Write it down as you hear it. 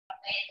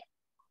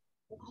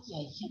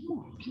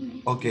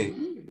Okay.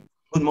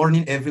 Good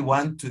morning,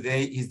 everyone.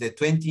 Today is the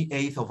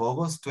 28th of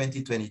August,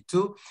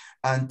 2022.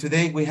 And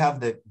today we have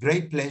the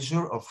great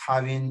pleasure of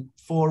having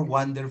four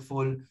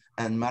wonderful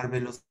and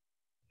marvelous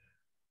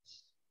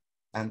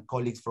and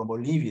colleagues from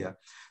Bolivia.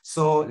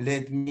 So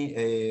let me,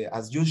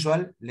 as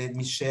usual, let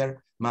me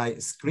share my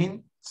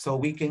screen so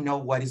we can know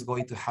what is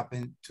going to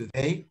happen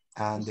today.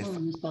 And the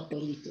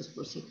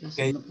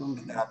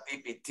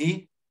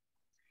PPT.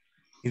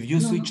 If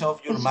you switch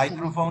off your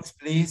microphones,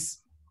 please.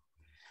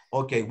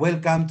 Okay,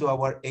 welcome to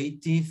our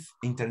 80th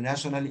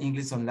International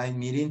English Online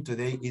meeting.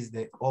 Today is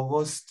the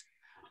August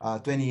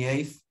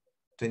 28th,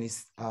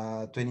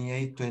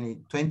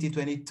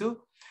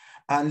 2022.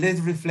 And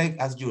let's reflect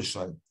as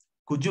usual.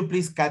 Could you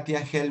please, Katia,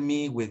 help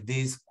me with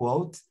this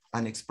quote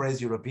and express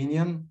your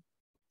opinion?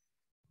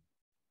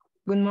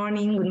 Good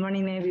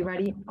morning,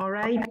 everybody. All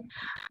right.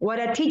 What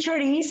a teacher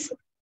is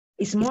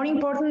more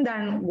important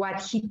than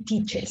what he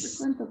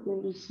teaches.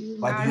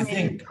 What do you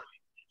think?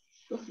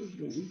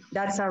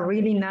 That's a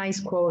really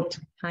nice quote,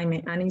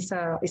 Jaime, and it's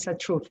a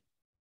truth.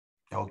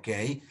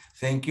 Okay,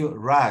 thank you.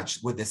 Raj,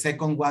 with the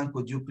second one,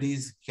 could you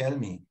please help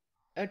me?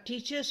 A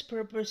teacher's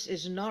purpose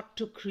is not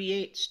to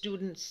create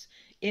students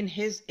in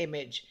his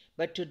image,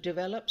 but to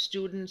develop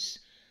students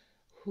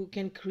who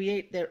can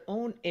create their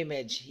own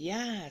image.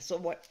 Yeah, so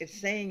what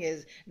it's saying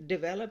is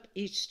develop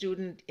each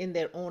student in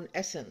their own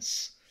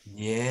essence.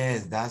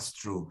 Yes, that's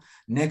true.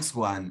 Next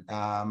one,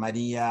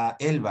 Maria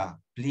Elba,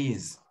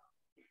 please.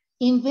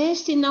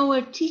 Invest in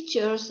our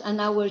teachers and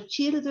our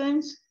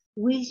children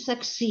will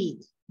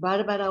succeed.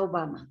 Barack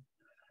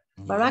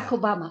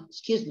Obama,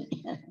 excuse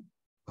me.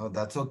 Oh,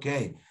 that's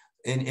okay.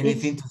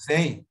 Anything to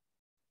say?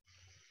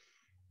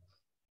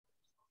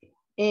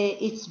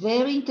 It's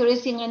very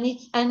interesting and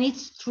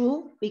it's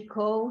true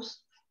because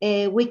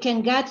we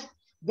can get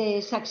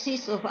the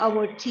success of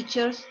our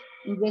teachers,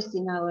 invest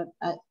in our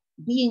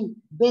being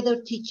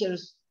better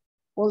teachers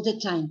all the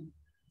time.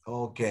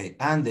 Okay,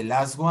 and the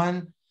last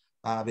one,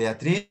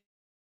 Beatriz.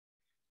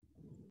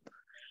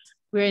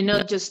 We're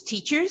not just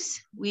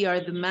teachers, we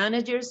are the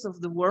managers of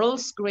the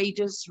world's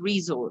greatest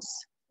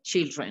resource,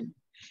 children.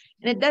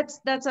 And that's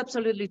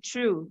absolutely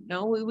true.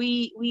 No,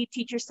 we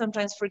teachers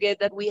sometimes forget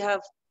that we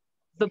have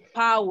the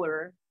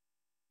power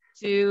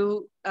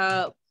to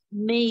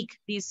make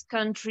this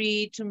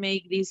country, to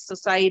make this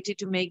society,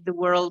 to make the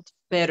world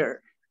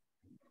better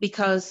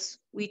because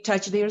we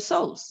touch their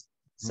souls.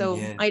 So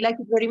yes. I like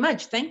it very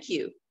much. Thank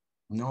you.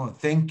 No,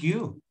 thank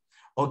you.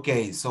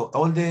 Okay, so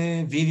all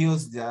the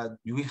videos that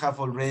we have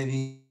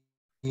already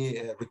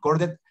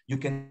recorded, you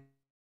can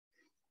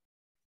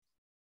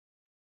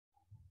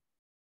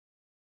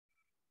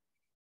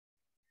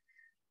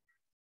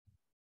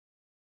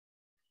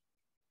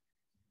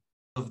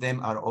of them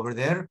are over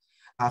there.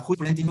 Who's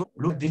presenting you?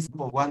 Look at this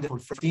group of wonderful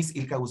friends,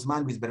 Ilka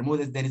Guzman, Luis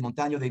Bermudez, Dennis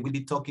Montaño. They will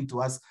be talking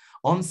to us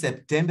on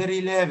September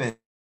 11th.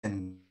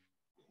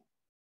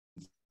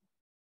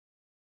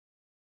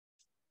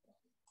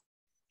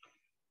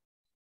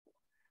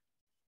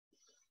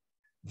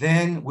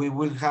 Then we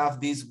will have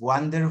this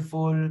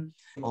wonderful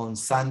on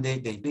Sunday,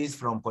 they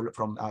from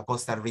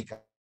Costa Rica.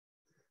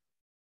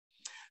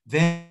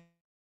 Then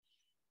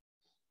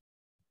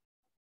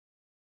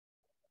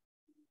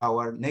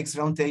our next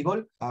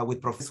roundtable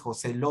with Professor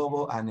Jose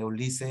Lobo and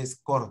Ulises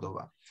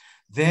Cordova.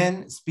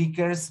 Then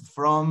speakers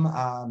from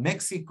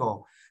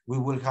Mexico, we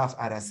will have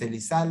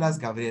Araceli Salas,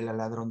 Gabriela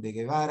Ladrón de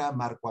Guevara,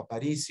 Marco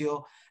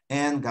Aparicio,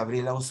 and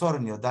Gabriela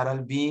Osornio.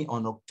 That'll be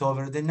on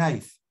October the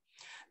 9th.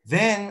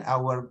 Then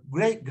our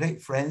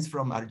great friends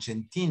from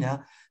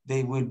Argentina,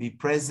 they will be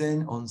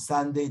present on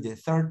Sunday, the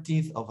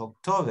 30th of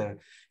October.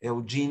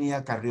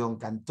 Eugenia Carrión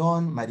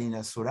Cantón,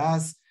 Marina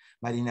Suraz,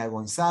 Marina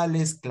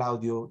González,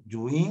 Claudio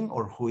Juin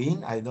or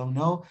Juin, I don't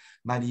know,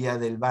 Maria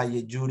del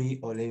Valle Yuri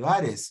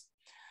Olivares.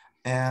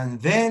 And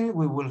then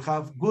we will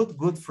have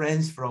good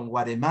friends from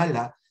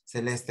Guatemala,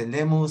 Celeste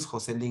Lemus,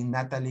 Jocelyn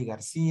Natalie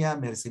Garcia,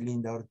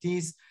 Mercelinda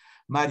Ortiz,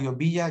 Mario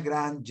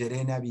Villagran,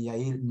 Jerena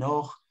Villail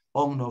Nog,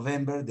 on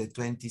November the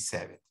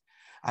 27th.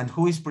 And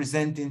who is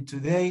presenting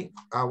today?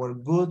 Our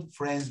good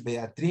friends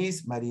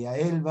Beatriz, Maria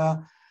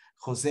Elba,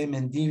 Jose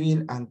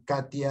Mendivil, and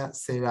Katia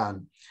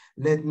Serán.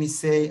 Let me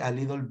say a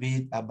little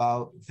bit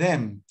about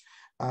them.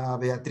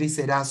 Beatriz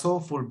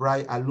Erazo,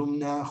 Fulbright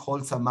alumna,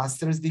 holds a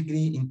master's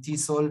degree in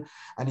TESOL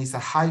and is a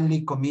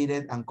highly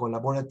committed and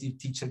collaborative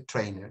teacher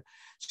trainer.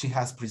 She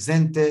has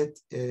presented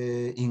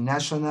in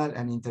national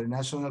and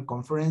international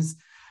conferences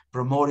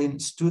promoting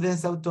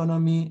students'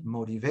 autonomy,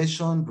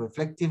 motivation,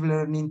 reflective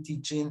learning,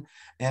 teaching,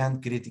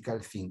 and critical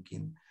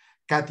thinking.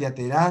 Katia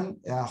Terán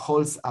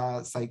holds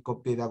a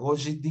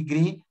psychopedagogic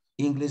degree,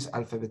 English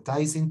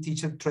alphabetizing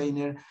teacher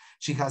trainer.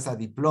 She has a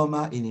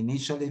diploma in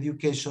initial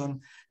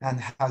education and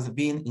has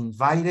been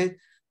invited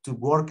to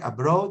work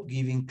abroad,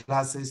 giving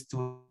classes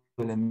to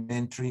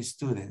elementary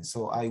students.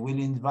 So I will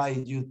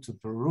invite you to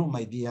Peru,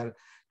 my dear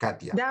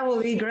Katia. That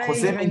will be great.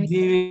 Jose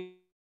Mendivil,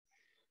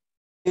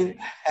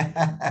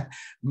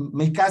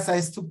 mi casa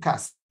es tu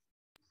casa.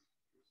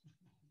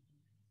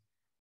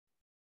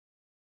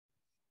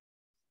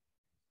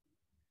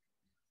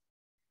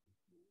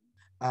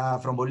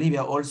 from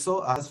Bolivia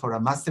also asked for a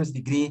master's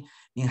degree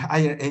in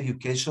higher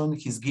education.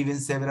 He's given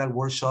several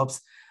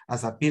workshops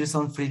as a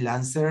person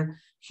freelancer.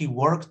 He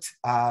worked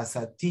as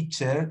a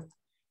teacher.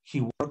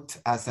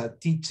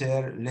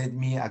 Let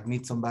me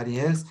admit somebody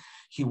else.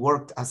 He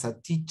worked as a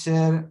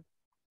teacher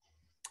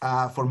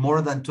for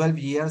more than 12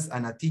 years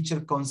and a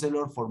teacher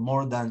counselor for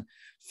more than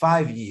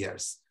 5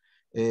 years.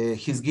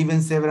 He's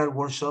given several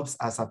workshops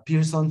as a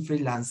person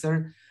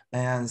freelancer,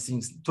 and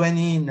since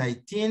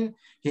 2019,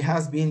 he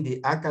has been the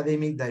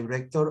academic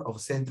director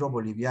of Centro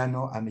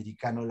Boliviano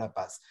Americano La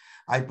Paz.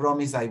 I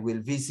promise I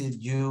will visit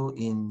you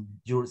in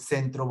your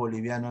Centro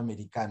Boliviano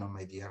Americano,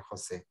 my dear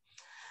Jose.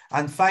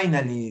 And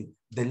finally,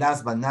 the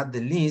last but not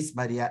the least,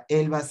 Maria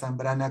Elba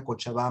Zambrana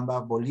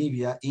Cochabamba,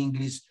 Bolivia,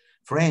 English,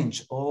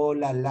 French, oh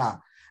la la,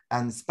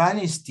 and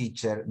Spanish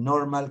teacher,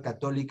 normal,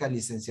 católica,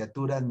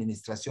 licenciatura,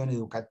 administración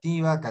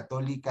educativa,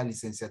 católica,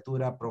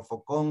 licenciatura,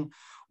 Profocon,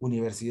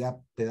 Universidad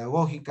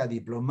Pedagógica,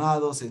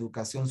 diplomados,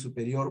 educación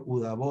superior,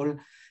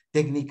 UDABOL,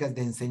 técnicas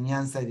de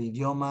enseñanza de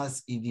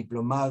idiomas y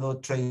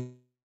diplomado,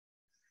 training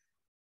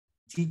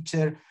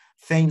teacher,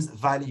 Thames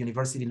Valley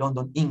University,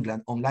 London,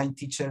 England, online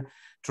teacher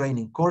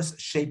training course,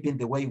 Shaping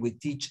the Way We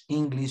Teach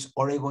English,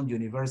 Oregon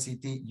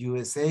University,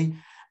 USA,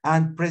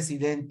 and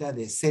presidenta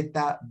de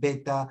Zeta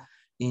Beta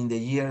in the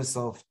years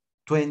of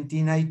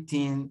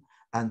 2019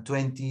 and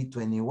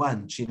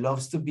 2021. She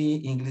loves to be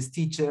English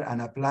teacher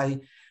and apply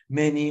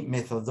many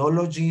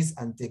methodologies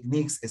and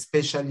techniques,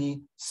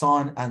 especially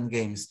song and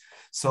games.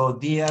 So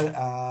dear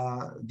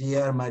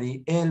Maria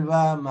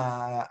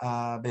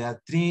Elba,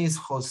 Beatriz,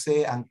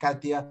 Jose, and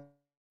Katia,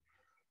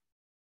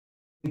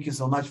 thank you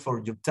so much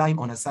for your time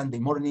on a Sunday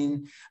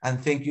morning,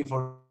 and thank you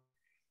for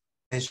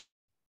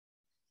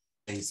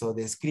so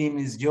the screen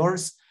is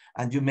yours,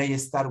 and you may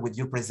start with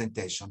your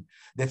presentation.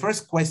 The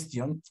first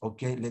question,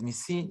 okay, let me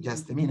see,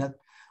 just a minute.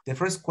 The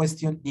first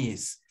question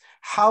is,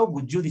 how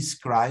would you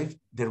describe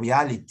the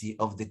reality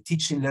of the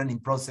teaching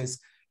learning process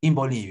in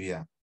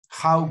Bolivia?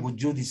 How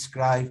would you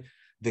describe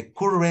the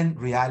current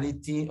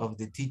reality of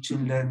the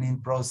teaching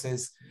learning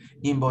process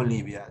in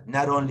Bolivia,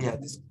 not only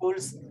at the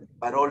schools,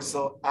 but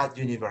also at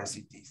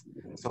universities?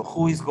 So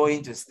who is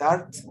going to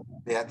start?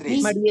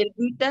 Beatriz.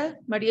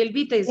 Maria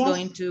Elvita is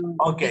going to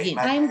begin.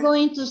 I'm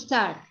going to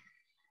start.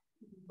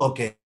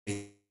 Okay.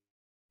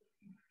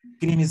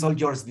 Screen is all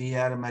yours,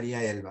 dear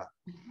Maria Elba.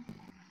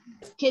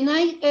 Can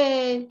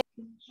I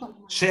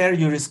share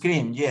your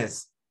screen?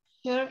 Yes.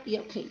 Sure.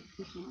 Yeah, okay.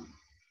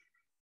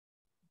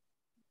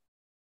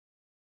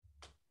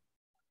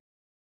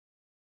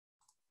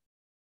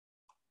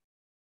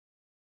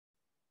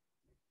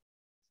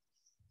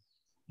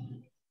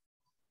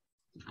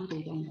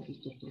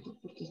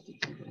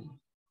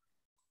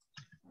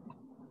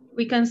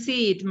 We can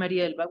see it,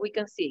 Maria Elba, we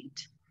can see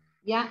it.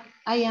 Yeah,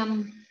 I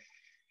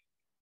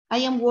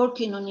am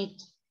working on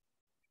it.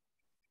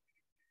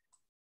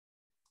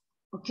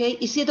 Okay,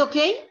 is it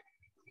okay?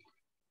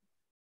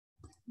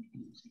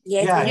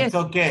 Yes, yeah, yes. It's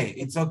okay.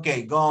 It's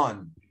okay. Go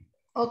on.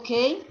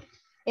 Okay.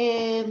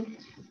 I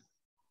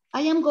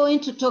am going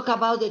to talk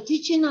about the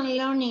teaching and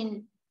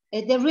learning,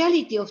 the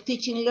reality of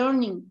teaching and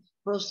learning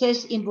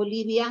process in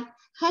Bolivia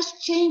has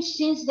changed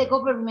since the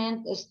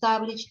government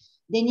established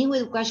the new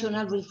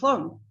educational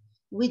reform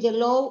with the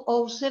law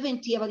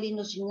 070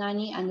 Avelino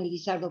Signani and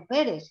Elizardo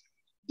Perez.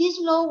 This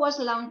law was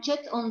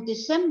launched on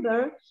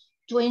December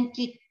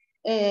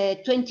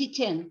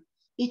 2010.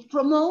 It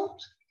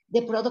promotes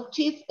the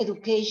productive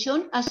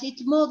education as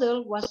its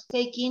model was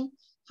taken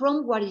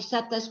from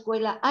Warisata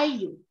Escuela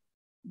Ayllu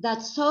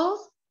that sought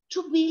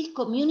to build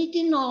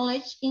community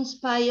knowledge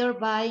inspired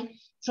by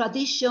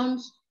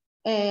traditions.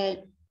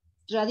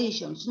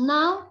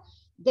 Now,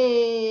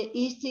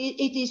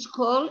 it is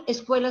called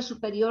Escuela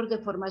Superior de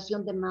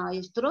Formación de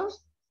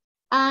Maestros,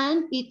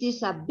 and it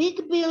is a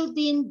big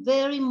building,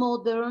 very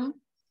modern,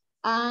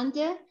 and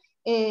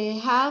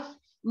have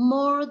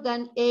more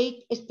than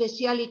 8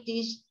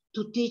 specialties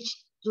to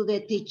teach to the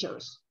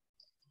teachers.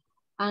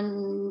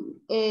 And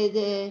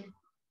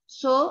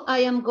so I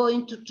am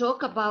going to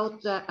talk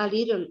about a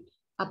little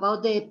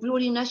about the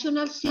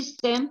plurinational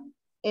system.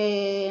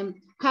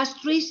 Has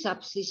 3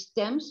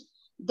 subsystems,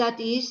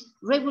 that is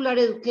regular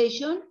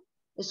education,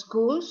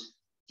 schools,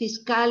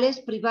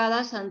 fiscales,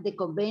 privadas, and the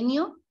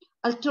convenio,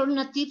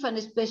 alternative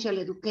and special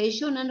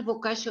education, and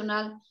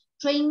vocational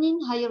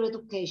training, higher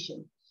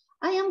education.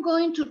 I am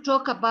going to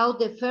talk about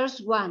the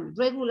first one,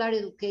 regular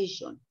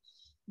education.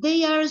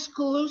 They are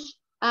schools,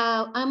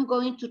 I'm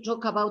going to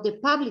talk about the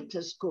public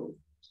school.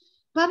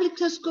 Public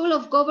school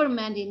of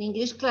government in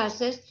English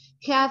classes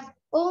have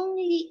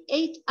only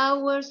 8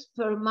 hours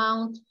per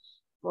month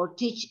for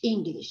teach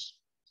English.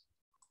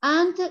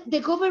 And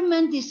the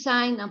government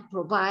design and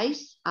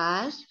provides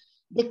us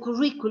the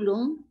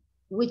curriculum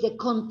with the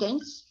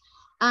contents,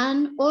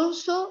 and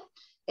also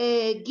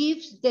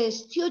gives the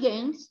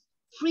students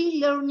free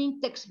learning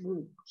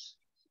textbooks.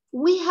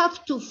 We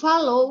have to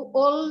follow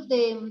all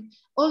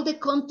the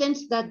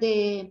contents that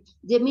the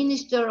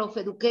Minister of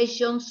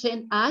Education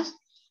sent us,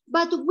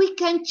 but we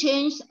can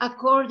change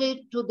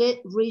according to the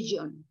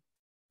region.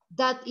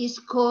 that is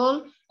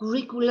called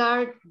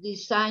curricular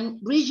design,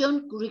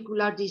 region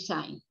curricular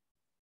design.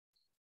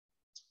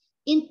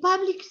 In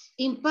public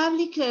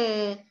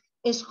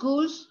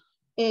schools,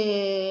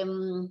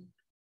 the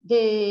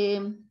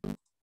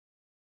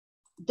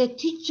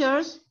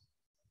teachers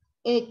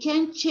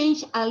can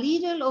change a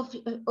little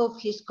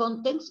of his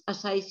contents,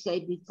 as I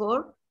said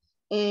before,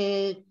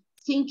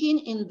 thinking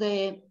in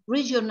the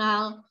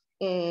regional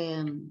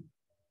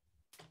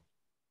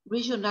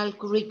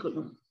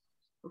curriculum,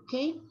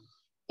 okay?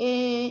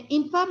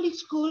 In public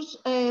schools,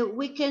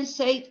 we can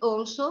say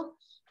also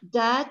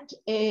that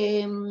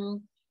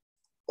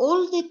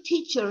all the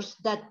teachers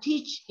that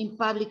teach in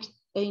public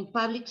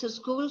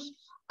schools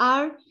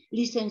are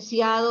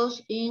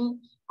licenciados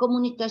en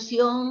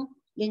comunicación,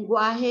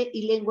 lenguaje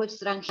y lengua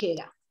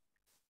extranjera.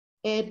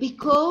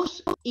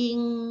 Because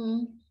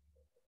in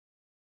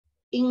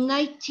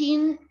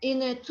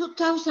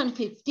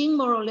 2015,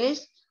 more or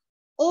less,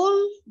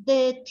 all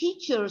the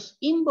teachers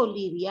in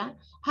Bolivia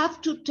have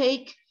to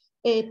take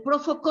a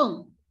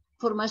Profocon,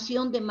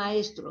 Formación de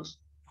Maestros,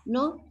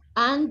 no?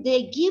 And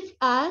they give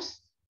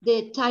us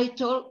the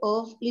title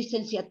of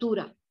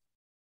licenciatura.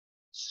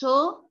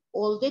 So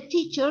all the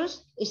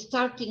teachers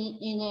starting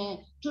in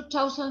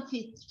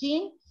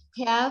 2015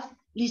 have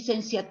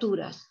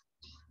licenciaturas.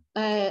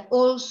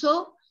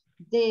 Also,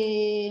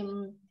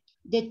 the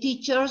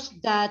teachers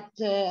that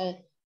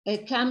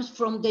comes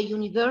from the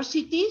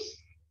universities,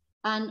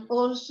 and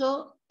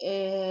also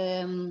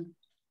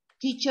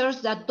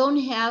teachers that don't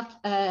have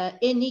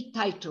any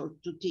title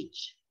to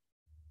teach.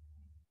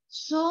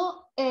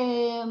 So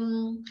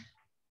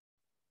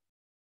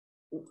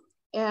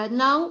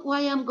now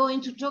I am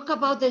going to talk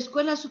about the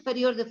Escuela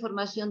Superior de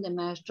Formación de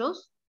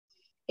Maestros.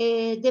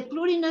 The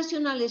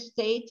plurinational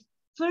state,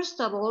 first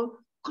of all,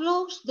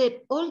 closed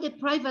all the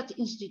private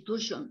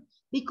institutions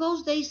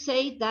because they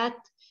say that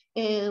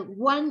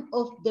one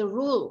of the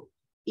rules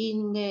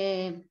in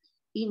the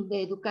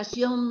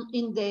educación,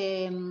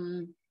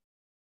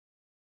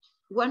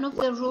 one of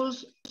the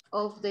rules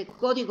of the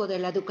Código de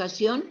la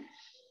Educación,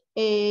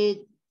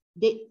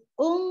 the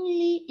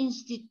only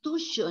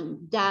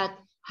institution that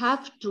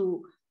have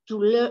to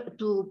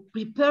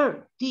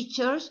prepare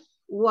teachers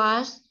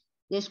was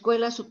the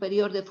Escuela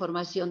Superior de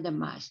Formación de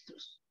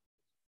Maestros.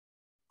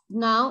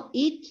 Now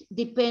it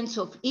depends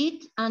of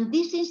it, and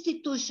this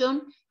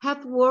institution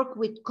have worked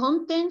with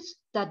contents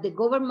that the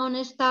government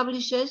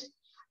establishes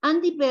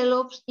and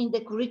develops in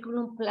the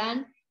curriculum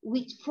plan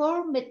with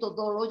 4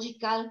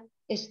 methodological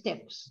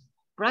steps: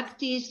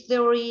 practice,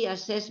 theory,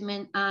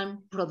 assessment,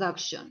 and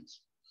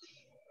productions.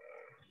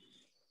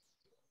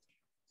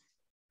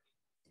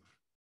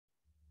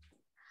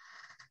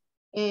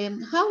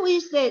 How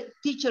is the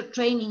teacher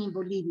training in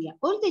Bolivia?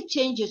 All the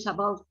changes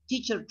about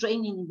teacher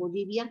training in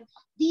Bolivia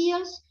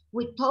deals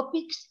with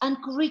topics and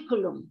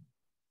curriculum,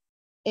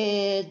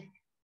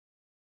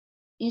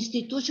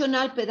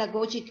 institutional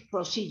pedagogic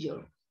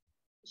procedure.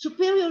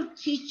 Superior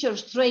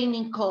Teachers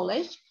Training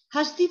College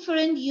has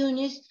different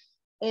units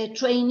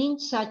training,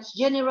 such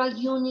general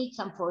units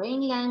and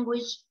foreign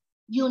language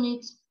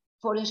units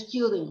for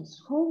students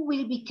who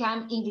will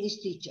become English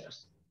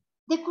teachers.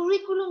 The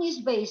curriculum is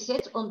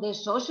based on the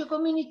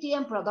socio-community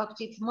and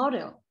productive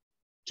model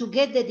to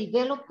get the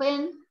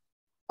development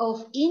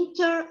of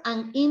inter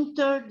and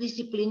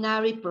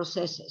interdisciplinary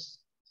processes.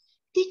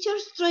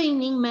 Teachers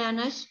training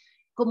manage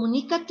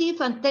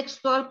communicative and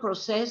textual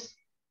process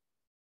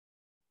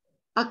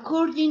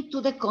according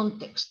to the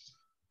context,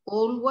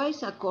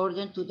 always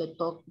according to the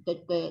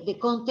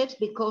context,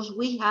 because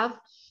we have,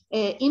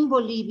 in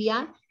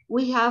Bolivia,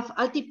 we have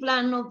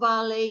Altiplano,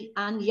 Valley,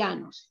 and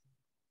Llanos.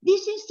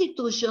 These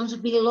institutions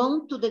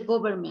belong to the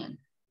government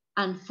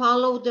and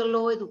follow the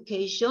law,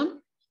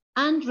 education,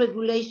 and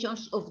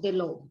regulations of the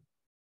law.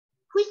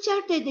 Which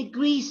are the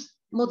degrees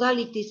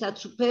modalities at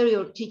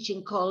Superior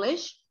Teaching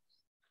College?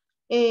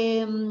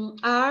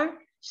 Are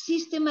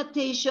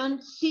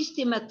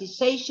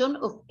systematization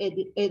of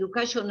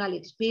educational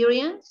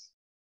experience,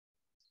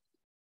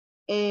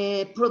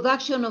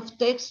 production of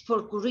text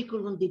for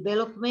curriculum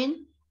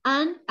development,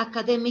 and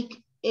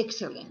academic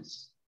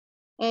excellence.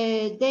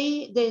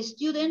 The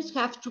students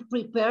have to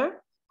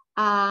prepare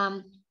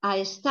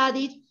a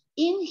study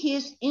in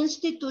his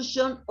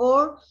institution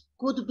or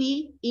could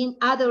be in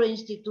other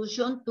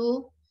institution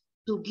to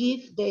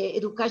give the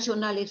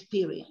educational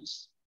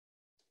experience.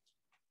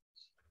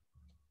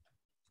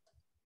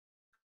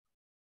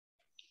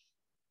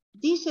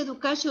 This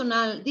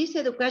educational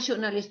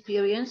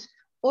experience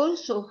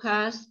also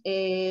has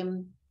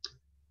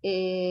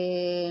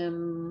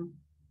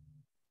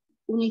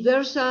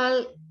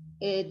universal.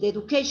 The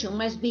education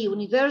must be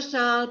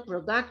universal,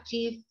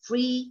 productive,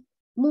 free,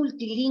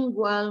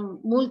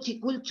 multilingual,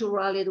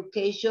 multicultural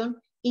education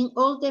in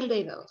all the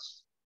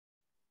levels.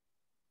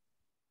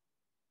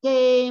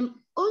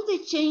 All the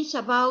change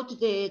about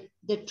the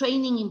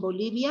training in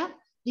Bolivia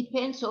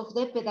depends on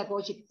the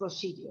pedagogic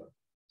procedure.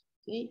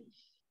 Okay?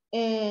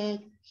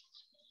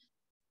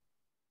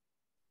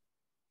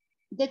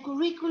 The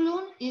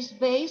curriculum is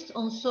based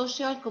on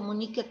social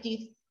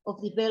communicative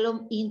of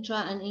develop intra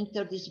and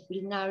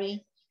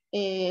interdisciplinary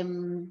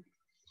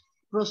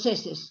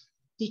processes.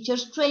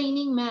 Teachers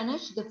training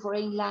manage the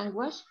foreign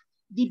language,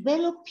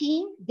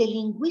 developing the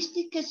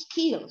linguistic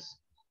skills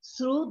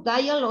through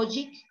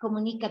dialogic,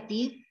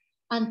 communicative,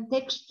 and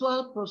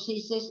textual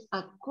processes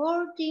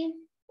according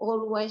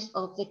always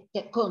of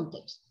the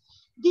context.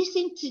 This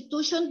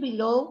institution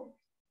belong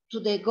to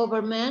the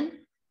government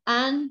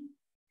and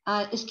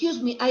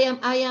excuse me, I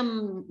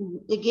am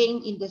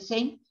again in the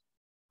same.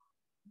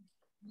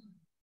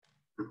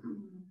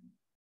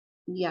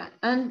 Yeah,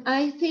 and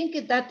I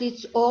think that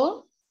it's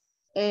all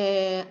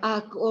that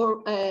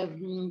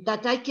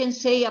I can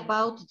say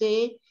about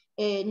the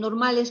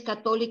Normales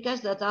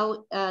Católicas that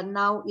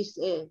now is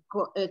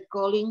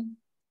calling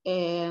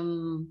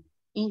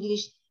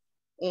English.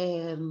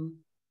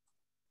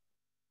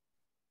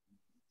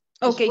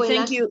 Okay,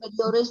 thank you.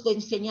 Superiores de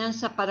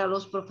enseñanza para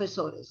los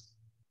profesores.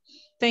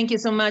 Thank you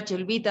so much,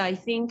 Elvita. I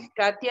think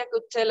Katia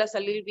could tell us a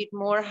little bit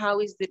more how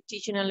is the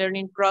teaching and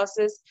learning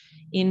process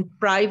in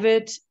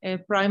private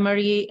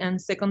primary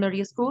and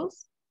secondary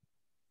schools?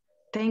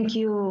 Thank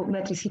you,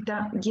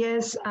 Beatricita.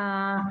 Yes,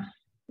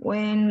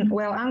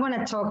 well, I'm going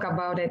to talk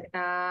about it.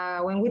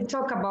 When we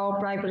talk about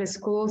private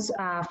schools,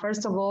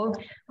 first of all,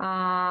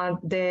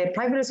 the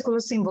private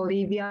schools in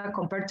Bolivia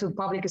compared to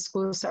public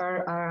schools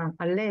are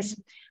less.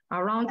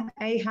 Around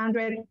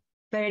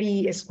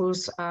 830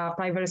 schools,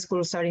 private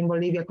schools are in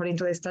Bolivia, according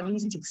to the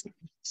statistics.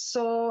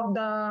 So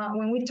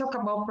when we talk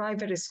about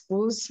private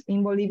schools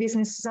in Bolivia, it's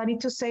necessary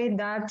to say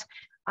that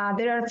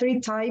there are three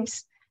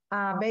types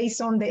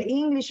based on the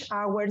English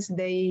hours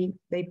they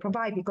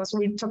provide, because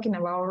we're talking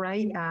about,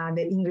 right,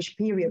 the English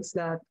periods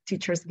that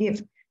teachers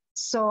give.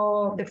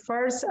 So the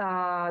first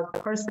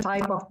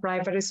type of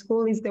private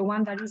school is the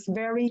one that is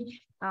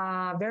very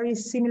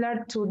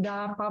similar to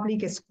the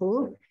public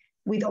school,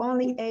 with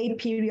only 8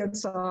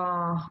 periods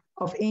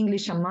of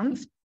English a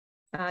month,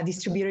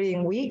 distributed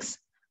in weeks.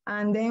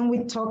 And then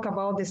we talk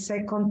about the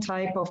second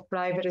type of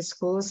private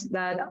schools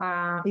that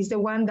is the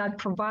one that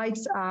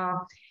provides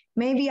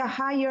maybe a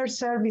higher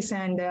service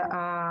and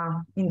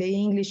in the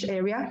English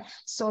area.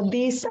 So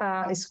these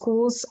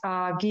schools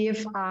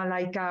give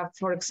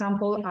for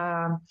example,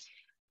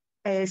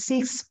 a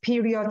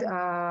 6-period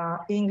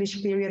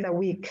English period a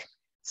week.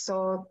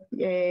 So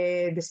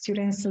the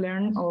students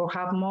learn or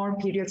have more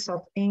periods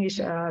of English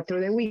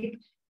through the week.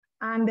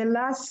 And the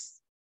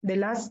last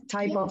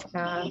type of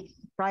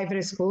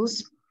private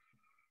schools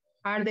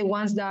are the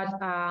ones that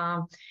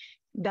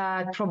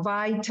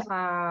provide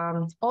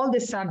all the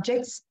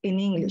subjects in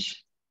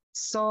English.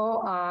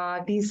 So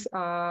these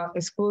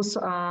schools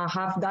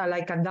have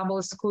like a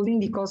double schooling,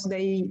 because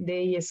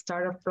they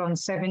start from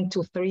 7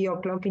 to 3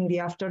 o'clock in the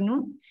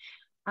afternoon.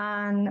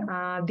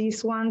 And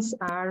these ones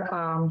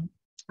are,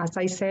 as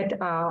I said,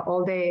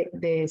 all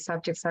the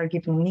subjects are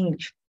given in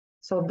English.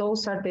 So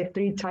those are the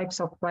 3 types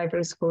of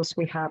private schools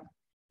we have,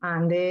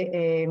 and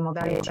the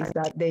modalities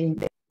that they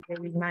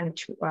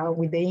manage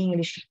with the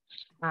English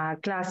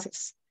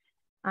classes.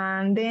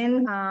 And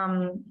then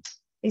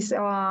it's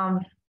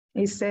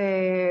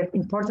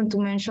important to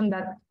mention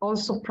that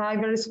also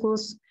private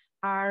schools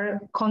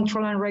are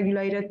controlled and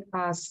regulated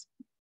as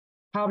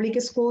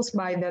public schools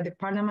by the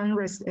Department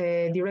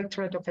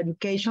Directorate of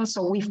Education.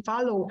 So we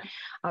follow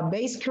a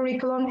base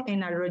curriculum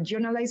and a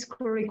regionalized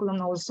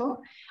curriculum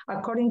also,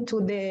 according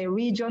to the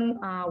region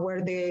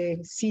where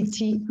the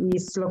city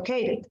is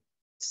located.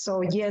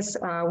 So yes,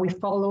 we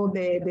follow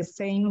the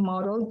same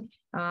model,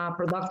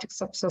 productive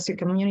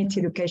socio-community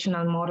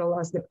educational model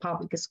as the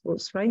public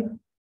schools, right?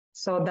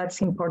 So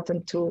that's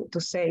important to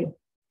say.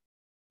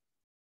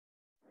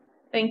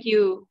 Thank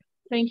you.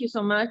 Thank you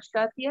so much,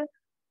 Katia.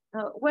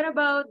 What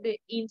about the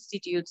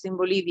institutes in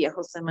Bolivia,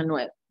 Jose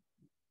Manuel?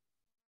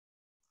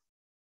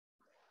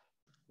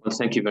 Well,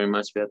 thank you very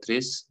much,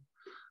 Beatriz.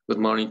 Good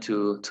morning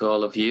to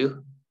all of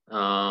you.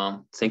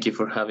 Thank you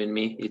for having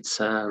me. It's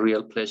a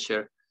real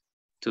pleasure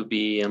to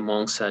be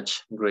among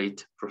such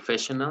great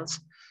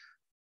professionals.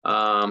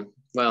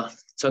 Well,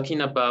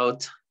 talking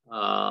about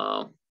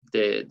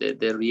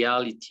the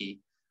reality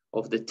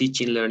of the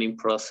teaching learning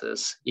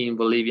process in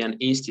Bolivian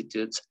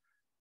institutes,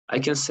 I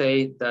can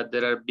say that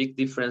there are big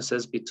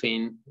differences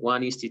between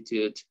one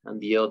institute and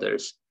the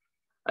others.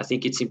 I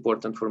think it's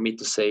important for me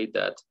to say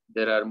that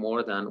there are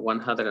more than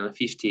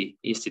 150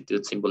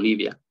 institutes in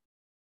Bolivia.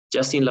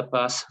 Just in La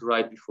Paz,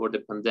 right before the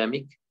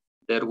pandemic,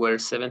 there were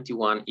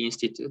 71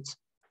 institutes.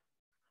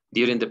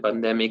 During the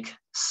pandemic,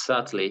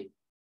 sadly,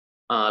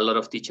 a lot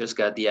of teachers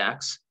got the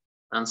axe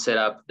and set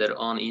up their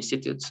own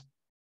institutes.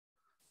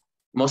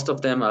 Most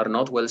of them are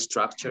not well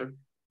structured.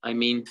 I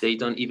mean, they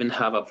don't even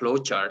have a flow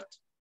chart.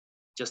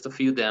 Just a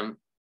few of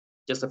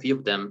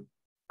them,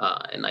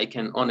 and I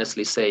can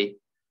honestly say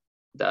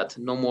that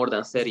no more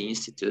than 30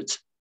 institutes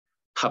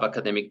have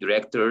academic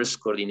directors,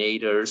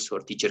 coordinators,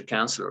 or teacher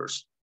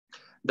counselors.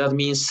 That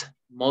means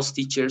most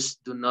teachers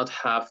do not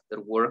have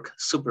their work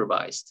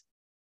supervised.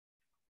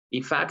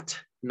 In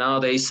fact,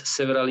 nowadays,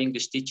 several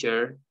English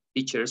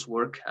teachers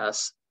work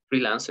as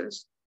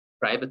freelancers,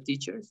 private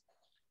teachers.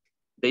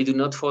 They do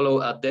not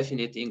follow a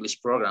definite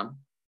English program.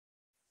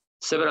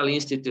 Several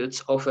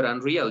institutes offer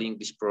unreal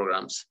English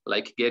programs,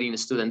 like getting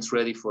students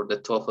ready for the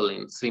TOEFL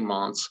in 3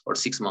 months or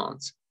 6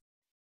 months.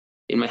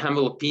 In my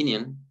humble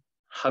opinion,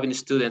 having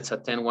students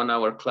attend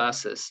 1-hour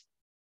classes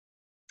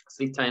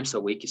 3 times a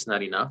week is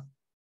not enough.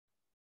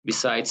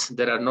 Besides,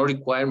 there are no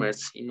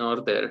requirements in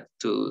order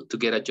to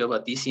get a job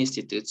at these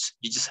institutes.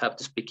 You just have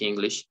to speak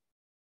English.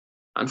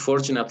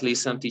 Unfortunately,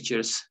 some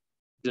teachers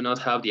do not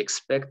have the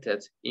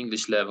expected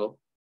English level.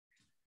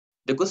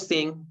 The good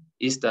thing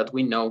is that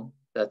we know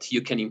that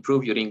you can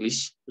improve your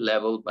English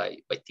level by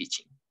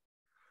teaching.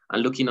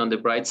 And looking on the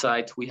bright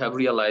side, we have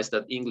realized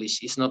that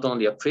English is not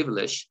only a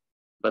privilege,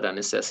 but a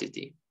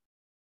necessity.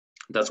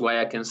 That's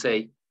why I can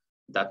say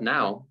that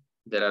now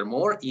there are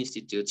more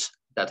institutes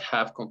that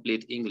have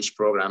complete English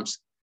programs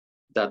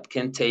that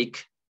can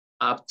take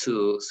up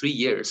to 3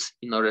 years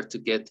in order to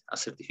get a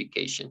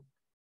certification.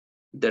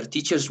 Their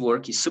teachers'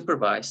 work is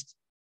supervised,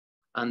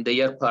 and they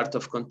are part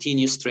of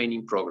continuous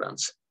training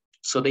programs.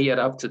 So they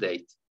are up to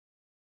date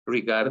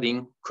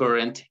regarding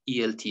current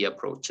ELT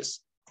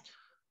approaches.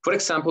 For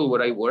example,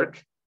 where I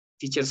work,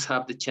 teachers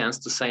have the chance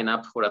to sign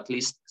up for at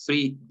least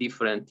 3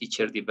 different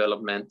teacher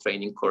development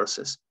training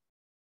courses,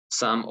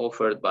 some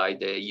offered by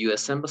the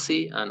US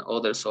Embassy and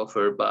others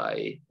offered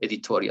by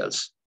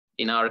editorials,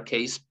 in our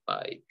case,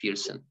 by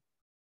Pearson.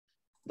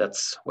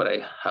 That's what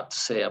I have to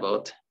say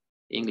about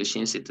English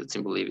institutes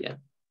in Bolivia.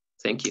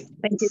 Thank you.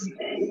 Thank you.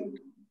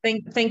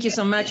 Thank you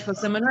so much,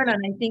 Jose Manuel.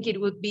 And I think it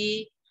would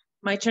be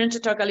my turn to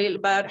talk a little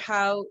about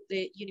how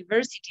the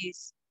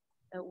universities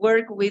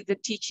work with the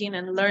teaching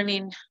and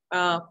learning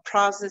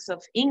process of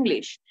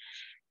English.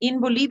 In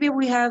Bolivia,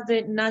 we have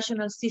the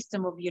national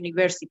system of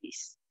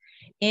universities.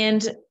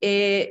 And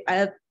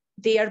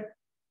they are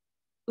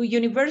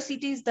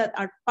universities that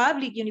are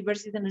public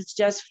universities, and it's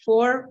just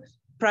 4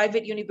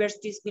 private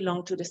universities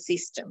belong to the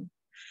system.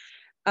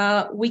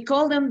 We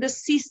call them the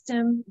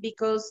system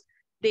because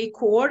they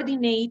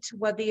coordinate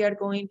what they are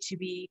going to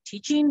be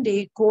teaching,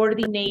 they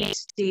coordinate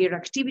their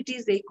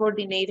activities, they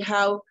coordinate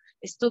how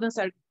students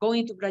are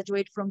going to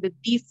graduate from the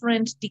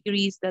different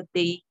degrees that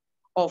they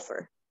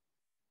offer.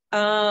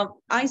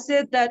 I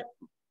said that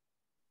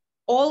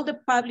all the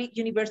public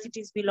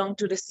universities belong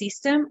to the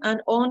system,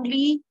 and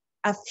only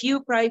a few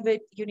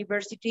private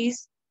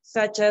universities,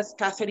 such as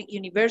Catholic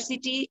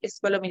University,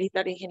 Escuela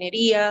Militar de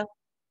Ingeniería,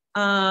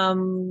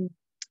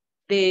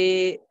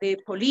 the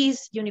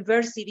Police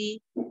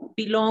University,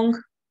 belong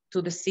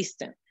to the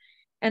system.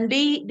 And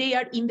they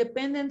are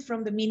independent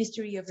from the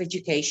Ministry of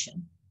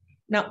Education.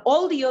 Now,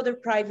 all the other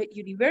private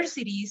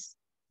universities,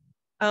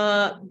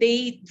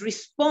 they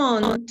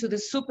respond to the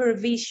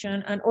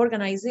supervision and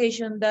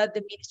organization that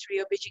the Ministry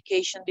of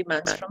Education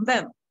demands from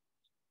them.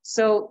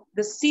 So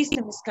the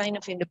system is kind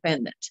of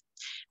independent.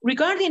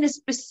 Regarding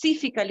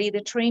specifically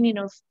the training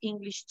of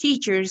English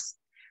teachers,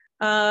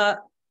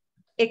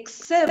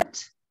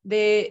 except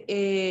the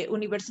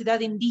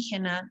Universidad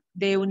Indígena,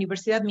 the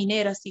Universidad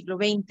Minera Siglo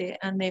XX,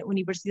 and the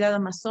Universidad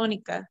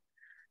Amazónica,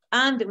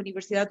 and the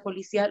Universidad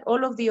Policial,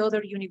 all of the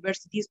other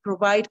universities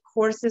provide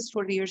courses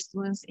for their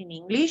students in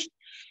English.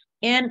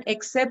 And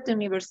except the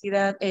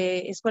Universidad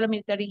Escuela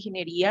Militar de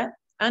Ingeniería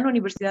and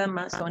Universidad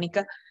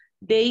Amazónica,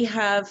 they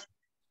have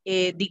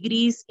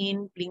degrees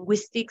in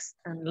linguistics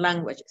and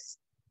languages.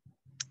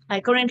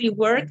 I currently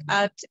work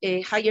at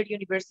a higher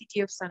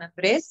University of San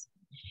Andres,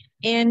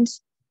 and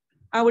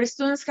our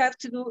students have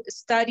to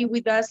study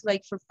with us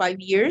like for 5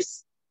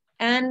 years.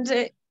 And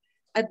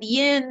at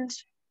the end,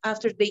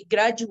 after they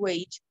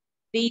graduate,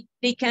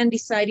 they can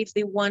decide if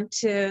they want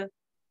to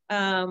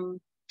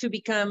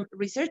become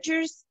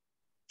researchers,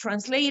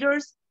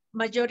 translators.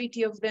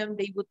 Majority of them,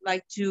 they would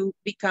like to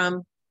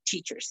become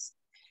teachers.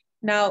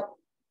 Now,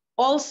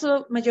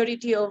 also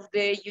majority of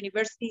the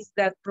universities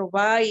that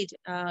provide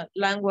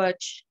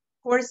language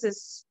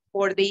courses,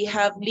 or they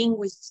have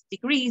linguistics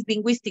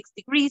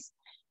degrees,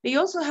 they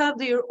also have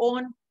their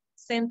own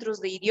centros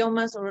de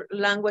idiomas or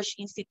language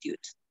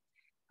institutes.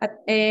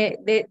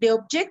 The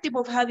objective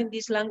of having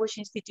this language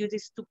institute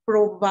is to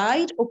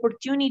provide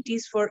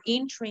opportunities for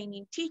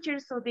in-training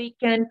teachers so they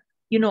can,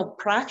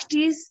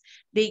 practice,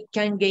 they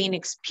can gain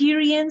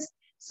experience.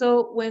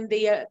 So when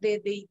they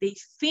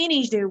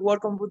finish their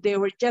work on what they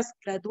were just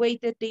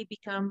graduated, they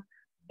become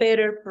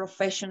better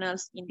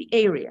professionals in the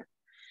area.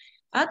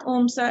 At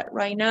UMSA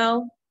right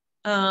now,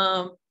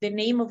 the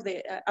name of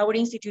our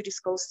institute is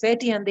called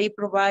SETI, and they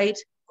provide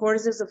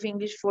courses of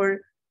English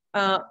for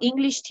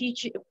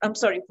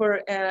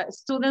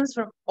students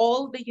from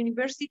all the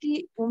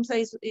university.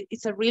 UMSA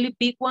is a really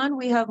big one.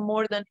 We have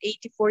more than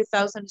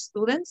 84,000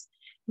 students.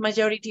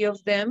 Majority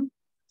of them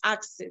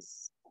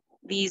access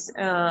these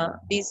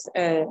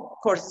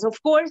courses.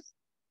 Of course,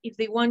 if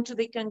they want to,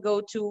 they can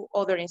go to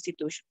other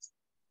institutions.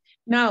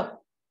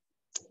 Now,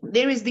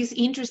 there is this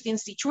interesting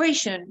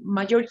situation.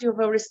 Majority of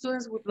our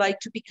students would like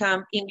to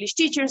become English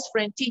teachers,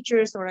 French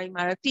teachers, or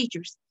Aymara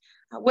teachers.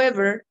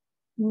 However,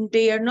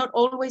 they are not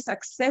always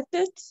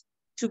accepted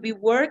to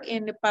work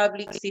in the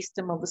public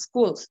system of the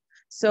schools.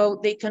 So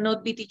they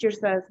cannot be teachers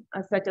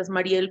such as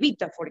Maria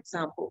Elvita, for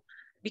example.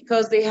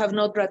 because they have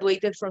not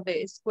graduated from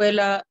the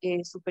Escuela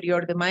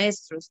Superior de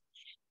Maestros.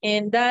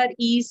 And that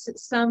is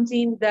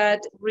something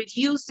that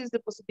reduces the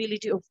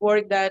possibility of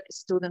work that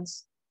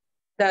students,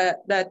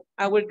 that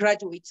our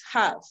graduates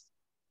have.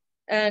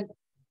 And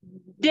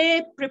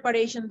the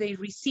preparation they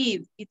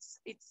receive, it's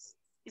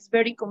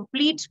very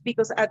complete,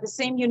 because at the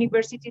same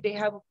university, they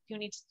have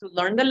opportunities to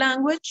learn the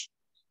language,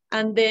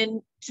 and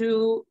then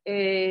to,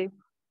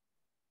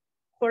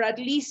 for at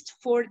least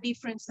 4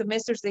 different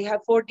semesters, they have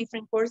 4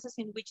 different courses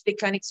in which they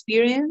can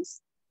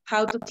experience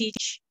how to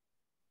teach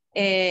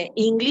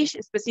English,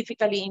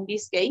 specifically in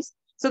this case.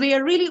 So they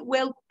are really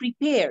well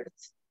prepared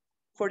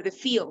for the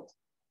field,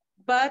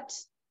 but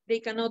they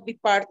cannot be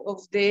part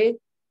of the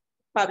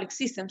public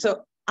system.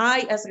 So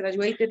I, as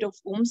graduated of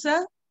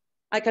UMSA,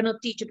 I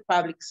cannot teach at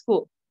public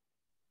school.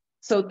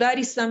 So that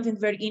is something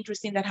very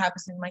interesting that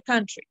happens in my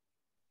country.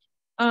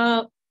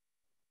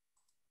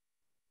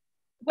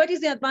 What is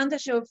the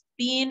advantage of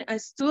being a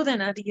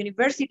student at the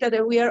university?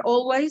 That we are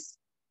always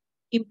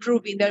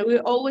improving, that we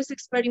always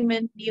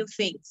experiment new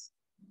things.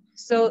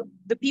 So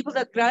the people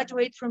that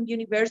graduate from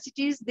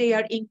universities, they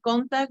are in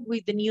contact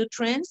with the new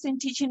trends in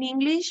teaching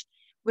English,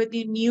 with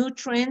the new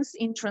trends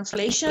in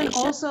translation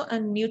also,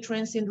 and new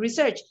trends in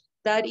research.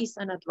 That is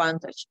an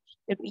advantage.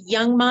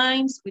 Young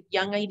minds with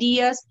young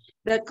ideas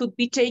that could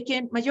be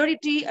taken,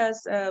 majority,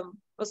 as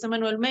Jose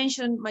Manuel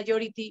mentioned,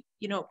 majority,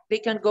 they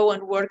can go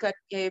and work at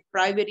a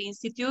private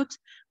institute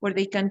where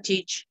they can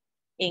teach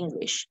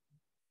English.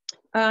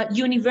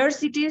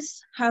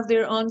 Universities have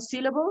their own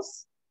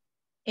syllables,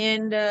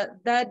 and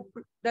that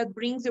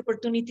brings the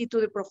opportunity to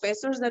the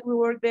professors that we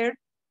work there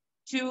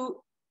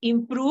to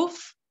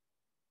improve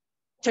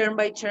term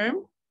by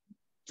term,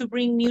 to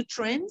bring new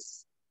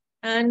trends,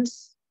 and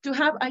to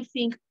have, I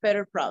think,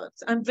 better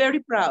products. I'm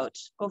very proud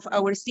of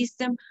our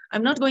system.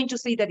 I'm not going to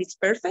say that it's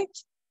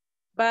perfect,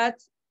 but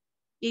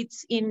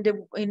it's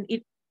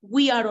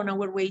we are on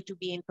our way to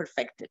being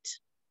perfected.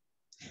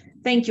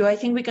 Thank you. I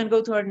think we can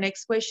go to our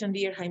next question,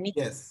 dear Jaime.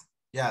 Yes.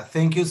 Yeah,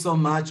 thank you so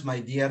much,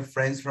 my dear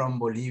friends from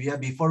Bolivia.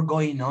 Before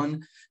going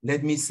on,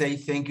 let me say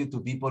thank you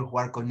to people who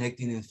are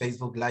connecting in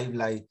Facebook Live,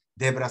 like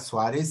Debra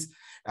Suarez.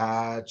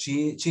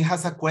 She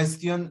has a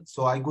question,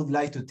 so I would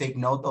like to take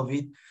note of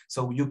it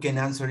so you can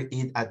answer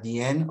it at the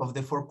end of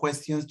the 4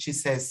 questions. She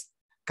says,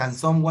 can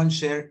someone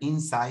share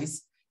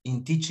insights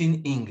in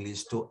teaching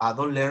English to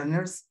adult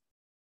learners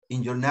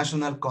in your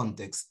national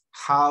context?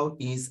 How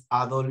is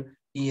adult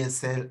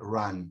ESL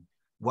run?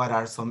 What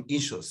are some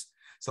issues?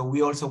 So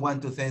we also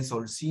want to thank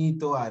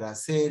Solcito,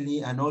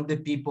 Araceli, and all the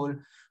people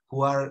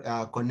who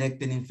are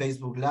connected in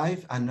Facebook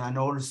Live and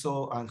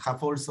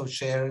have also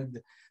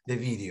shared the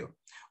video.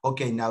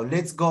 Okay, now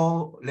let's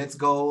go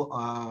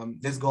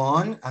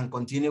on and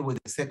continue with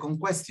the second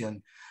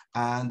question.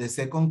 And the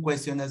second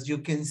question, as you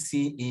can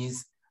see,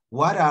 is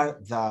what are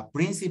the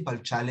principal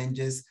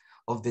challenges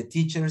of the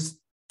teachers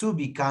to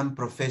become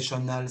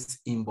professionals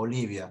in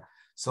Bolivia?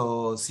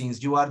 So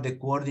since you are the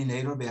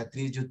coordinator,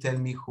 Beatriz, you tell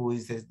me who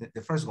is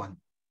the first one.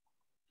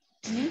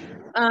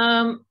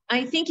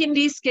 I think in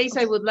this case,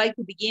 I would like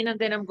to begin, and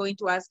then I'm going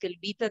to ask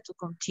Elvita to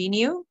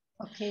continue.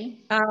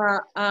 Okay.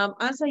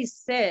 As I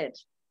said,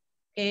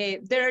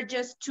 there are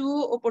just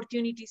 2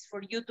 opportunities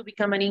for you to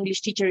become an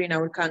English teacher in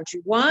our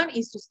country. One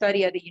is to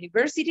study at the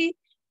university,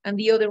 and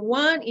the other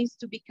one is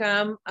to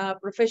become a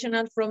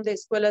professional from the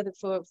Escuela de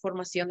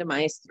Formación de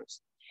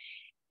Maestros.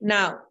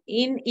 Now,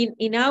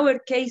 in our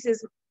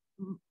cases,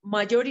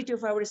 majority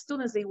of our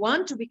students, they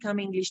want to become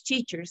English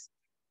teachers,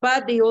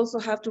 but they also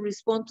have to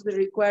respond to the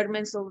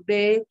requirements of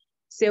the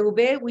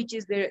CUB, which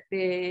is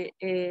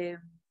the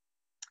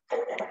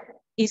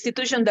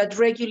institution that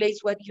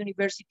regulates what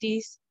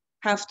universities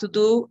have to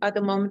do at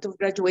the moment of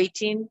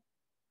graduating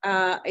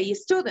a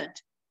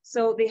student.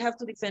 So they have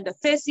to defend a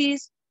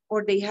thesis,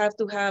 or they have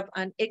to have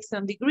an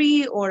exam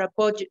degree or a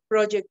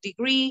project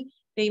degree.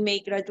 They may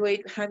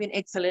graduate having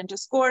excellent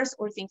scores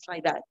or things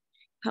like that.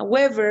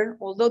 However,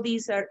 although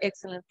these are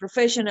excellent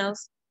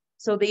professionals,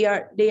 so they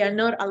are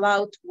not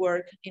allowed to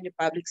work in the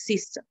public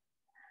system,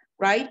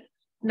 right?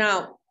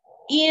 Now,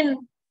 at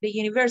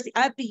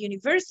the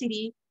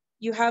university,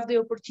 you have the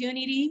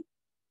opportunity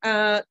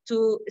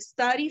to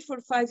study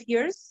for 5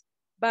 years,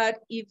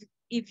 but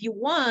if you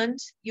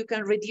want, you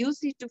can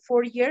reduce it to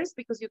 4 years,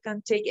 because you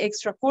can take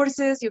extra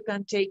courses, you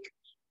can take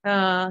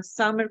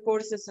summer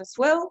courses as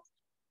well.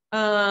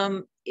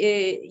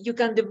 You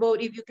can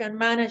devote, if you can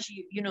manage,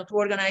 to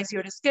organize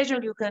your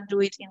schedule, you can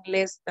do it in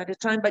less at a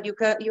time, but you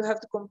have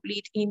to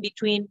complete in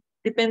between,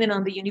 depending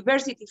on the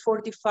university,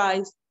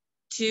 45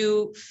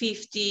 to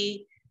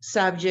 50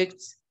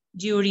 subjects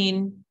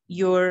during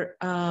your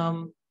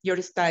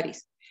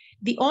studies.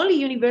 The only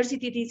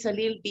university that is a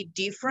little bit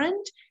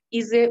different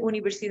is the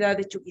Universidad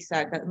de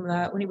Chuquisaca,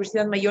 la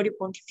Universidad Mayor y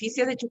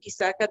Pontificia de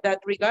Chuquisaca, that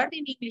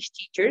regarding English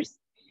teachers,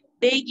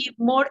 they give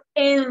more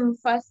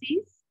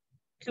emphasis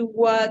to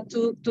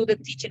the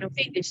teaching of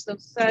English. So,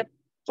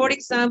 for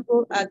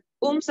example, at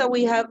UMSA,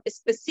 we have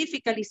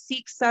specifically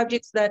 6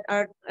 subjects that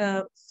are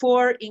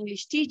for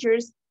English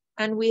teachers,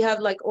 and we have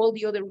like all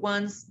the other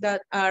ones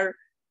that are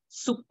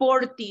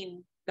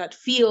supporting that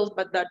field,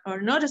 but that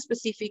are not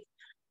specific.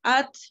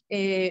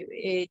 In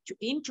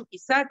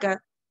Chuquisaca,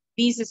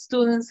 these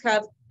students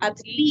have at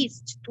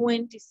least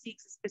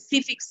 26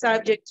 specific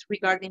subjects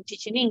regarding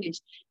teaching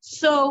English.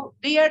 So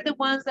they are the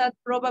ones that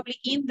probably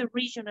in the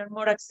region are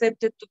more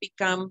accepted to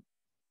become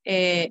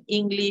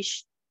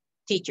English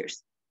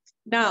teachers.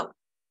 Now,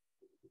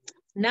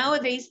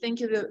 nowadays, thank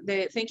you to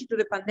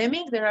the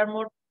pandemic, there are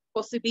more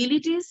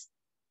possibilities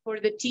for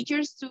the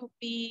teachers to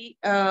be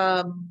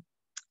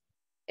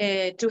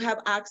to have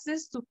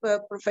access to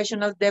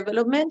professional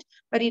development,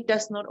 but it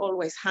does not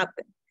always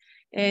happen.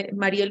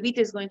 Maria Elvita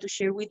is going to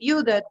share with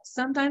you that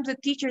sometimes the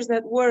teachers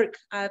that work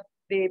at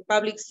the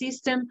public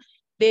system,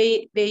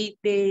 the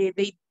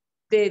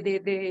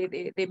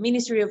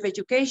Ministry of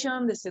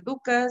Education, the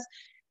SEDUCAS,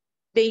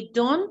 they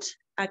don't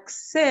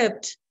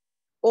accept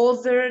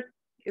other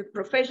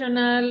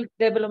professional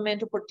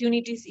development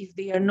opportunities if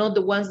they are not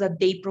the ones that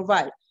they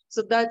provide.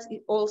 So that's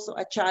also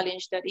a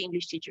challenge that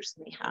English teachers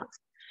may have.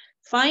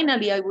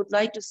 Finally, I would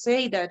like to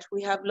say that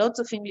we have lots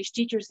of English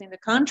teachers in the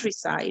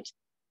countryside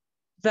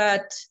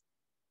that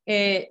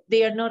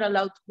they are not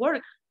allowed to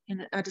work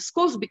at the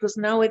schools because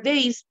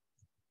nowadays,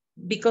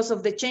 because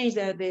of the change,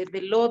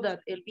 the law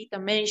that Elvita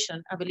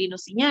mentioned, Avelino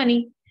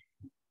Signani,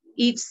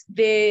 it's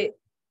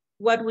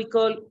what we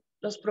call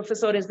los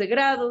profesores de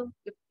grado,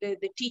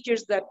 the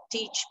teachers that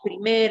teach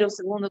primero,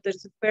 segundo,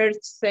 tercer,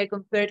 first,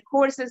 second, third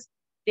courses.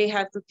 They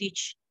have to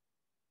teach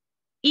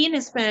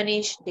in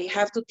Spanish, they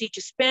have to teach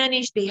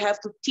Spanish, they have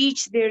to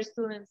teach their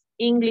students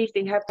English,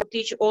 they have to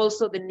teach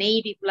also the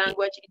native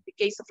language, in the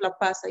case of La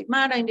Paz,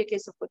 Aymara, in the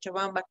case of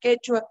Cochabamba,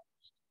 Quechua,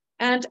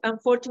 and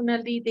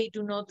unfortunately, they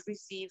do not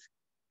receive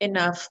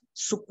enough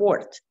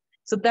support.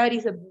 So that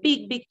is a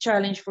big, big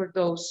challenge for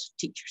those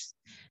teachers.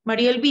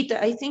 Maria Elvita,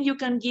 I think you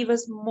can give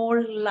us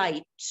more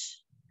light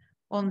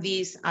on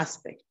this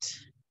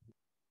aspect.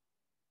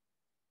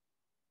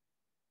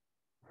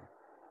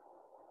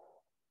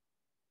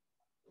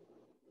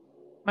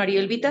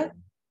 Maria Elvita?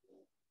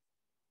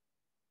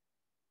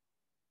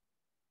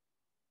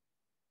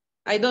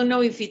 I don't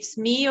know if it's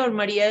me or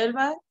Maria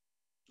Elva.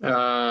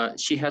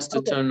 She has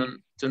to turn on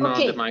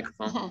the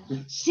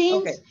microphone.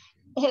 Since,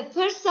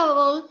 first of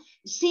all,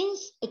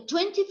 since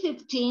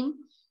 2015,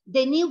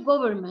 the new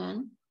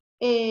government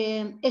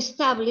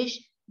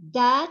established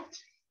that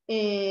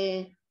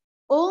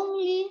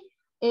only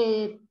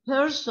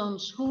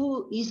persons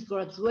who is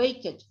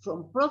graduated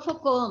from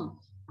Profocom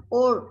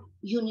or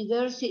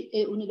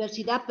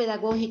Universidad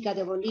Pedagógica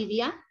de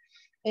Bolivia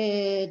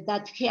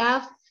that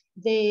have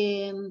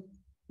the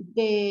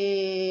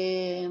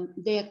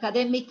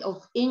academic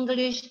of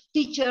English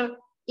teacher,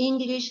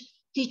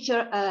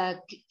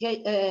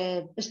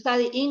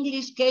 study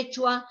English,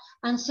 Quechua,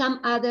 and some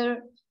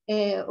other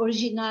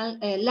original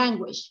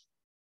language.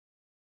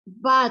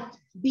 But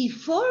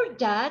before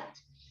that,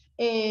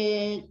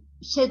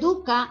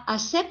 SEDUCA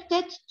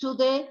accepted to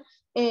the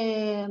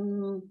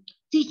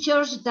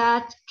teachers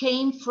that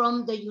came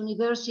from the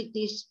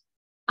universities,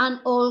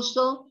 and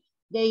also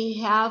they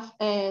have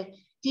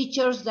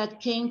teachers that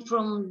came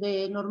from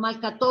the Normal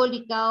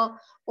Católica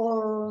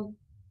or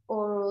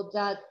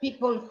that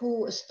people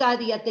who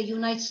study at the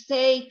United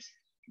States,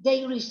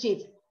 they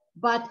receive.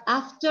 But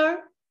after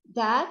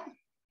that,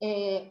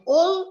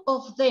 all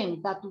of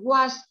them that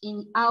was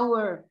in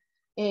our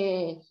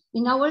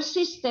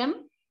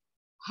system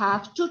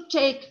have to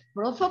take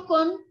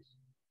Profocon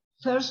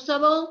first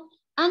of all,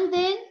 and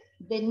then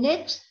the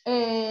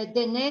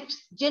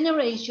next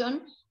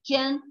generation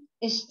can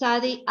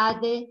study at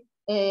the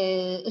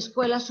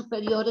Escuelas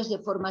Superiores de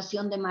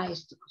Formación de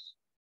Maestros,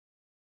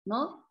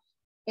 ¿no?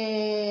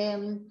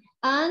 And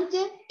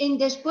in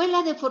the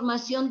Escuela de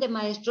Formación de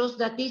Maestros,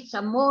 that is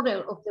a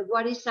model of the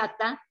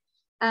Warisata,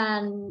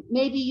 and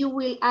maybe you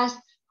will ask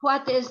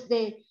what is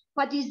the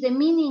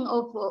meaning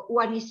of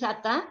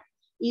Warisata?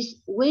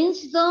 Is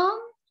wisdom,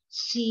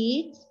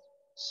 seed,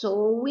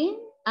 sowing,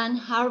 and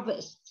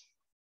harvest.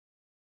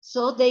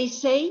 So they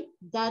say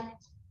that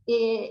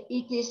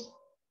it is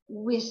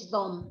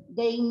wisdom.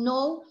 They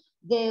know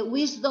the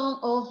wisdom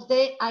of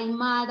the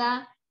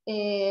Aymara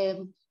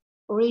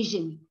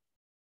origin.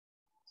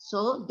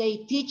 So they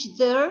teach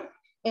there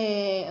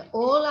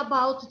all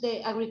about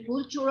the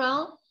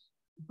agricultural,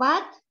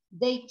 but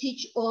they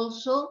teach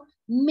also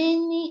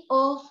many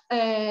of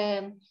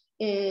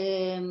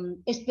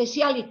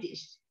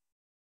specialities.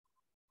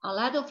 A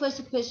lot of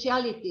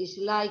specialities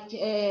like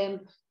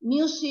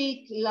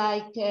music,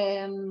 like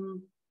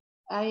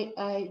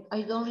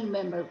I don't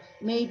remember,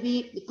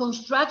 maybe the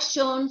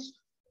constructions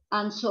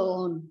and so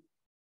on.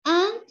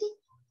 And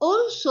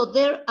also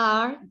there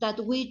are, that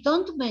we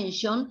don't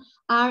mention,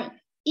 are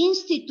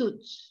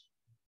institutes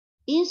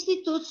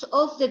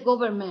of the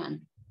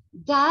government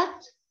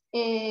that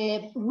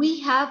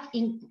we have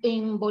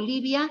in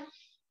Bolivia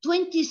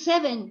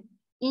 27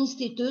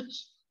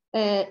 institutes,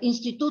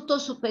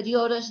 Institutos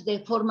Superiores de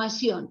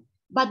Formación,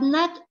 but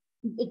not,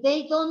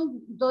 they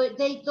don't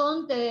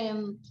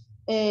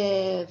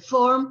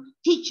form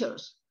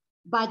teachers,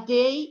 but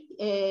they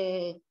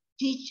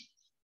teach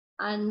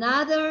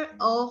another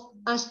of,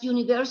 as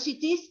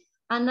universities,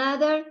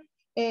 another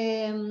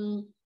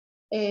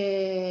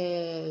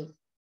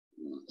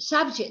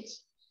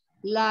subjects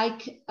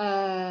like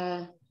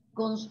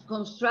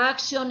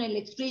construction,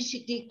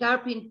 electricity,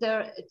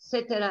 carpenter,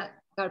 etc.,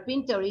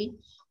 carpentry,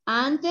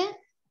 and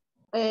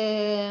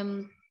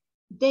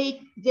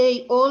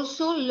they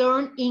also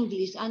learn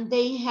English, and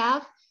they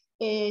have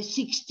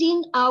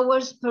 16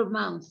 hours per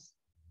month.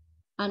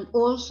 And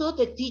also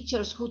the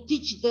teachers who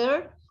teach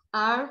there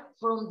are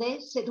from the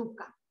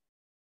Seduca.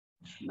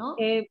 No?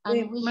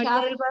 And we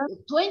have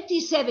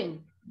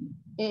 27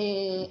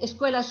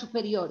 escuelas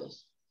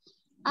superiores.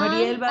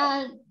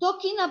 And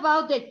talking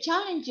about the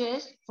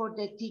challenges for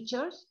the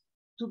teachers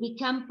to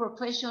become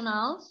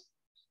professionals,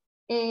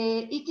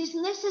 it is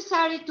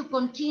necessary to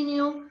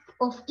continue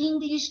of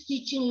English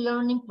teaching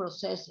learning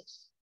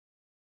processes.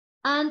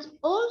 And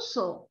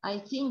also, I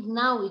think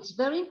now it's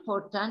very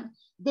important,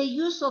 the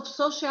use of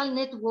social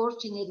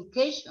networks in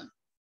education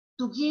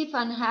to give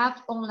and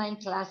have online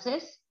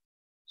classes,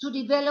 to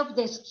develop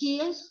the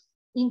skills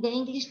in the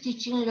English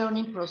teaching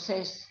learning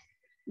process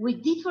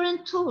with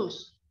different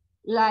tools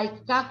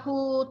like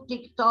Kahoot,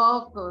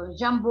 TikTok, or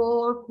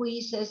Jamboard,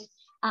 quizzes,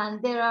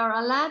 and there are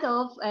a lot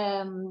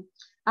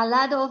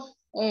of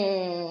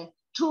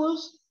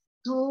tools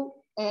to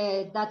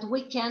that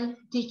we can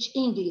teach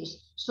English.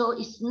 So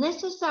it's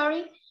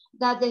necessary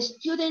that the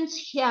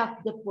students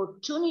have the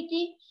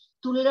opportunity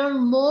to learn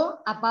more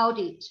about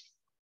it.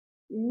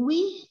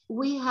 We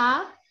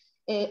have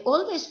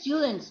all the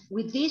students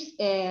with this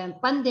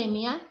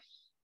pandemic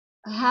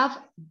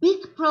have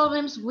big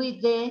problems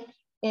with the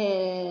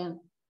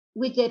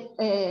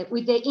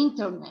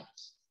internet.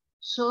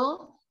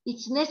 So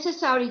it's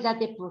necessary that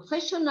the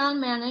professional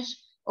manage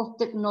of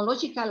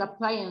technological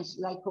appliances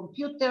like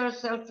computers,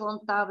 cell phone,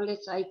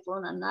 tablets,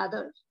 iPhone, and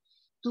others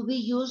to be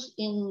used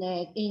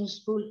in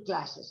school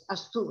classes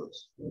as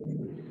tools.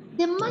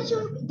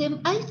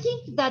 I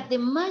think that the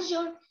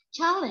major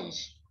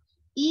challenge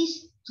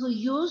is to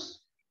use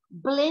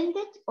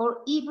blended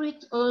or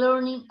hybrid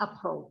learning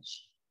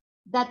approach.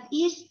 That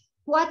is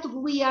what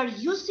we are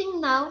using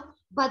now,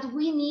 but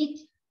we need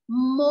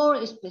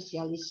more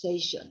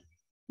specialization,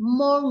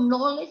 more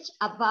knowledge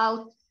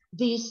about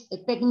these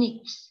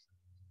techniques.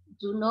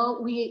 You know,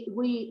 we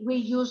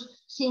use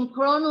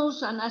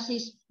synchronous and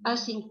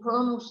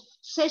asynchronous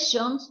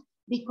sessions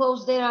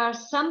because there are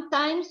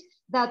sometimes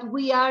that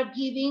we are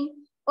giving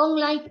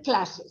online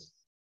classes.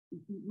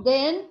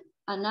 Then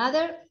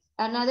another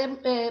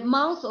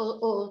month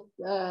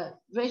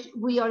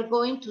we are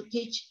going to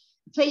teach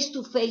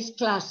face-to-face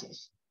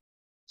classes.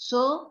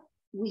 So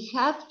we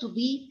have to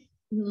be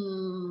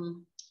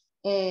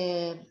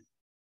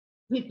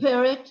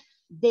prepared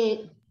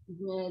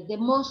the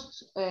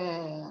most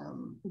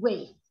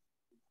way.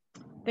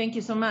 Thank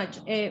you so much.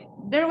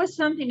 There was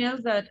something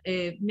else that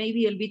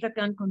maybe Elvita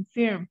can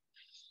confirm.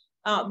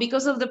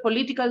 Because of the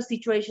political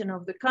situation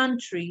of the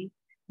country,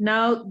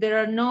 now there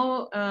are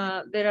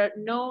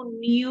no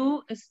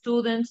new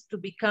students to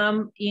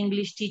become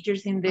English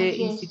teachers in the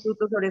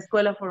Institutos or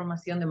Escuela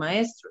Formación de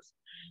Maestros.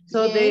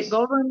 So the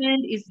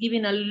government is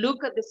giving a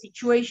look at the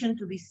situation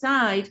to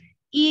decide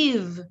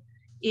if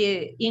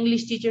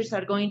English teachers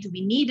are going to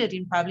be needed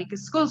in public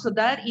schools. So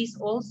that is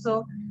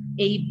also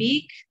a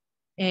big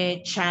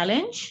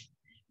challenge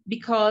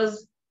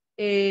because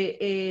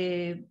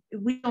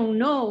we don't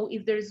know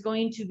if there's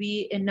going to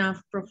be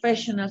enough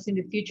professionals in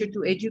the future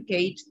to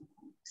educate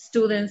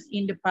students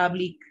in the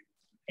public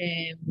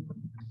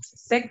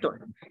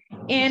sector.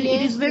 And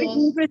it is very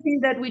interesting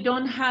that we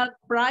don't have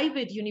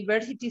private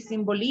universities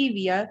in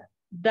Bolivia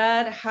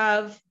that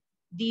have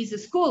these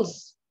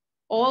schools.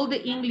 All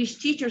the English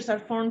teachers are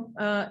formed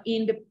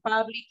in the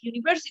public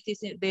universities,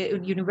 the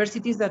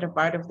universities that are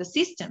part of the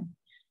system.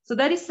 So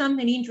that is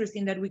something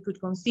interesting that we could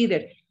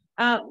consider.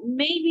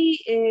 Maybe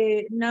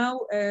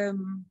now,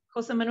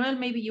 Jose Manuel,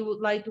 maybe you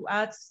would like to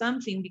add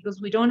something because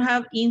we don't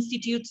have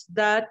institutes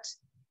that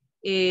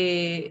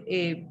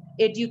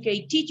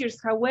educate teachers.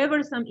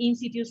 However, some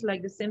institutes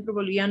like the Centro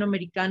Boliviano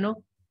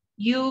Americano,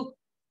 you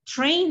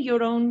train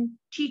your own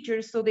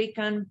teachers so they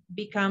can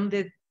become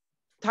the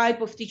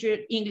type of teacher,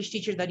 English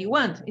teacher that you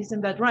want.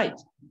 Isn't that right?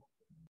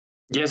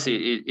 Yes,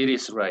 it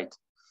is right.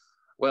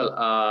 Well,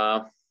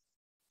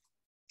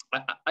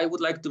 I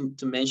would like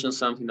to mention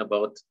something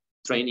about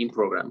training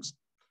programs.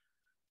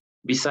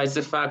 Besides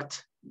the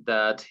fact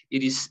that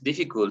it is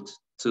difficult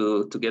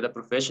to get a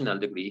professional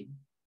degree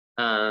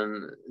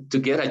and to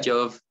get a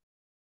job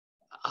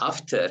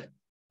after,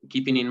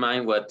 keeping in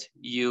mind what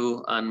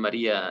you and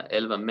Maria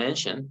Elba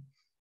mentioned,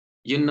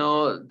 you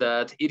know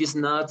that it is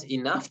not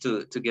enough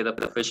to get a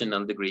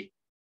professional degree.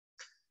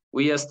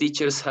 We as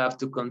teachers have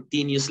to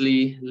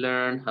continuously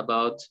learn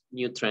about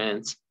new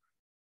trends.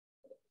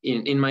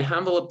 In my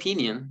humble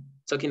opinion,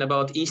 talking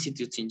about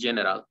institutes in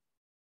general,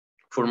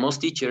 for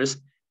most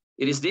teachers,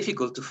 it is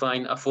difficult to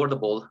find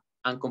affordable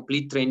and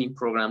complete training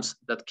programs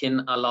that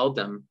can allow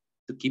them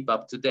to keep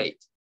up to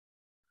date.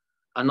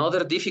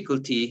 Another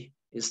difficulty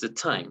is the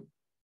time.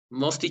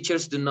 Most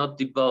teachers do not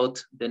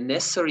devote the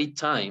necessary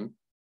time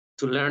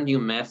to learn new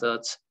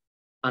methods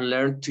and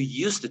learn to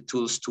use the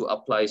tools to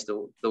apply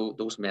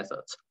those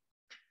methods.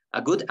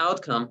 A good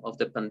outcome of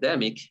the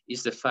pandemic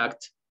is the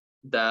fact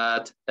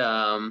that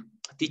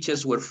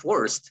teachers were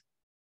forced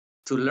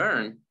to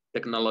learn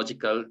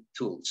technological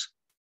tools.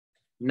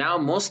 Now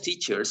most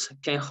teachers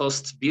can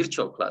host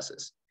virtual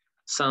classes,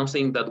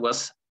 something that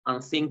was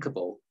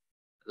unthinkable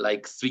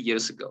like 3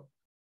 years ago.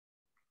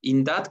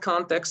 In that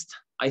context,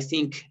 I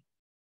think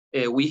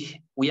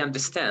we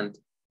understand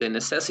the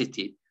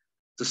necessity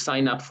to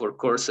sign up for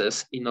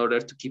courses in order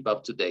to keep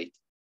up to date.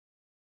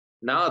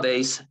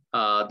 Nowadays,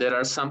 there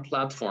are some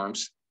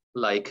platforms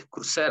like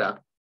Coursera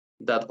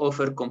that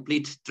offer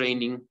complete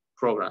training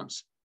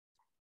programs.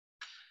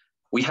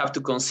 We have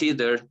to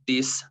consider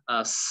this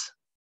as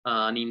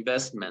an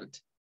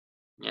investment,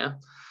 yeah?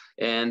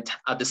 And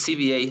at the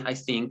CVA, I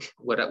think,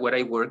 where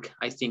I work,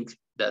 I think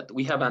that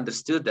we have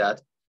understood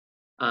that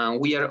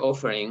we are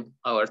offering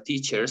our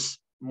teachers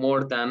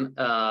more than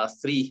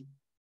 3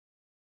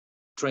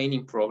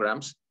 training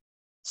programs.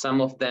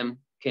 Some of them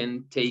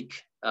can take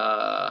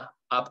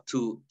up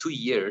to 2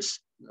 years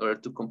in order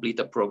to complete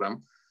a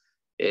program.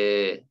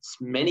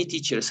 Many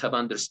teachers have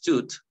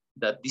understood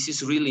that this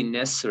is really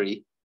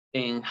necessary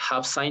and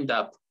have signed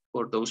up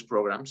for those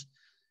programs.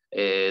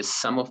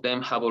 Some of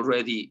them have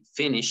already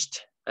finished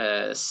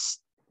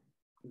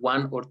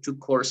 1 or 2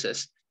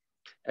 courses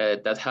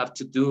that have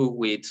to do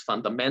with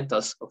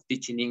fundamentals of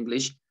teaching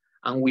English,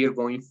 and we are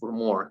going for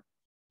more.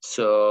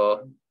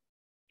 So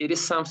it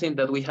is something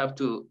that we have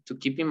to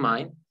keep in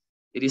mind.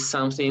 It is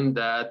something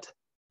that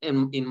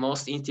in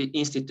most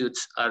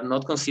institutes are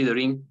not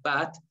considering,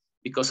 but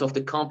because of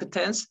the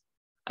competence,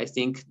 I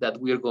think that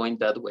we are going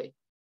that way.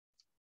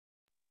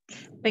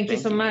 Thank you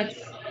so much.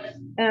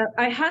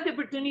 I had the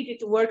opportunity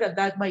to work at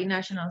that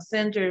binational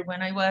center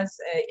when I was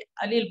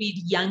a little bit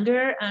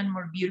younger and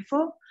more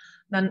beautiful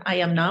than I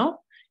am now.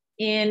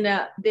 And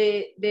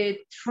the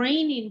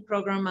training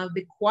program,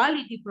 the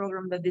quality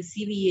program that the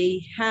CVA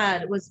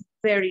had was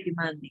very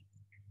demanding.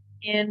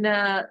 And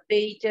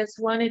they just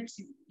wanted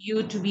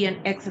you to be an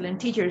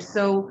excellent teacher.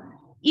 So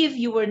if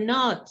you were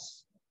not,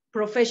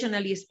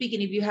 professionally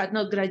speaking, if you had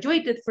not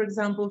graduated, for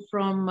example,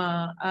 from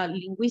a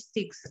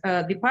linguistics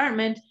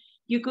department,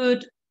 you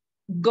could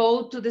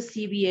go to the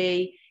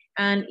CVA,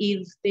 and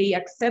if they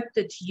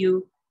accepted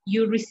you,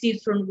 you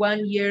received from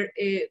 1 year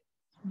a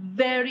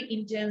very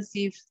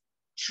intensive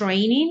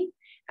training.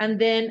 And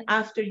then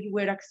after you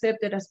were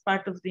accepted as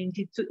part of the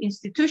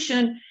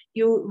institution,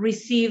 you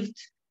received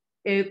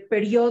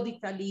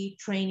periodically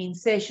training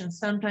sessions,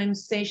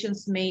 sometimes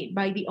sessions made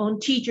by the own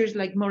teachers,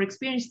 like more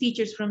experienced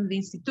teachers from the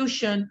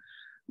institution,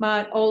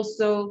 but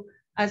also,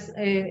 as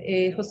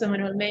Jose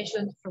Manuel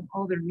mentioned, from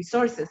other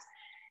resources.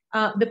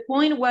 The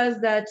point was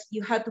that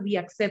you had to be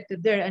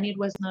accepted there, and it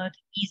was not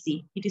easy.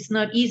 It is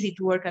not easy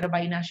to work at a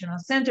binational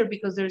center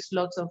because there's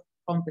lots of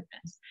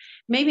competence.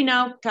 Maybe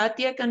now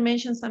Katia can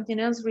mention something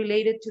else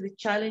related to the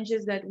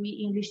challenges that we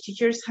English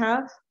teachers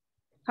have.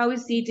 How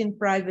is it in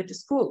private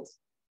schools?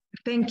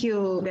 Thank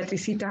you,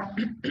 Beatricita.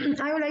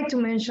 I would like to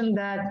mention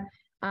that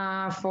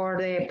for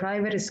the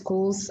private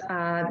schools,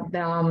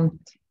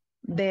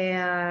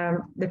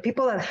 the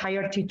people that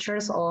hire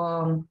teachers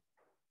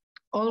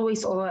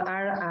always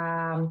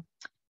are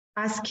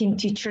asking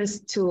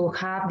teachers to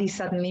have this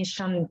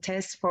admission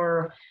test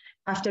for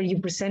after you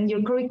present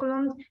your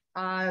curriculum.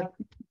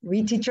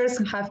 We teachers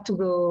have to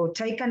go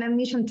take an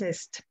admission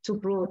test to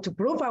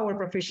prove our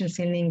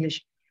proficiency in English.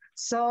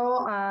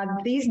 So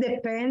this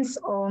depends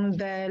on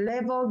the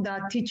level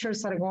that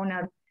teachers are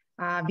gonna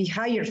be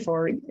hired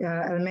for,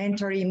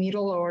 elementary,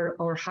 middle,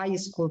 or high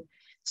school.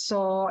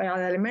 So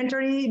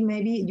elementary,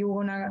 maybe you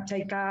wanna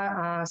take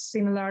a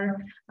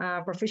similar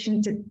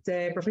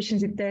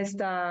proficiency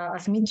test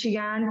as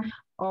Michigan,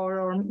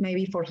 or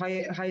maybe for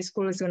high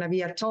school it's gonna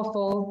be a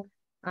TOEFL,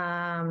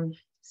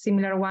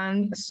 similar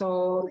one.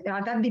 So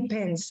that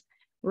depends,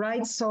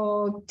 right?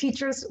 So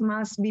teachers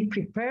must be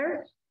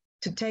prepared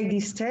to take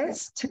this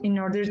test in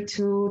order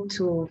to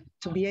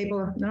be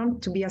able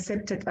to be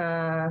accepted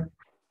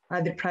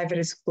at the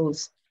private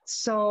schools.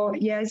 So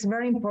yeah, it's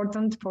very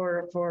important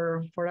for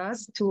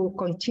us to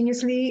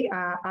continuously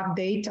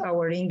update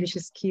our English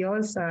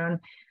skills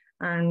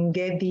and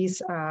get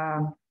these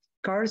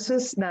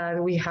courses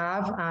that we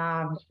have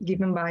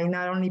given by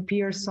not only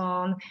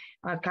Pearson,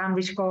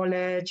 Cambridge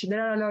College.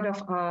 There are a lot of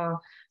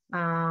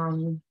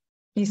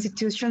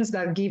institutions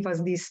that give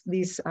us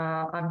these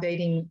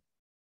updating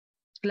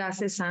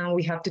classes, and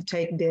we have to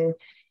take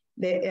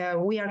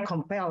we are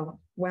compelled.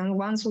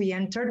 Once we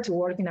enter to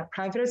work in a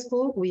private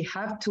school, we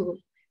have to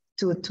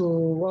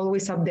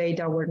always update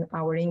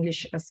our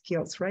English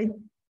skills, right?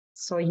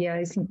 So yeah,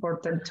 it's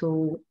important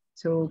to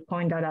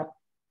point that out.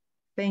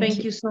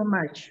 Thank you so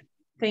much.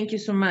 Thank you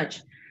so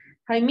much.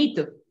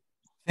 Jaimito.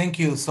 Thank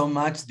you so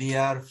much,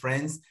 dear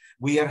friends.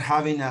 We are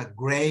having a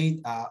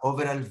great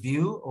overall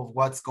view of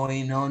what's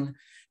going on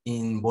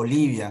in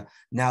Bolivia.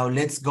 Now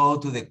let's go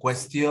to the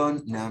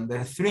question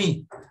number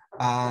 3.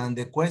 And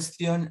the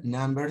question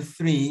number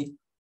 3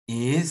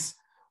 is,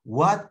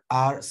 what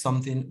are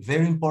something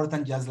very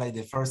important, just like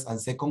the first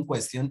and second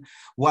question,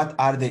 what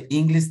are the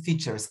English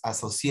Teachers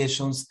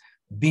Associations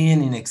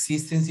being in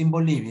existence in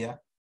Bolivia,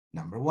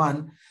 number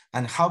one,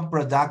 and how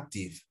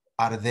productive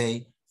are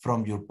they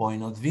from your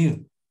point of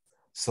view?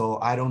 So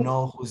I don't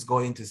know who's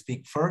going to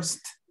speak first.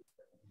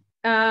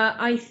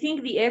 I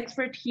think the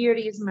expert here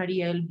is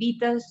Maria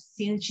Elvita,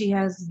 since she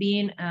has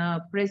been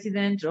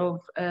president of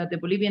the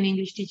Bolivian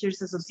English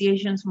Teachers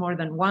Associations more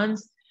than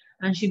once,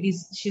 and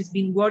she's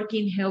been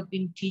working,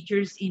 helping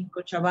teachers in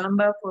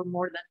Cochabamba for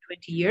more than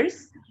 20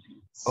 years.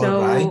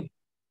 So, all right.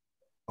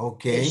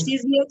 Okay.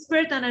 She's the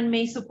expert, and I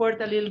may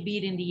support a little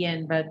bit in the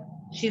end, but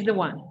she's the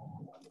one.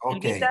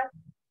 Okay. Elvita?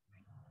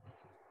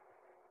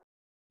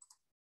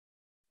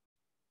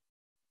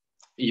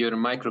 Your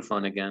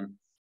microphone again.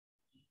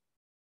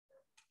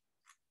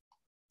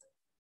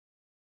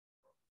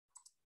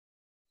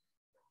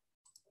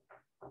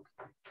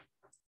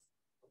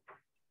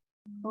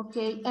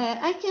 Okay,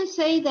 I can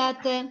say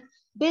that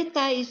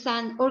BETA is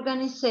an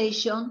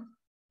organization,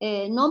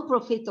 a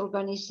non-profit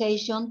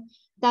organization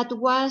that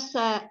was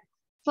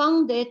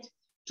founded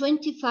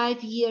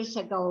 25 years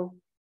ago.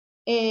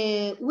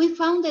 We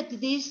founded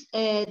this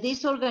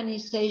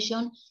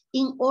organization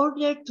in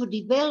order to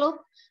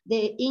develop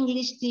the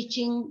English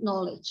teaching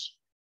knowledge.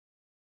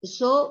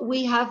 So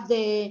we have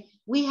the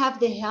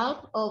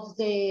help of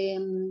the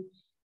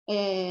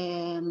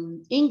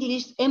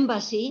English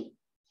Embassy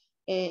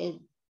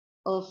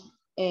of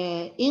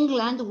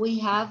England. We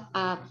have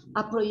a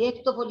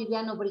Proyecto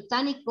Boliviano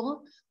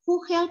Británico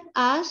who help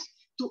us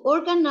to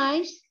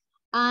organize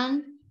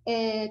and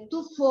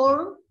to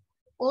form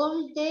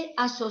all the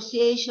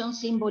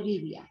associations in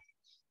Bolivia.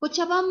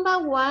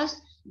 Cochabamba was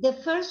the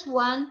first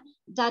one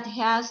that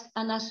has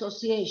an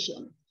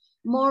association,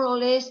 more or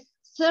less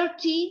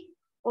 30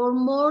 or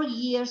more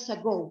years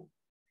ago.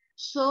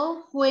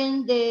 So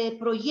when the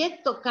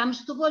Proyecto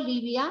comes to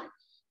Bolivia,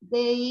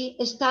 they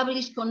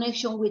establish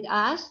connection with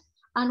us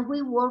and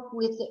we work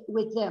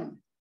with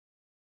them.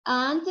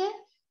 And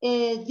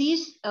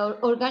this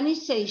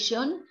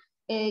organization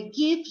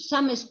gives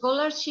some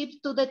scholarship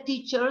to the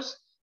teachers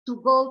to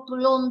go to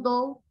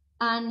London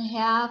and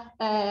have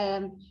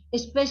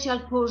special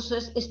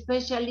courses,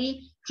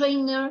 especially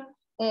trainer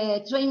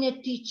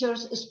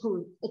teachers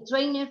school,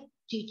 trainer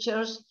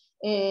teachers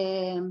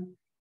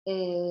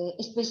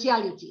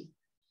specialty.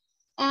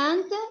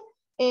 And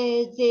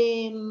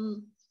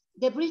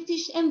the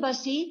British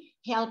Embassy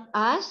helped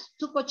us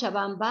to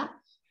Cochabamba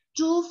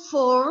to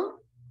form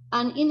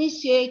and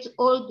initiate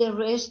all the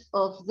rest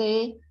of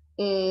the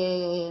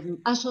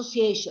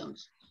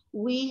associations.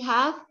 We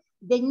have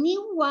the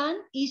new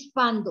one is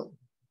Pando.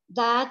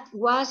 That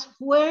was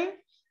where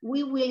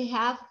we will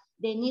have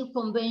the new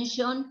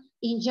convention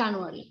in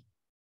January.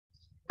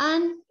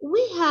 And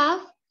we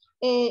have,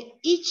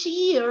 each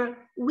year,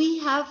 we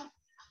have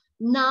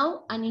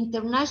now an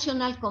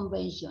international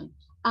convention.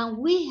 And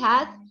we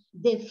had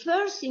the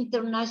first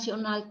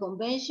international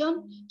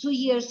convention 2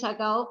 years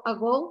ago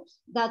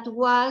that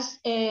was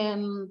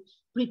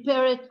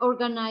prepared,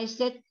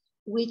 organized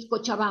with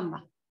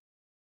Cochabamba.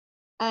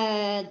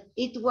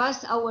 It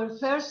was our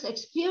first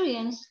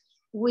experience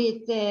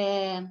with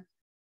the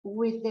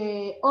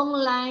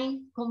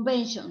online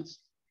conventions.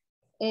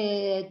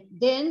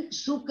 Then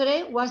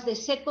Sucre was the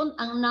second,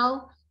 and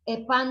now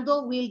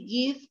Pando will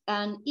give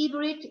an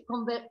hybrid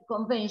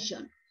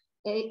convention.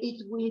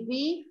 It will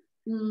be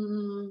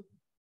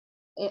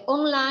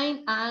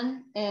online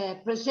and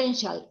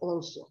presential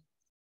also.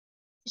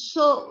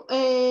 So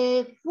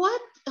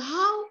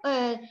how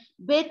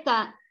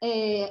BETA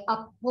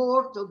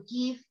apport or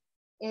give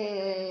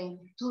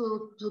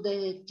to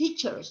the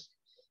teachers?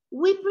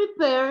 We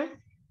prepare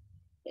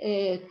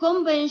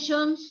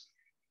conventions,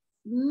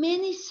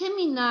 many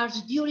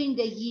seminars during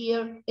the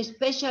year,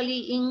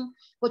 especially in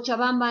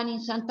Cochabamba and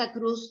in Santa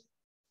Cruz.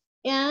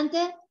 And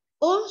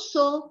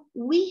also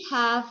we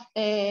have,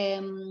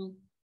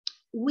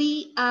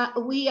 we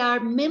are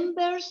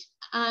members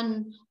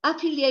and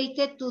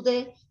affiliated to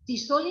the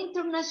TESOL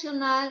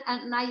International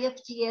and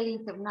IFTL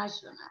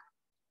International.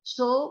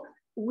 So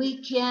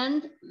we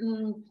can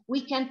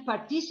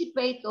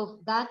participate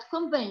of that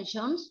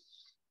conventions.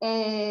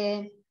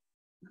 When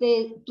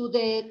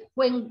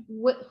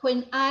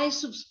I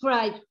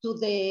subscribe to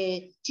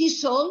the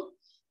TESOL,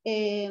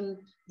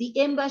 the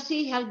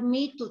embassy helped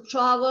me to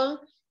travel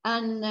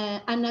and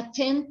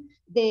attend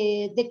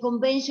the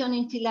convention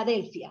in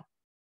Philadelphia.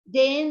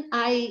 Then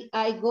I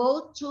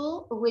go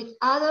with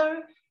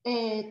other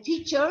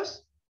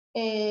teachers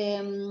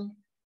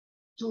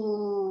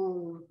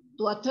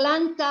to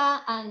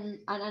Atlanta and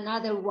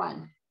another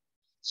one.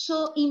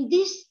 So in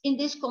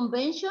these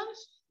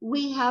conventions,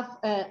 we have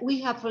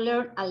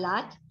learned a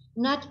lot,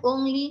 not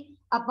only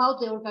about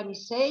the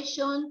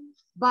organization,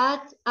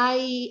 but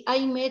I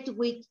met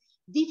with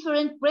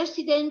different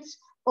presidents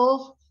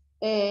of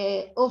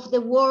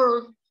the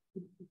world,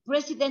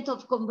 president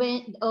of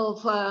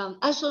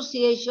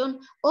association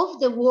of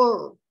the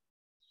world,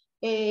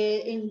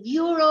 in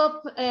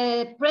Europe,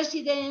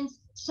 presidents,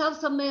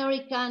 South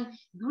American,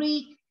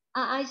 Greek,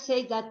 I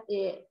say that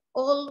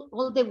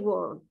all the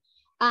world.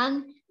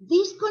 And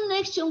this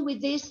connection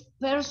with these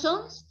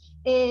persons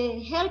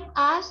help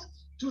us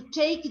to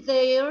take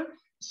their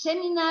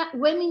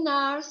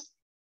webinars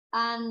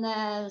and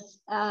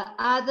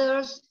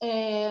others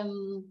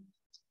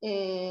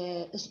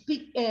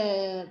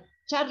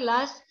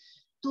charlas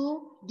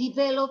to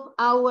develop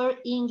our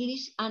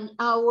English and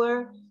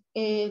our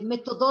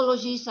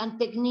methodologies and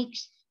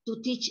techniques to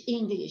teach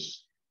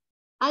English.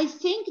 I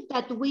think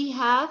that we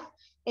have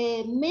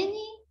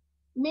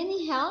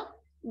many help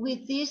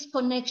with these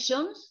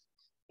connections,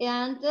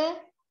 and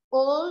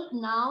all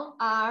now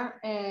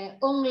are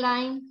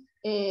online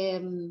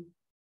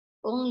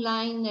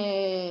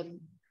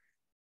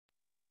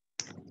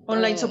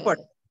support.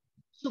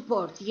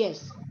 Support,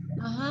 yes.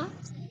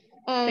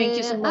 Thank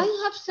you so much. I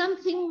have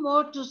something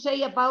more to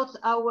say about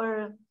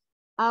our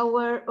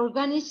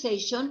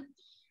organization,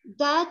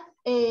 that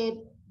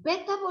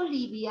Beta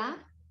Bolivia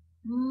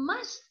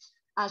must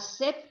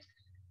accept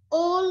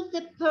all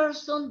the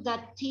persons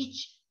that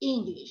teach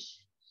English.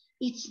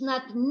 It's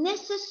not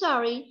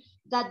necessary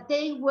that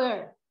they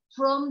were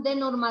from the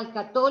Normal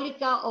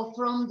Católica or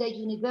from the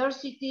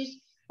universities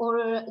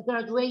or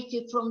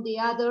graduated from the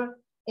other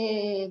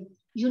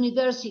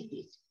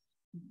universities.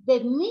 The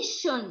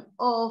mission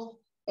of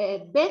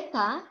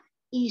Beta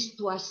is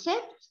to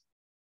accept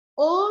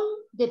all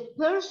the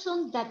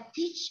persons that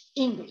teach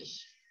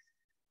English.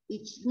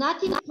 It's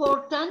not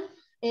important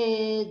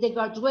the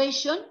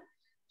graduation,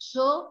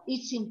 so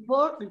it's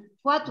important.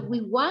 What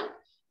we want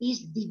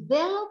is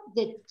develop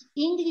the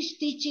English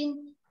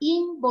teaching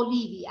in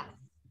Bolivia.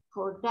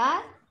 For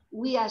that,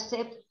 we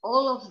accept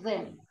all of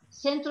them.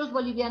 Centros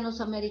Bolivianos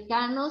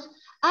Americanos.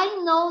 I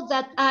know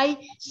that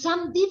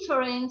some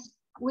difference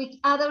with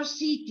other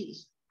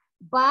cities,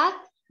 but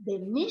the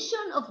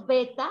mission of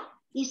Beta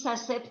is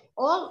accept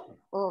all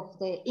of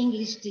the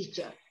English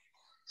teachers.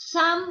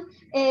 Some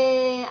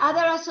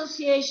other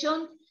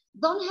associations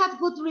don't have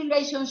good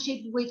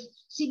relationship with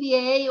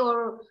CBA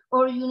or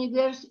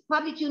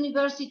public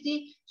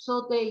university,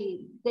 so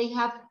they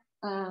have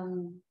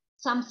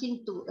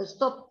something to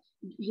stop.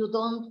 You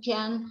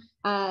can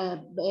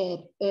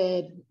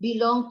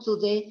belong to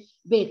the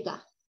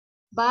Beta,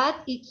 but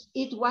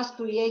it was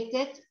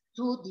created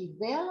to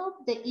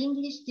develop the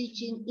English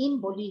teaching in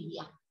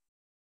Bolivia.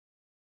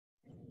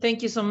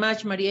 Thank you so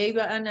much, Maria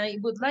Eva. And I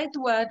would like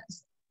to add,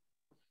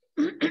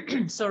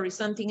 sorry,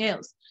 something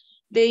else.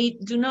 They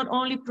do not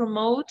only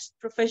promote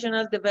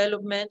professional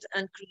development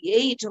and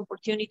create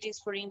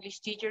opportunities for English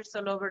teachers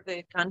all over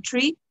the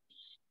country,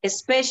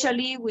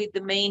 especially with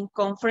the main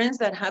conference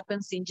that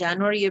happens in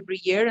January every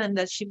year. And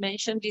as she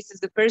mentioned, this is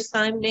the first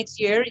time next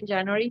year in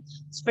January.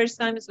 It's the first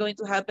time it's going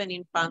to happen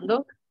in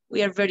Pando.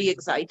 We are very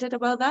excited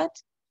about that.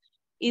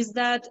 Is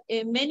that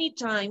many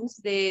times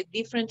the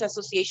different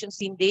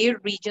associations in their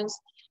regions,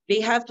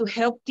 they have to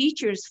help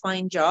teachers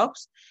find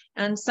jobs,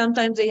 and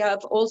sometimes they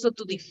have also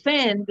to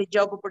defend the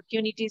job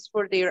opportunities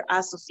for their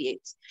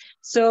associates.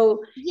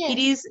 So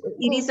yes,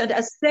 it is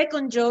a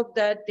second job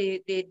that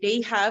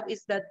they have,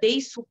 is that they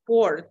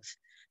support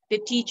the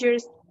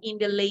teachers in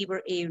the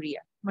labor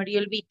area.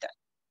 Maria Elvita.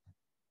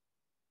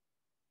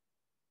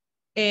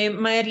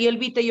 Maria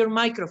Elvita, your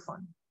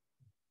microphone.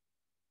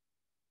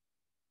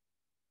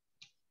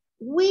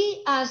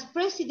 We as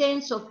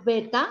presidents of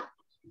Beta,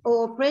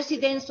 or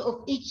presidents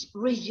of each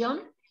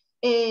region,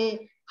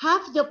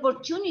 have the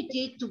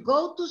opportunity to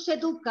go to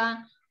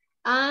Seduca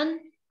and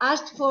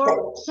ask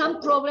for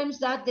some problems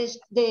that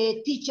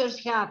the teachers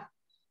have.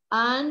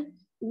 And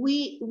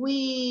they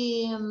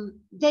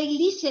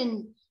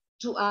listen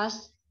to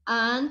us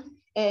and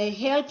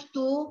help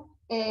to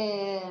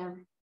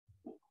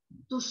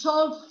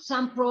solve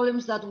some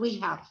problems that we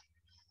have.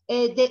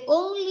 The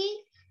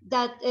only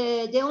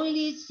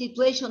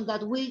situation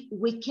that we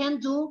can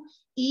do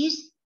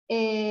is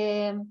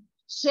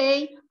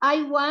say,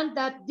 I want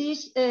that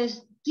this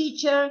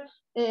teacher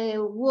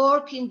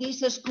work in this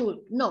school.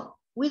 No,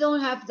 we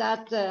don't have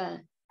that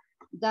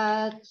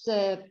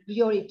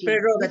priority.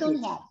 We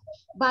don't have.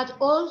 But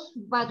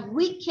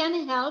we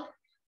can help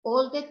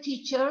all the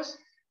teachers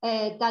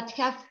that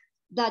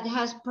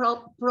has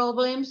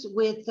problems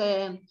with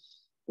the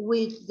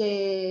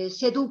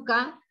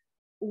Seduca,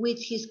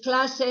 with his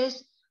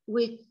classes,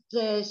 with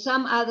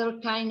some other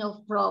kind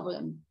of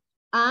problem.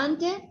 And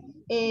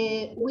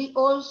we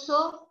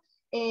also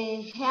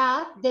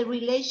have the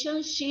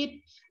relationship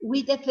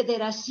with the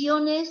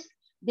federaciones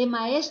de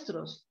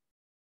maestros,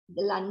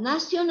 la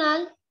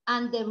nacional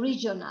and the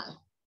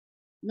regional,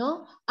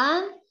 no?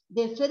 And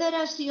the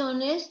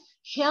federaciones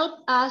help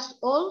us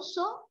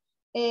also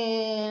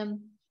to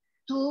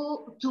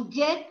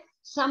get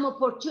some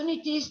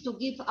opportunities to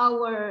give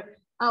our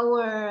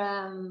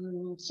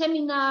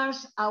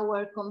seminars,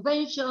 our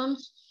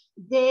conventions.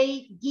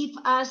 They give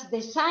us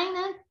the sign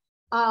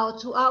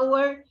to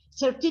our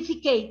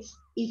certificates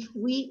if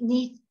we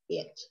need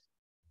it.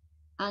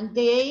 And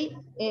they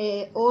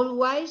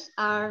always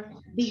are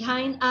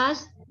behind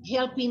us,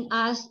 helping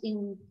us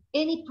in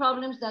any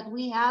problems that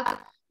we have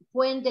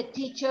when the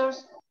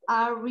teachers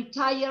are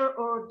retired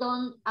or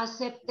don't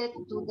accepted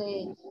to the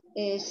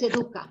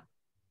SEDUCA.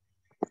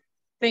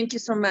 Thank you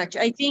so much.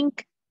 I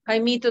think,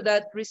 Jaimito,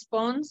 that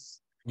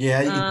response.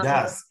 Yeah, it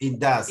does. It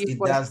does. It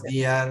does,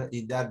 question.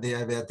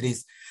 dear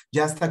Beatriz.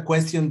 Just a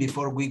question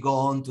before we go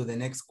on to the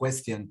next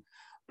question.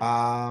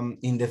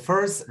 In the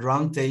first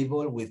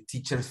roundtable with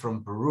teachers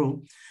from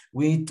Peru,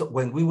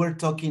 when we were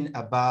talking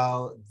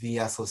about the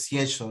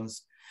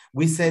associations,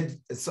 we said,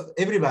 so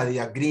everybody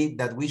agreed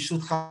that we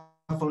should have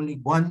only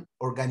one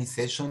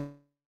organization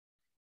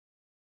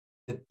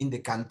in the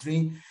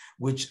country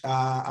which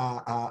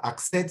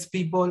accepts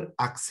people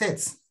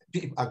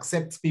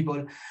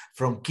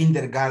from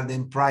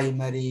kindergarten,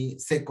 primary,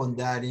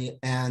 secondary,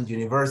 and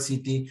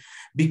university,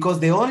 because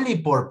the only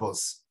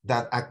purpose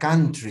that a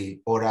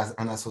country or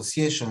an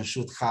association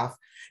should have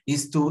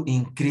is to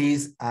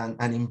increase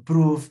and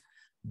improve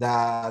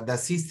the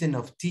system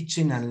of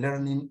teaching and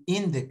learning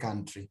in the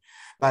country.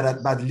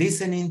 But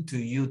listening to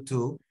you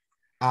two,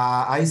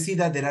 I see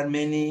that there are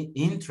many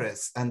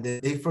interests and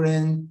the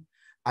different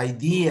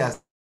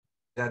ideas,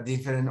 there are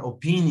different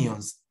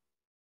opinions.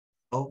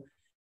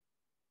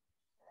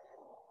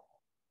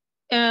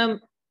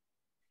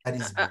 That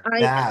is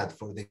bad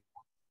for the.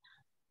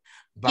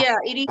 But, yeah,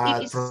 it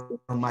is.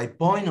 From my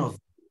point of view,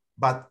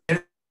 but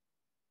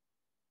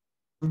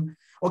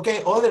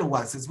okay, other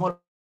ones, it's more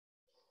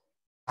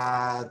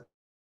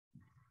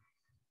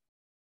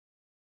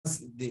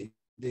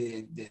the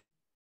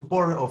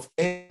support of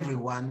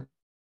everyone,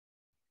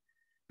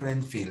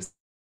 different fields.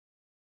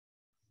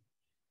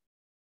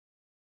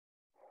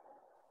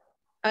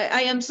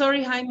 I am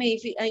sorry, Jaime,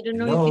 I don't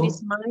know if it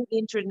is my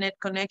internet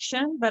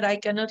connection, but I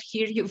cannot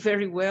hear you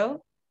very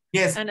well.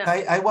 Yes, and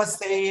I was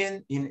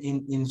saying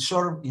in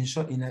short,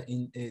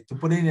 to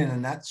put it in a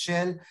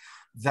nutshell,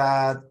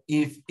 that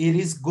if it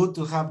is good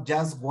to have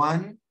just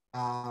one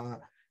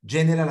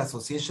general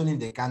association in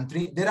the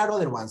country, there are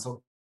other ones,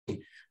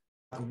 okay.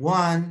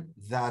 One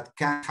that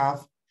can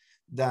have,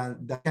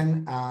 that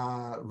can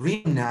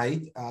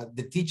reunite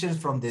the teachers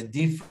from the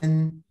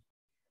different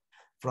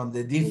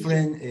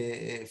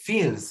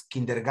fields,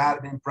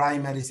 kindergarten,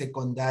 primary,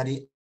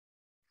 secondary,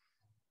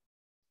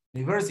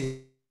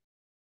 university.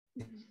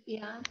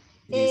 Yeah.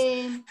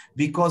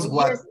 Because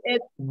what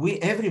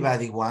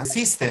everybody wants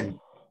system.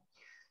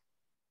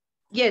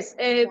 Yes,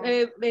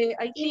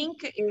 I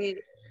think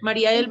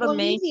Maria Elba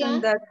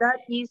mentioned that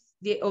is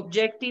the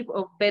objective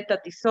of Beta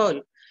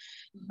Tisol,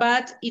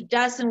 but it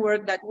doesn't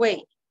work that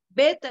way.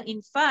 Beta,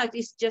 in fact,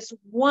 is just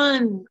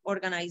one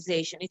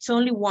organization. It's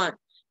only one,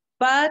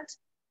 but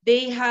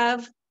they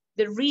have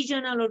the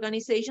regional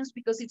organizations,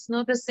 because it's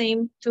not the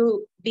same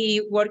to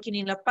be working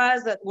in La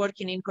Paz, that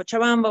working in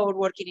Cochabamba, or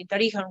working in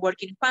Tarija, and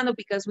working in Pando,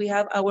 because we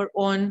have our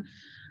own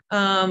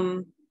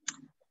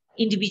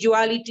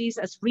individualities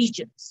as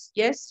regions.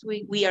 Yes,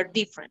 we are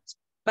different.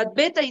 But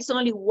Beta is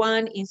only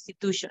one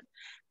institution.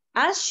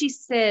 As she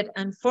said,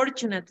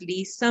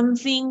 unfortunately, some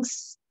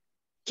things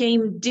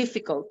came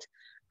difficult.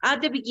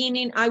 At the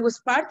beginning, I was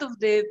part of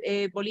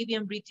the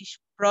Bolivian British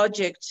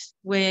project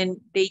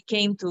when they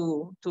came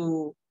to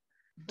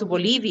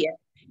Bolivia,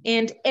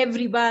 and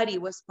everybody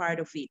was part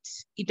of it.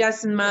 It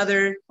doesn't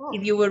matter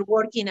if you were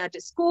working at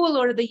a school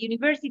or the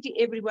university,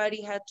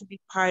 everybody had to be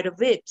part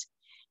of it.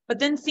 But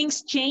then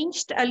things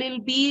changed a little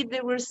bit.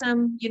 There were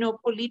some,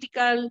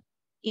 political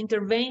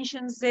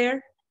interventions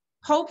there.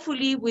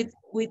 Hopefully with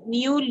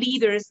new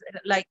leaders,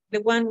 like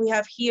the one we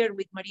have here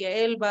with Maria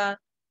Elba,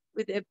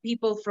 with the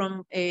people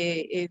from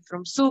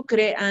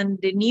Sucre, and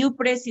the new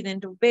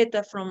president of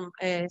Beta from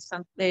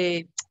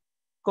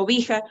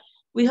Cobija,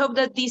 we hope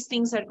that these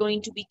things are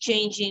going to be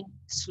changing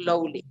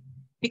slowly,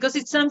 because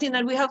it's something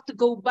that we have to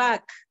go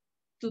back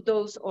to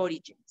those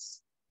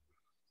origins.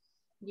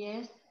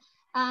 Yes,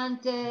 and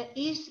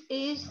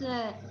it's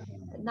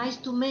nice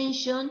to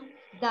mention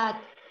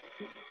that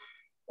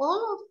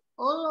all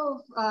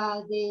of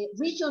the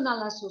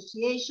regional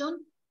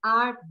association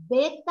are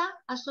Beta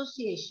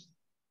association.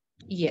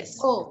 Yes.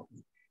 Oh,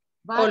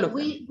 but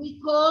we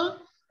call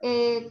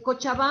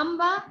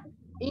Cochabamba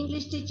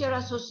English Teacher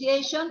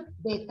Association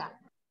Beta.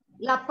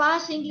 La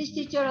Paz English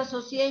Teacher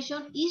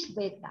Association is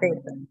Beta.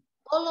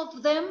 All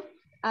of them,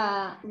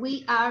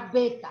 we are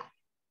Beta.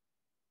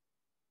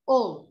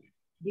 All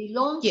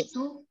belongs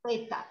to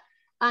Beta.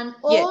 And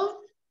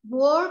all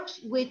works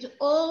with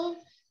all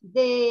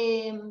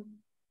the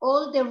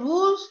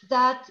rules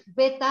that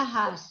Beta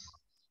has,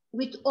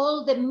 with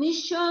all the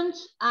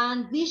missions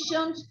and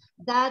visions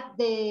that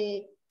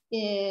the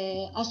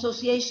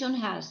association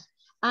has.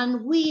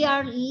 And we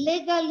are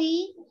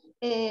legally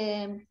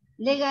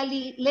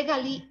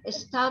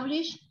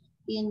established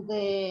in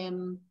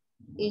the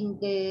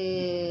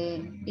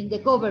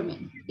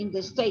government, in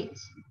the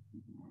states.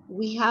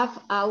 We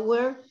have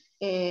our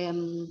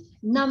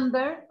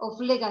number of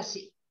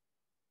legacy.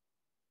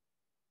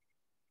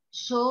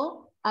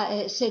 So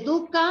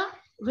SEDUCA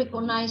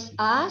recognized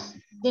us.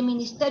 The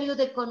Ministerio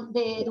de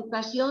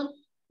Educación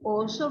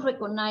also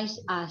recognized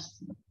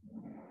us.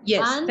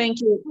 Yes, and thank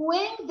you.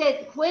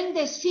 When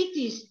the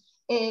cities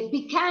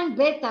became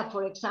Beta,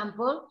 for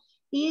example,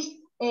 is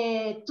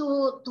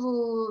to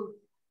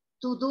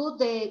do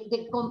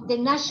the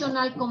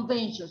national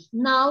conventions,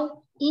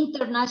 now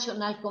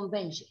international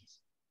conventions.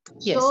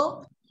 Yes.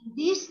 So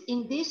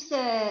in this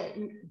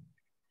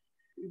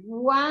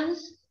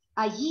once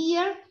a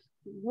year,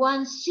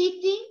 one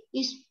city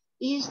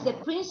is the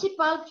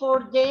principal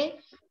for the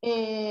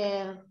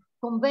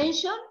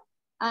convention,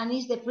 and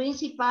is the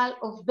principal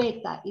of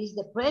Beta, is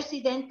the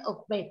president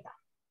of Beta.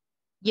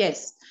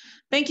 Yes,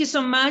 thank you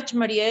so much,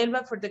 Maria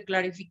Elba, for the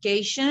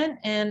clarification.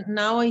 And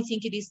now I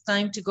think it is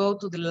time to go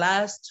to the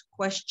last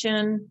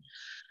question,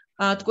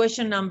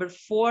 question number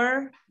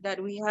 4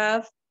 that we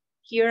have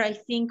here. I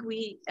think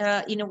we,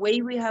 in a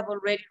way, we have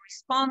already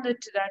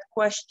responded to that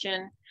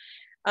question.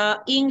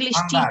 English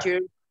teacher.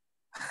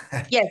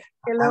 Yes,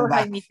 hello,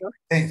 Jaimito.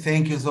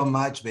 Thank you so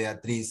much,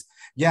 Beatriz.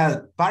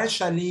 Yeah,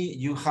 partially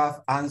you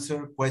have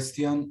answered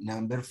question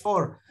number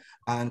 4.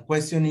 And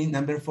question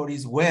number 4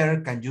 is,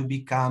 where can you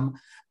become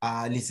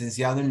a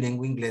licenciado en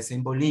lengua inglesa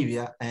in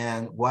Bolivia,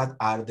 and what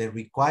are the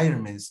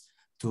requirements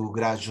to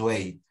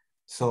graduate?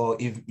 So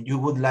if you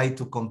would like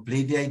to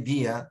complete the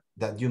idea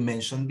that you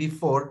mentioned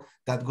before,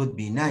 that would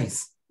be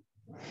nice.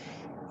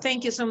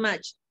 Thank you so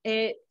much.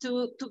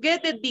 To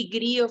get the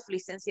degree of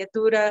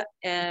licenciatura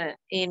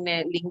in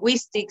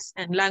linguistics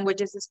and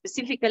languages,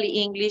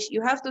 specifically English,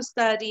 you have to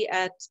study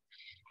at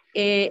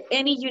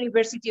any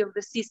university of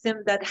the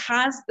system that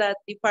has that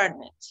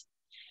department.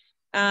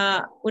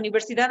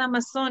 Universidad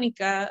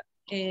Amazónica,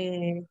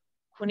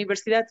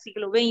 Universidad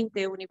Siglo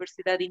XX,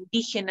 Universidad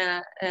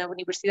Indígena,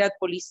 Universidad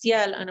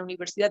Policial, and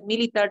Universidad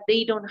Militar,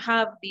 they don't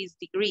have these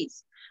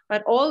degrees.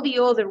 But all the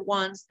other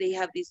ones, they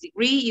have this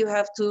degree. You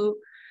have to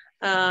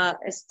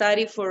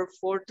study for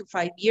 4 to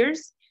 5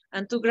 years.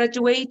 And to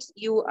graduate,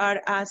 you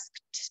are asked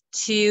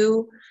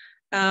to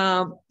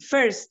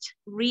first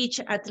reach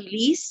at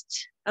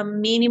least a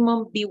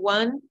minimum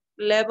B1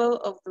 level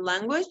of the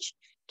language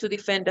to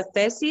defend a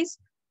thesis,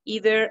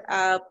 either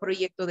a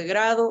proyecto de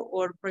grado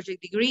or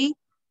project degree,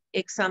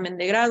 examen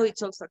de grado,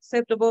 it's also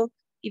acceptable.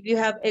 If you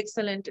have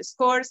excellent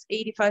scores,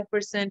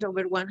 85%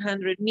 over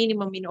 100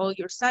 minimum in all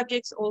your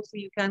subjects, also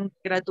you can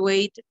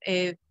graduate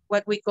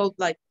what we call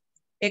like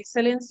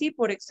excellency,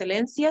 por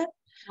excelencia.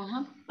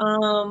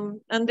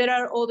 And there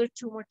are other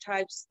 2 more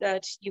types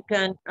that you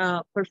can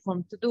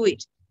perform to do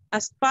it.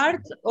 As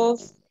part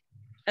of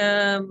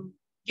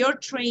your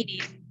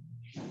training,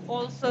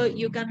 also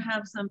you can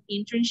have some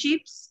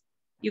internships,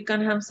 you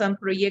can have some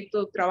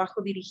proyecto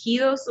trabajo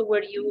dirigido, so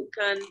where you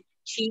can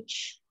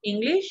teach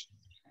English,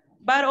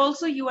 but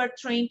also you are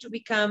trained to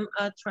become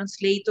a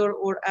translator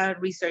or a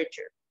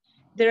researcher.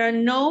 There are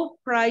no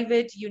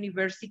private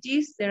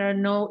universities, there are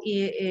no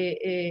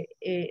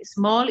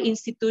small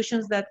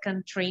institutions that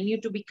can train you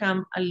to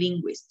become a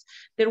linguist.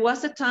 There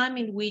was a time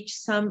in which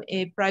some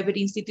private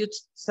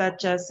institutes,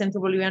 such as Centro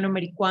Boliviano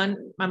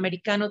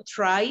Americano,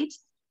 tried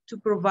to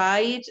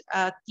provide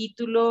a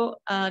título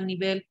a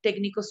nivel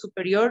técnico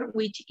superior,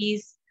 which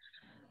is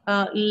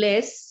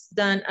less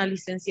than a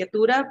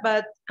licenciatura,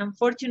 but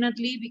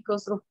unfortunately,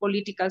 because of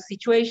political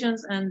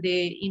situations and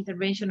the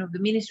intervention of the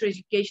Ministry of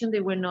Education, they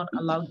were not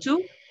allowed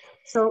to.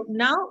 So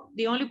now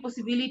the only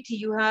possibility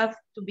you have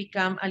to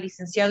become a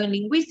licenciado en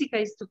lingüística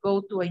is to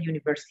go to a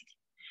university.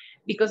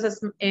 Because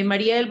as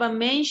Maria Elba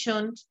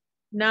mentioned,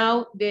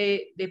 now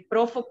the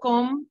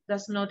Profocom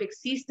does not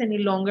exist any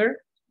longer.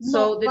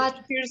 So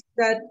teachers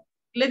that,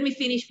 let me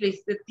finish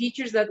please, the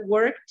teachers that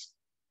worked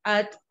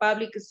at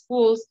public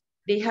schools,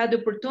 they had the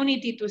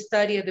opportunity to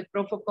study at the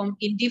Profocom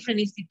in different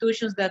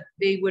institutions that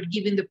they were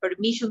given the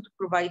permission to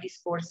provide these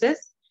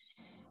courses.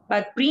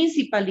 But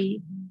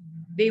principally,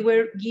 they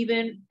were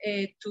given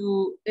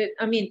to,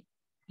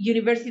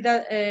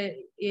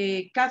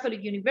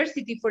 Catholic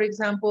University, for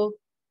example,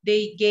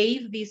 they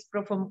gave these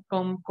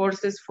Profocom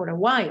courses for a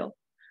while,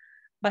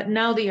 but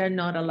now they are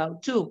not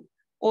allowed to.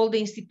 All the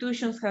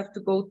institutions have to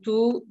go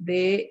to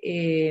the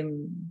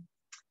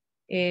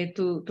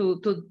to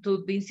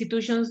the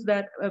institutions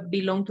that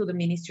belong to the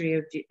Ministry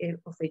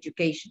of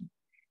Education.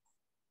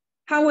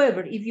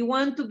 However, if you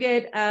want to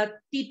get a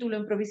título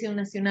en provisión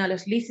nacional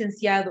as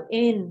licenciado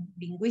en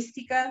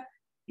lingüística,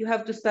 you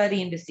have to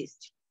study in the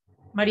system.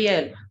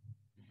 Mariel.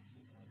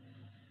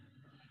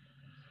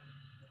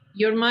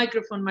 Your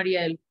microphone,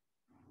 Mariel.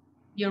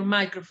 Your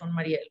microphone,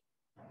 Mariel.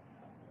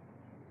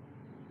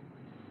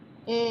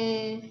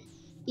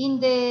 In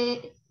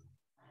the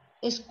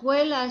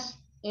escuelas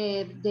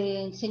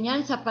de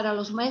enseñanza para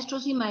los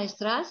maestros y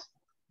maestras,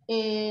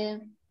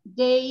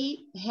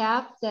 they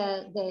have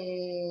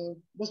the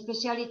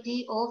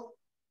specialty of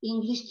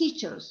English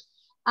teachers.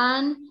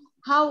 And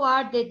how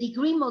are the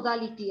degree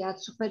modality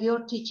at Superior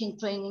Teaching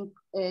Training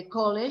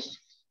College?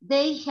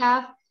 They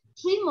have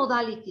 3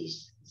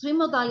 modalities. 3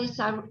 modalities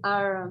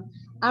are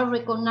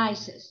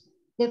recognized.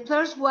 The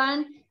first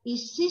one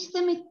is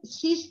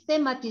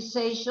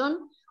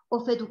systematization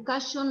of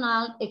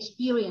educational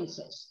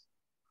experiences.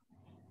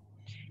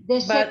 The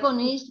second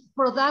is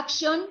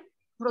production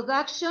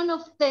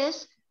of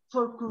tests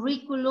for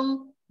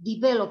curriculum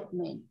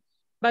development.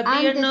 But and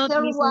they are the not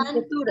third one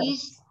licenciaturas.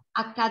 is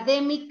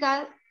academic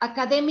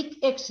academic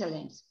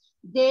excellence.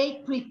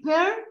 They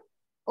prepare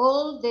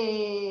all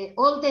the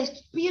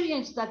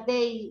experience that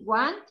they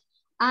want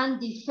and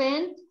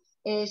defend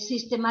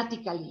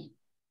systematically.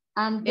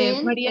 And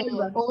then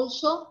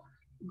also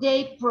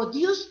they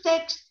produce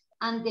text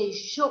and they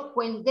show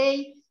when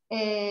they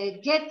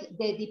get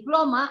the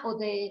diploma or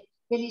the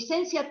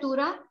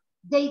licenciatura,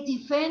 they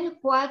defend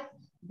what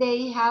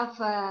they have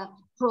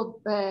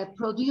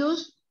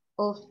produced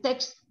of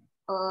text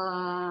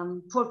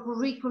for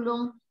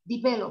curriculum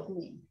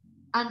development.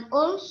 And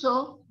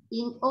also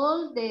in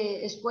all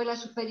the Escuela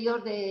Superior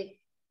de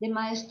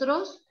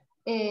Maestros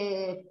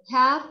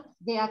have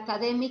the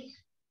academic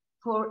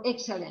for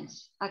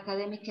excellence,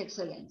 academic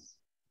excellence.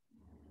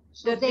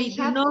 So that they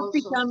do not also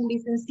become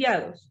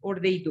licenciados, or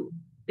they do?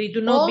 They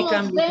do not all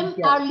become of them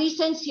licenciados. are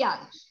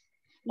licenciados.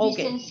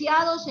 Okay.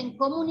 Licenciados en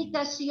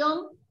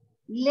comunicación,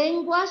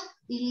 lenguas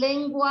y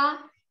lengua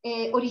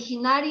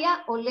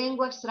originaria o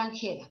lengua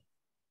extranjera.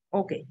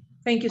 Okay,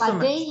 thank you so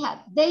much.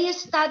 They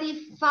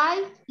study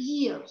 5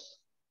 years.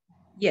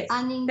 Yes,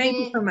 and thank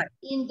you so much.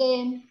 In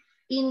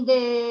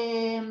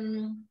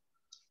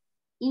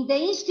the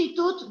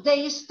institute,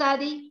 they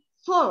study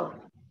 4,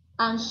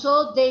 and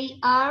so they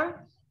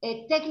are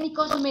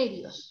técnicos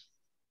medios.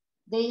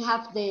 They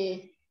have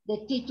the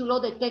título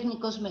de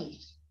técnicos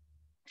medios.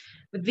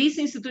 But these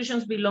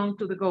institutions belong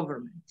to the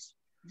government.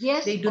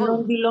 Yes, they do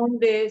not belong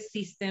to the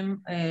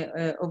system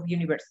of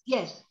university.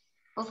 Yes,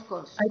 of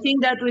course. I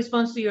think that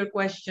responds to your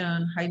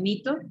question,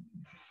 Jaimito.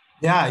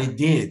 Yeah, it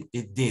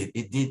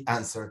did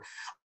answer.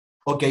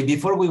 Okay,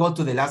 before we go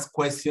to the last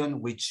question,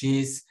 which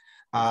is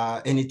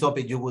any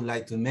topic you would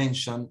like to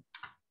mention,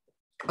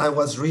 I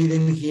was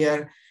reading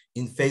here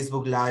in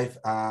Facebook Live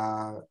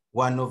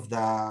one of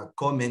the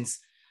comments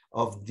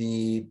of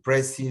the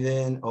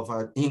president of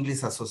an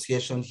English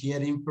association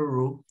here in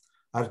Peru,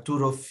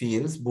 Arturo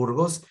Fields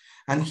Burgos,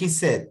 and he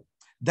said,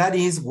 that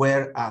is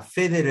where a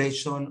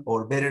federation,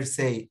 or better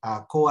say,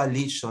 a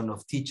coalition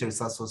of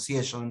teachers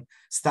association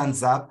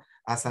stands up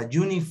as a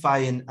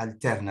unifying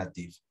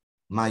alternative.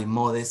 My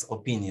modest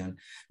opinion.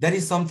 That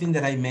is something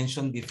that I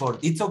mentioned before.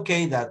 It's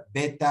okay that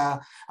Beta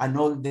and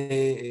all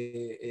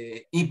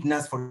the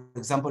IPNAS, for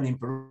example, in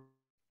Peru,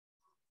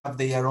 have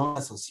their own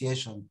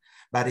association.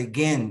 But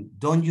again,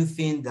 don't you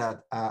think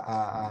that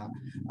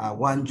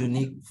one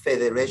unique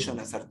federation,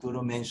 as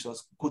Arturo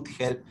mentions, could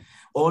help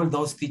all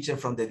those teachers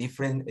from the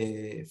different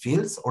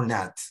fields or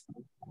not?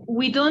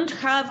 We don't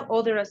have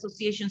other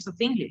associations of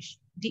English.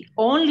 The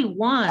only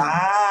one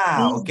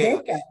is okay,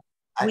 Beta. okay.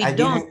 We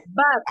don't,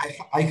 but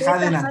I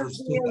hadn't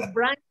understood their that.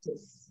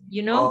 branches,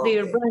 you know, Okay.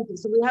 their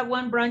branches. So we have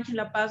one branch in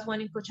La Paz,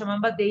 one in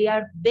Cochabamba, they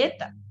are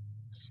Beta.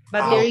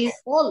 But there is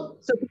all,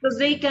 so because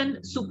they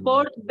can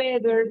support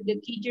better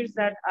the teachers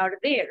that are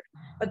there.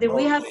 But then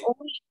we have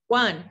only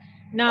one.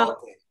 Now,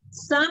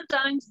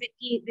 sometimes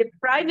the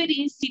private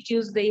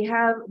institutes, they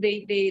have,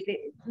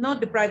 not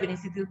the private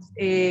institutes,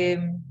 the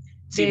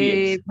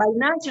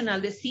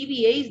binational, the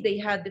CBAs, they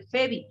have the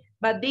FEBI,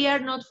 but they are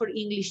not for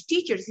English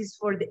teachers, it's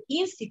for the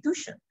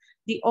institution.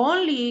 The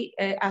only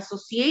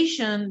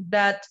association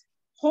that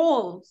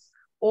holds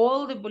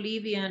all the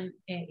Bolivian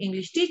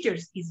English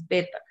teachers is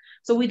Beta.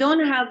 So we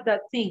don't have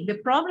that thing. The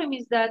problem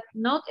is that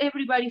not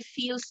everybody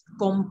feels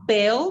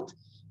compelled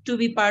to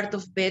be part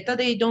of Beta.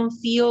 They don't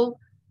feel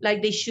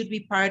like they should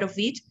be part of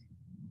it,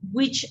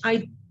 which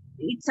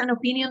it's an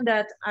opinion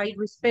that I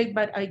respect,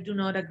 but I do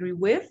not agree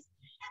with.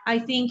 I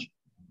think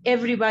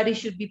everybody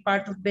should be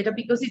part of Beta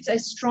because it's a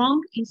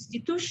strong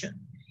institution.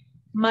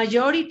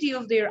 Majority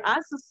of their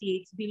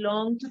associates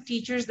belong to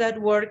teachers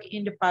that work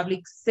in the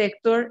public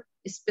sector,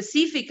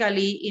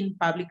 specifically in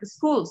public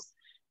schools.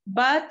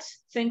 But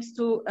thanks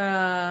to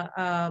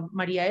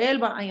Maria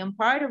Elba, I am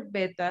part of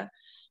Beta,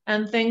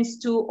 and thanks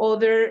to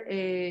other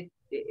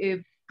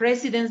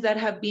presidents that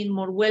have been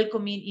more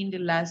welcoming in the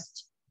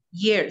last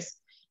years.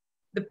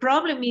 The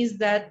problem is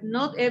that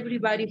not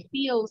everybody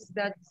feels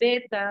that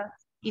Beta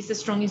is a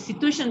strong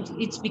institution.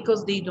 It's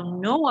because they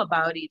don't know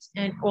about it.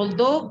 And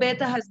although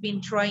Beta has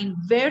been trying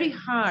very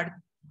hard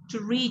to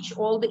reach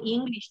all the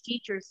English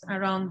teachers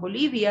around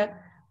Bolivia,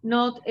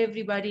 not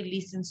everybody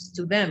listens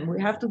to them. We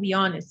have to be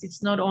honest.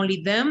 It's not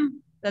only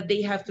them that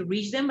they have to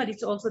reach them, but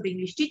it's also the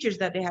English teachers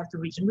that they have to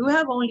reach them. We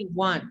have only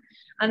one,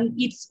 and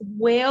it's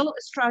well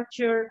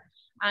structured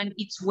and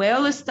it's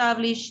well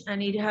established,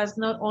 and it has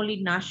not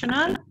only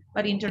national,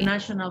 but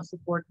international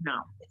support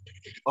now.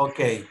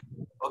 Okay,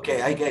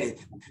 I get it.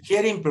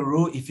 Here in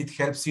Peru, if it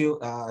helps you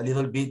a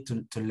little bit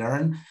to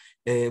learn,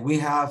 we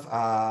have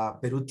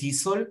Peru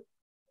TESOL,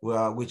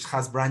 which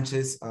has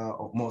branches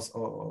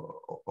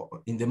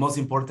in the most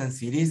important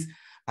cities,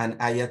 and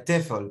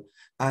IATEFL.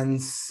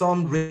 And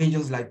some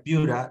regions like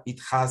Piura, it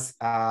has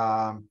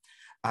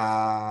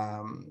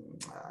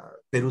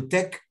Peru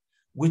Tech,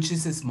 which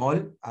is small,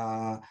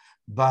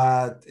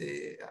 but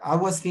I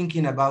was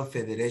thinking about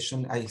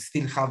federation. I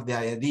still have the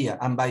idea.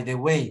 And by the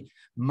way,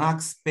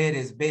 Max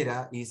Perez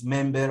Vera is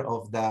member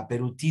of the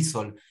Peru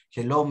TESOL.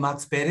 Hello,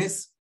 Max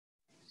Perez.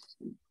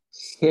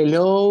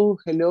 Hello,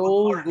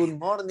 good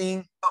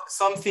morning.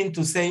 Something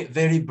to say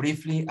very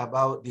briefly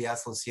about the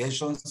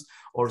associations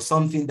or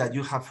something that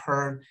you have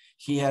heard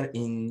here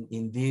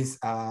in this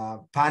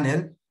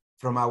panel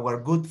from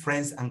our good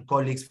friends and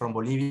colleagues from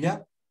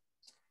Bolivia?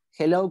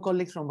 Hello,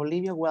 colleagues from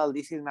Bolivia. Well,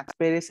 this is Max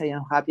Perez. I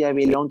am happy I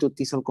belong to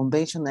TESOL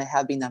Convention. I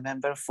have been a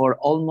member for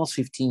almost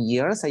 15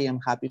 years. I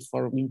am happy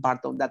for being part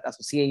of that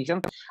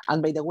association.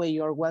 And by the way,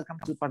 you're welcome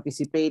to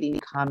participate in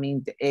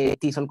coming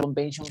TESOL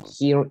Convention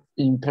here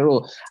in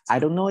Peru. I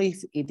don't know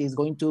if it is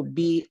going to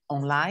be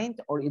online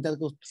or it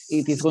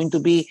is going to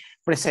be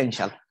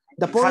presential.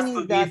 The point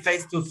is that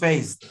face to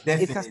face.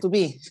 It has to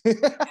be.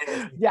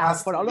 Yeah,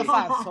 for all of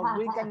us. So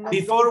we cannot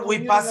before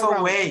we pass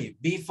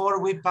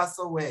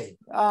away.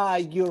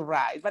 You're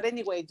right. But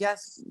anyway,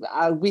 just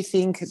we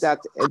think that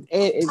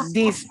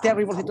this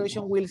terrible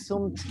situation will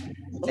soon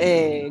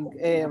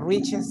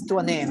reaches to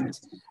an end.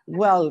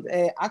 Well,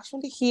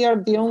 actually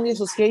here, the only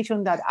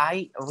association that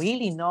I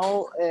really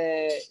know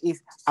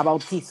is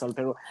about TESOL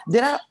Peru.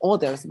 There are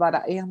others, but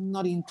I am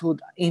not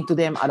into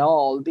them at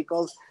all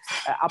because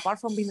apart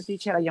from being a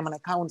teacher, I am an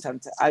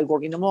accountant. I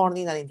work in the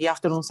morning and in the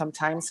afternoon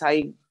sometimes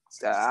I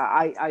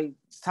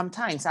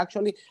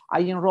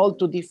enroll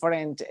to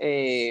different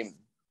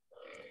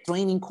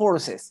training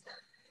courses.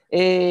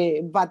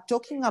 But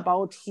talking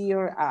about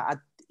here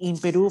in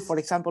Peru, for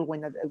example,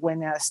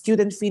 when a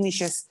student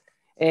finishes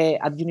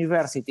at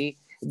university,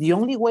 the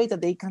only way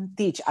that they can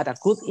teach at a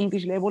good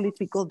English level is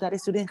because that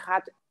student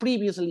had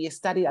previously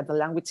studied at the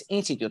language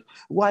institute.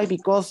 Why?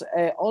 Because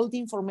all the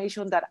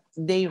information that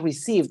they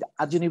received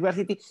at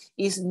university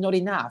is not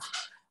enough.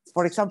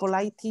 For example,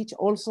 I teach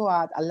also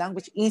at a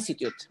language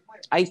institute.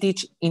 I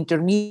teach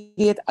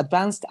intermediate,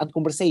 advanced, and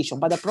conversation.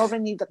 But the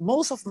problem is that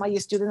most of my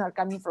students are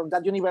coming from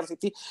that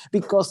university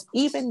because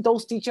even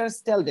those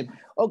teachers tell them,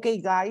 okay,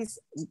 guys,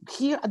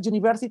 here at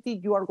university,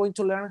 you are going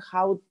to learn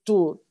how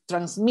to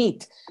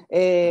transmit,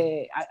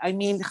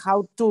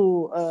 how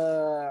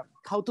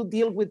to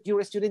deal with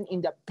your student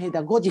in the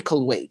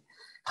pedagogical way.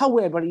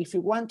 However, if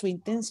you want to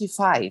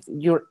intensify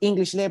your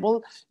English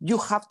level, you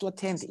have to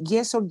attend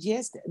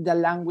the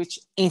Language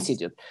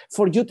Institute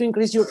for you to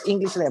increase your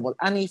English level.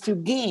 And if you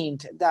gain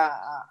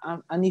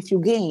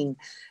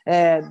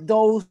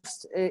those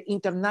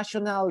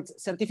international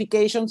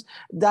certifications,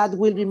 that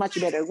will be much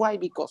better. Why?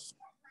 Because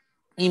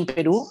in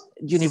Peru,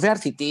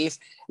 universities,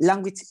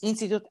 Language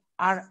Institute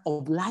are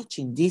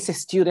obliging these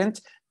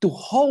students to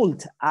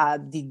hold a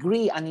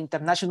degree at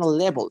international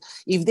level.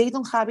 If they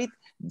don't have it,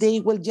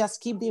 they will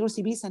just keep their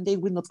CVs and they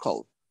will not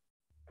call.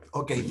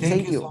 Okay,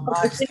 thank you so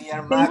much,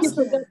 dear Max.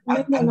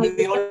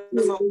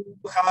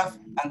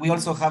 And we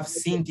also have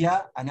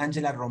Cynthia and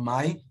Angela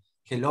Romay.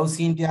 Hello,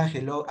 Cynthia.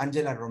 Hello,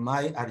 Angela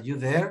Romay. Are you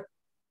there?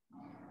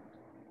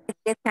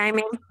 Yes,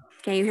 Carmen.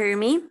 Can you hear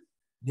me?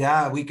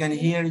 Yeah, we can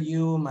hear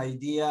you, my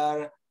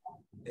dear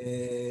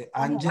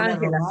Angela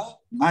Romay.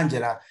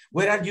 Angela,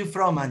 where are you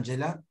from,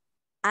 Angela?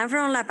 I'm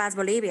from La Paz,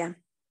 Bolivia.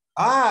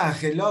 Ah,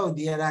 hello,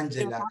 dear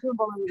Angela. I'm from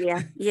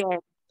Bolivia, yes.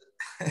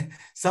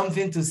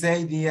 Something to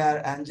say,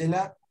 dear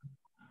Angela?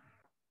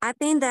 I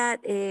think that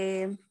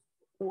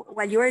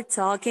while you were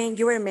talking,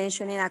 you were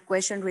mentioning a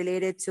question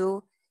related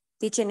to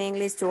teaching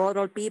English to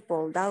other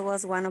people. That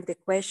was one of the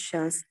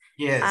questions.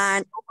 Yes.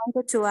 And I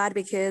wanted to add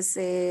because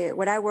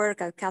when I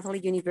work at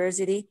Catholic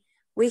University,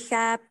 we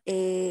have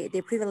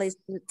the privilege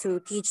to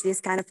teach this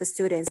kind of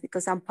students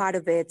because I'm part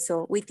of it.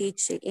 So we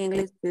teach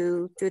English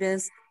to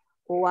students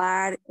who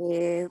are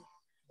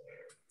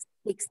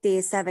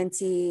 60,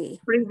 70.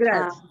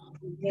 Pre-grad.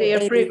 They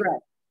are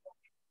pre-grad.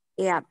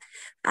 Yeah.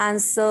 And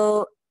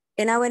so,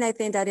 and I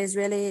think that is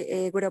really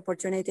a good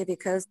opportunity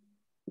because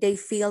they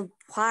feel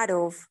part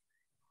of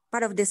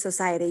the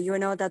society. You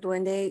know that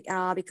when they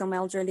become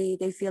elderly,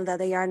 they feel that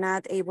they are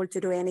not able to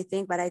do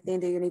anything. But I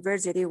think the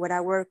university, where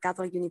I work,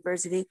 Catholic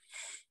University,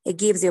 it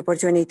gives the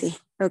opportunity.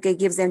 Okay,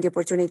 gives them the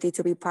opportunity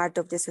to be part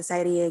of the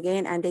society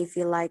again, and they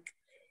feel like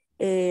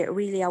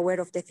really aware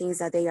of the things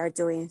that they are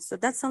doing. So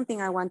that's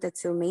something I wanted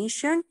to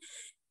mention.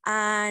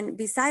 And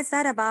besides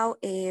that,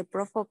 about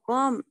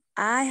Profocom,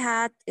 I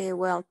had I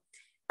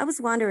was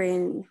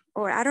wondering,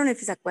 or I don't know if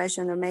it's a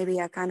question or maybe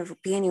a kind of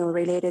opinion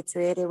related to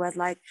it. It was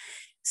like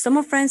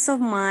some friends of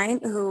mine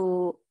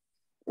who,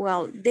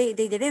 well, they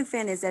didn't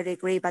finish their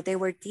degree, but they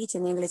were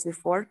teaching English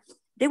before.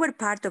 They were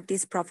part of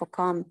this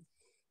Profocom.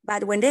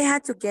 But when they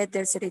had to get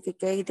their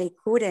certificate, they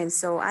couldn't.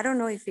 So I don't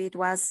know if it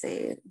was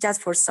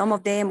just for some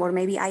of them, or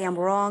maybe I am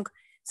wrong.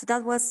 So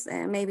that was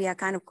maybe a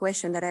kind of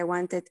question that I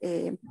wanted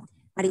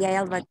Maria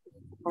Elba to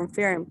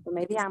confirm. So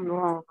maybe I'm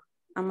wrong.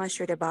 I'm not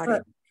sure about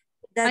it.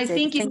 I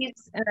think it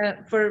is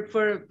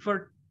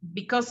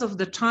because of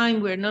the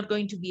time, we're not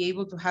going to be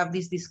able to have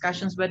these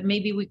discussions, but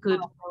maybe we could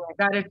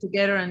gather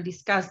together and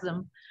discuss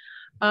them.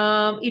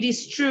 It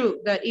is true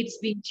that it's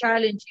been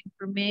challenging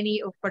for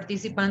many of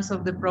participants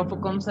of the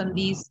Profocoms and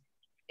these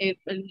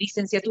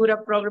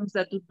licenciatura programs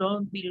that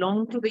don't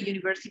belong to the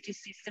university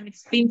system.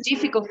 It's been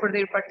difficult for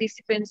their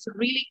participants to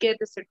really get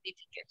the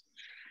certificate.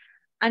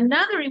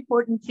 Another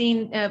important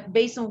thing,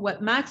 based on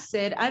what Max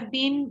said, I've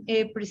been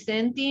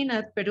presenting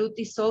at Peru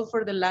TESOL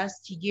for the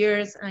last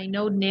years. I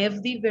know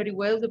Nevdi very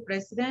well, the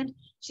president.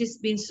 She's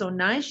been so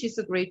nice. She's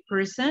a great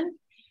person.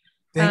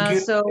 Thank you.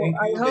 So Thank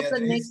I you, hope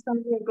that Beatriz. next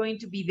time we are going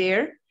to be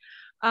there.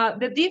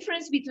 The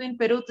difference between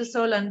Peru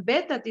TESOL and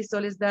Beta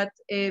TESOL is that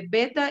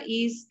Beta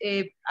is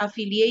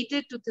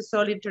affiliated to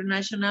TESOL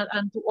International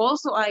and to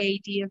also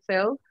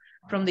IATFL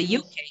from the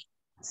UK.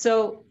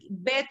 So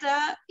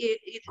Beta,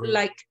 it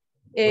like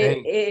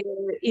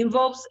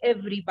involves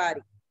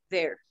everybody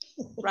there,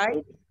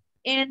 right?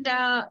 And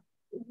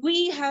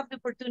we have the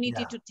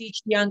opportunity to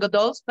teach young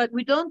adults, but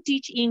we don't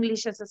teach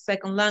English as a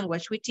second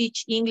language. We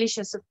teach English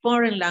as a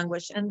foreign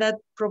language, and that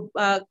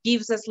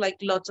gives us like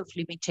lots of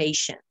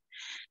limitation.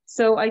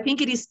 So I think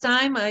it is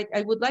time. I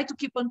would like to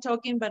keep on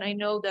talking, but I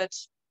know that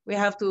we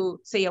have to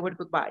say our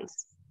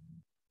goodbyes.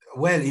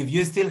 Well, if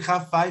you still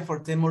have 5 or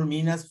 10 more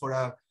minutes for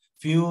a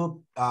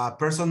few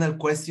personal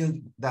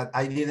questions that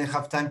I didn't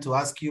have time to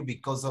ask you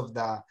because of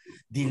the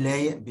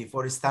delay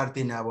before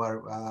starting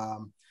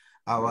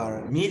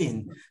our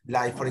meeting.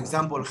 Like, for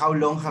example, how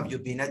long have you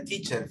been a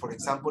teacher? For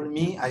example,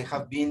 me, I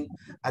have been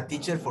a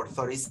teacher for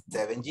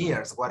 37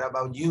 years. What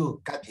about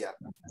you, Katia?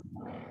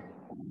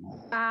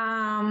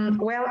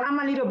 Well, I'm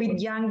a little bit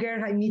younger,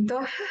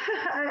 Jaimito.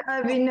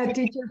 I've been a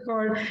teacher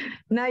for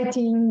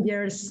 19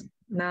 years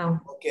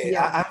now. Okay,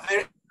 yeah.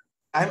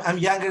 I'm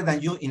younger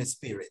than you in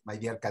spirit, my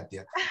dear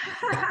Katia.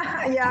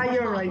 Yeah,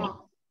 you're right.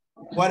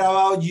 What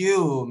about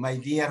you, my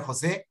dear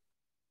Jose?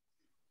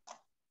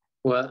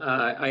 Well,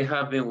 I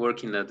have been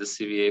working at the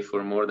CBA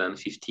for more than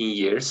 15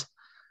 years,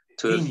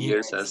 12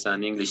 years as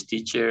an English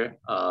teacher,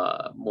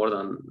 more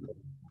than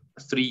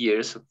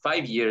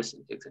 5 years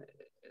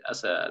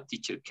as a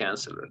teacher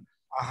counselor.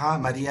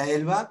 Maria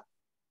Elba?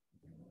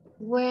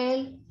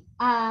 Well,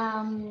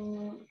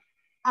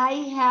 I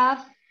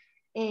have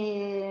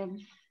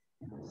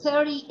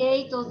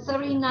 38 or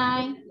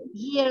 39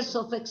 years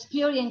of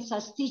experience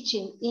as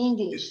teaching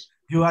English.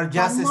 You are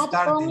just not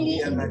starting. Only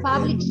in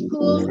public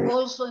schools,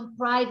 also in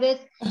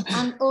private,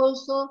 and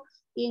also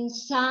in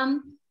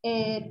some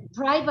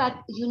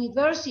private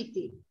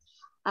university.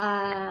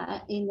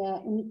 In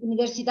the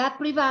Universidad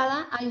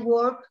Privada, I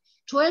work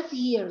 12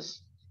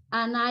 years,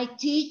 and I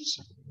teach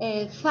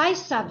 5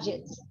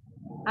 subjects.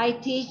 I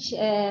teach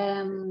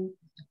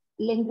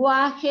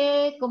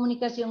lenguaje,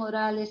 comunicación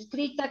oral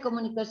escrita,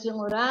 comunicación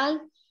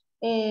oral,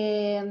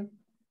 y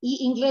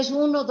inglés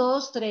 1,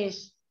 2,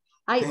 3.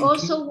 I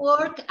also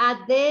work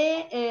at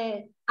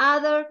the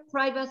other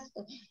private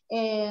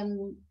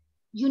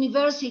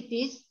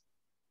universities.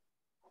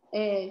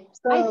 I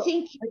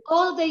think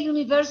all the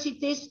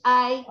universities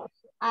I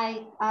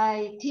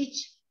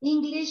teach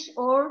English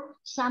or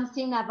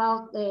something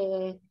about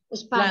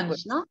Spanish,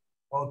 language. No?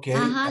 Okay.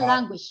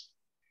 Language.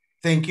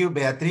 Thank you,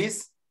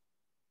 Beatriz.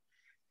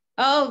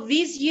 Oh,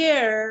 this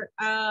year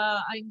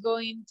I'm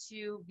going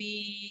to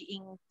be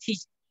in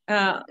teach.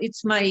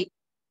 It's my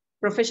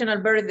professional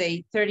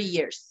birthday, 30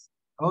 years.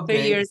 Okay.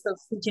 30 years of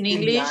teaching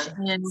English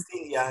and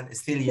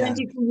still young.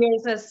 22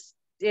 years as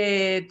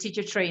a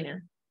teacher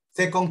trainer.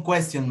 Second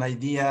question, my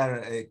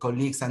dear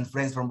colleagues and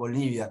friends from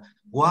Bolivia.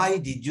 Why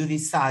did you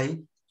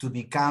decide to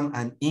become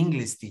an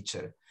English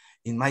teacher?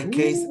 In my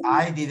case,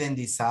 I didn't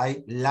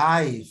decide.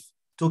 Life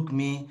took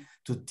me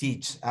to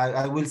teach.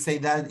 I will say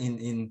that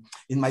in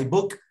my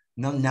book,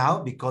 not now,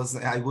 because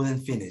I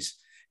wouldn't finish.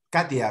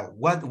 Katia,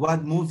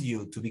 what moved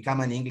you to become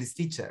an English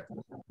teacher?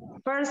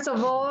 First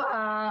of all,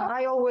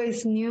 I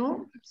always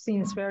knew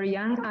since very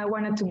young I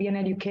wanted to be an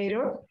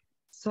educator.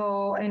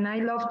 So, and I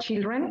love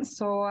children,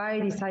 so I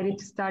decided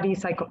to study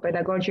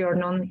psychopedagogy or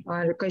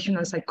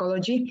non-educational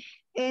psychology.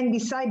 And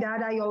beside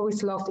that, I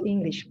always loved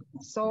English.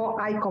 So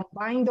I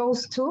combined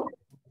those two,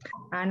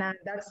 and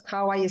that's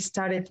how I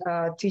started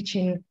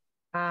teaching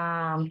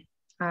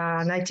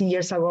 19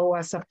 years ago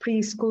as a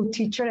preschool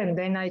teacher, and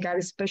then I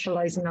got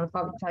specialized in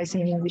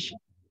alphabetizing English.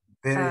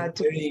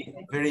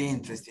 Very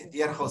interesting.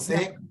 Dear Jose?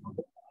 Yeah.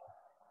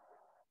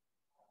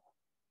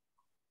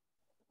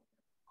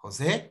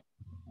 Jose?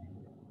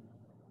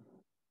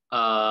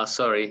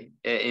 Sorry,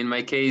 in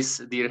my case,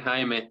 dear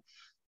Jaime,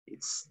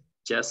 it's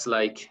just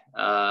like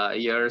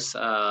yours.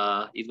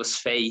 It was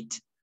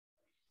fate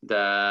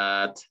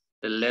that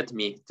led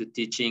me to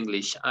teach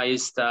English. I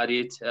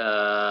studied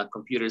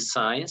computer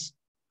science.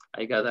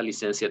 I got a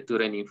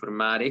licenciatura in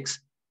informatics,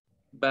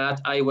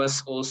 but I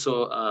was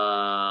also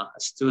a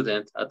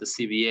student at the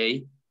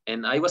CBA,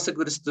 and I was a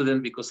good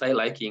student because I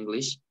like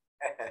English,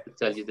 to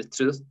tell you the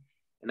truth.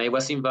 And I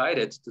was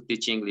invited to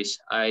teach English.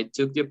 I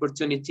took the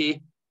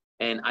opportunity,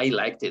 and I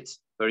liked it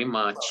very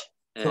much,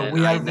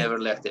 and I never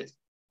left it.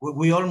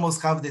 We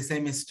almost have the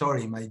same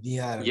story, my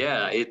dear.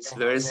 Yeah, it's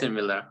very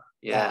similar.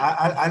 Yeah,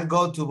 I'll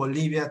go to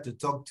Bolivia to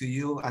talk to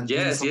you. And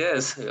yes,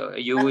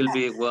 you will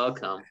be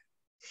welcome.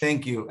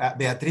 Thank you.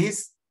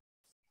 Beatriz?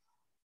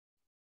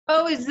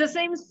 Oh, it's the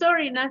same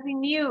story, nothing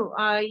new.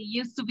 I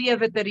used to be a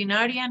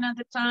veterinarian at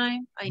the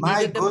time.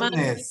 My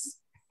goodness.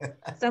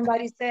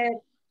 Somebody said,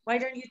 why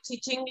don't you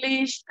teach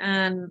English?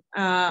 And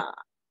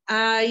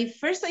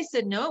First I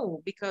said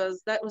no,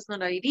 because that was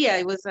not an idea.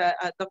 I was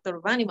a doctor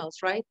of animals,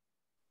 right?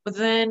 But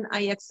then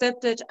I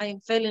accepted, I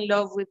fell in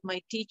love with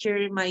my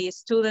teacher, my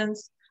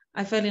students.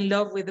 I fell in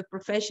love with the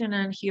profession,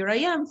 and here I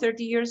am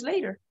 30 years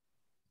later.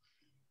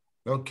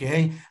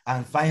 Okay,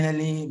 and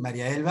finally,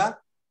 Maria Elba.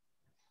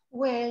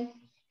 Well,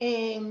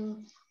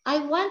 I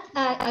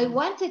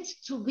wanted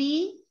to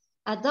be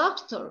a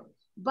doctor,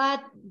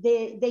 but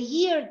the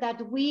year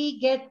that we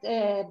get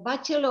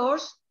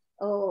bachelors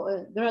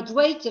or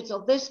graduated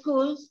of the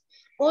schools,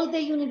 all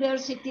the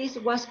universities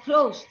was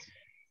closed.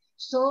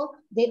 So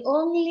the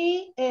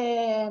only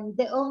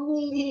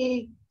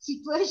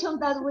situation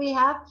that we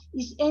have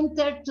is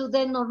enter to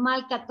the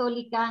Normal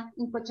Católica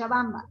in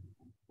Cochabamba.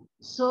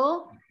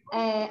 So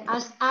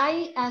as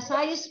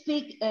I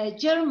speak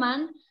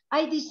German,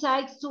 I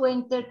decided to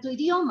enter to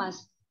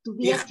idiomas to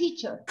be a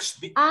teacher,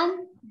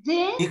 and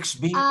then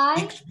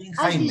I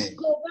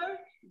discovered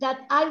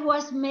that I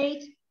was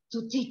made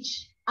to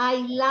teach. I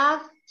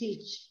love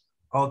teach.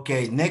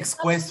 Okay, next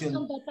question.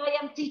 That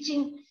I am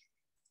teaching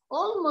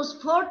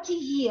almost 40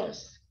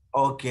 years.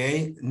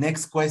 Okay,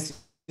 next question,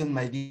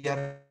 my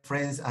dear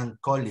friends and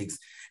colleagues.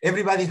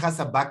 Everybody has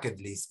a bucket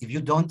list. If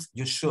you don't,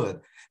 you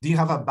should. Do you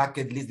have a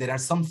bucket list? There are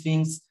some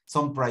things,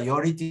 some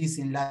priorities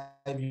in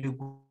life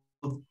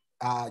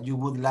you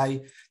would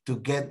like to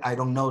get, I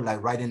don't know,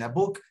 like writing a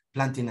book,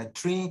 planting a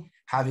tree,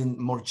 having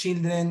more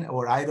children,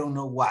 or I don't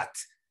know what.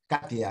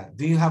 Katia,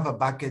 do you have a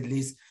bucket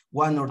list,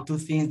 one or two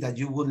things that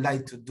you would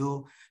like to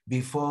do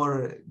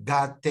before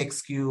God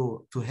takes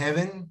you to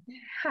heaven?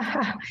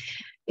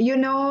 You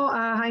know,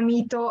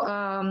 Jaimito,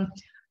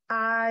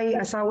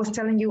 as I was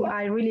telling you,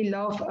 I really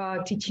love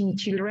teaching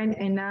children,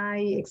 and I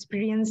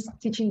experienced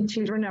teaching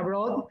children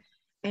abroad,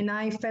 and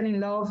I fell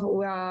in love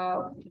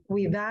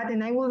with that.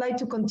 And I would like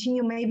to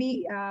continue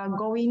maybe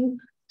going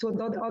to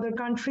other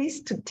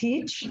countries to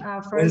teach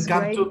first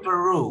grade. Welcome to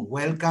Peru.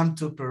 Welcome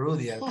to Peru,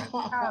 dear.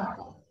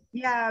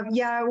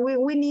 Yeah,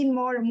 we need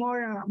more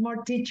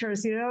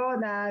teachers, you know,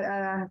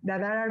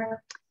 that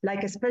are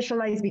like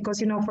specialized, because,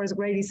 you know, first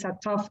grade is a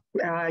tough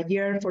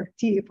year for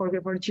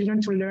children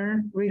to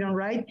learn read and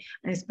write,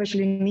 and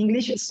especially in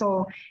English.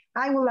 So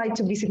I would like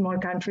to visit more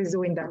countries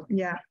doing that.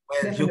 Yeah.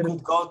 Well, definitely. you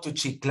could go to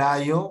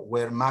Chiclayo,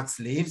 where Max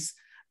lives,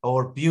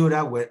 or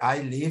Piura, where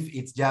I live.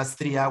 It's just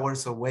 3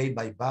 hours away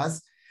by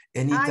bus.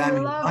 Anytime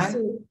you want,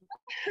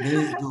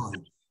 please do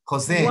it.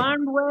 Jose.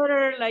 Warm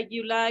weather, like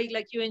you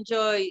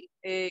enjoy.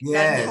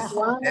 Yes,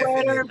 warm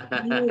weather,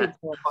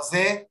 beautiful.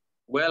 Jose?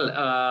 Well,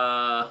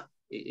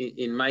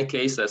 in my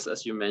case,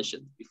 as you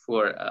mentioned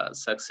before,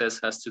 success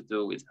has to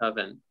do with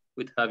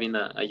having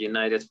a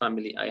united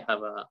family. I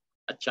have a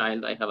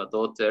child, I have a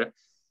daughter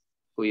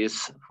who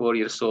is 4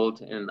 years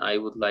old, and I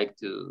would like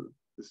to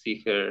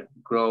see her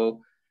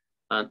grow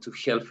and to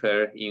help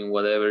her in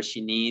whatever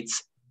she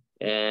needs.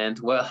 And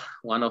well,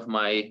 one of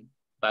my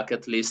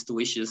bucket list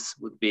wishes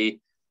would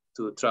be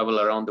to travel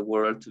around the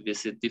world, to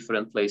visit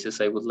different places.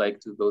 I would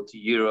like to go to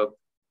Europe.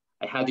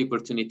 I had the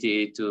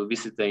opportunity to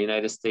visit the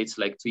United States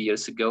like 2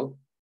 years ago,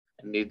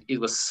 and it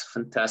was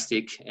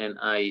fantastic. And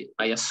I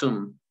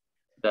assume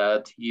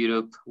that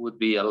Europe would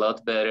be a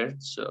lot better.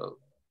 So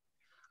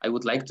I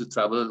would like to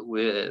travel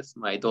with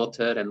my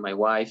daughter and my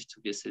wife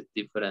to visit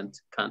different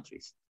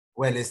countries.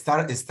 Well,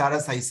 start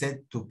as I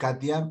said to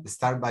Katia,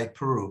 start by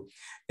Peru.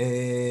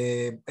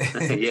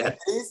 Yeah.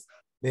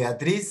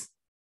 Beatriz?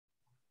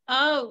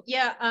 Oh,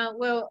 yeah,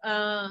 well,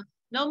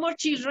 no more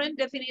children,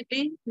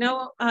 definitely.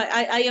 No,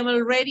 I am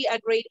already a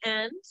great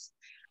aunt.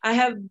 I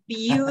have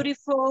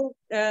beautiful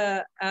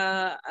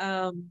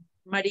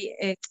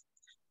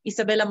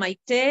Isabella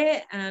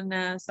Maite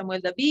and Samuel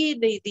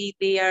David.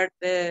 They are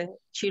the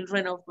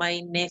children of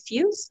my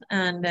nephews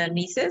and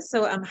nieces,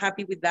 so I'm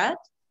happy with that.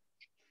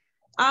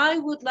 I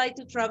would like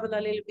to travel a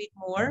little bit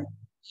more,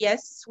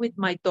 yes, with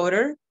my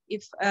daughter,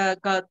 if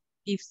God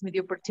gives me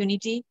the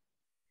opportunity.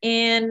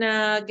 And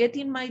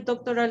getting my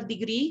doctoral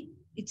degree,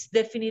 it's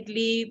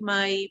definitely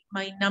my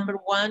number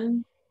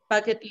one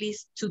bucket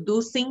list to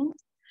do thing.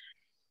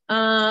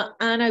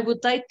 And I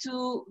would like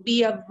to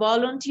be a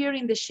volunteer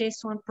in the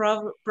Sichuan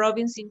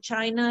province in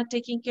China,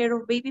 taking care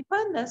of baby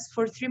pandas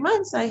for 3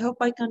 months. I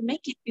hope I can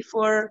make it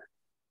before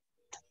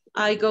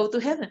I go to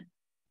heaven.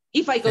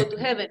 If I go to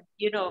heaven,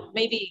 you know,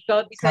 maybe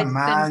God decides. Come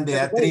on,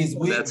 Beatriz.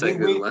 We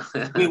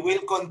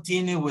will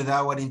continue with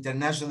our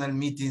international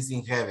meetings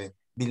in heaven.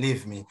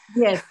 Believe me.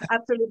 Yes,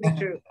 absolutely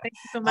true. Thank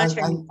you so much.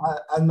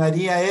 And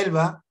Maria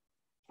Elba?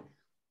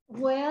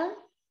 Well,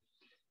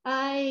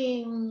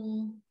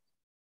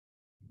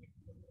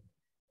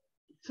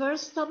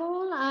 first of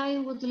all, I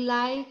would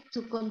like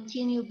to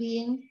continue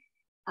being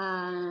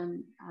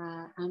an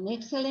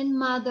excellent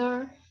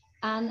mother,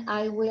 and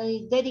I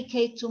will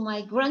dedicate to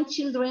my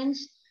grandchildren.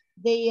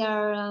 They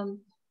are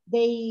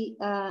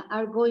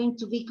going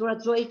to be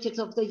graduated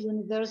of the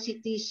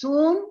university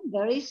soon,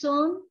 very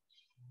soon.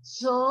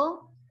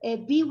 So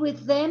be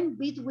with them,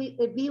 be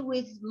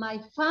with my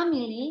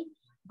family,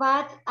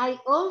 but I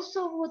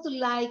also would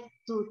like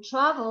to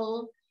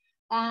travel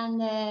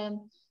and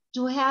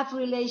to have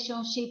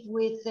relationship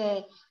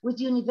with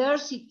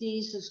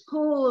universities,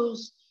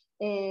 schools,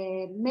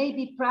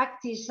 maybe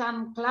practice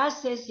some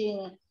classes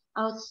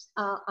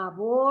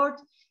abroad,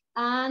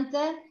 and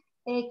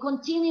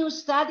continue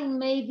studying.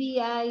 Maybe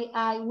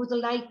I would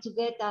like to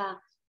get a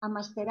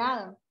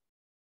masterado.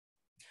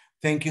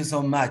 Thank you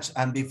so much.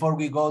 And before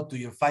we go to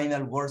your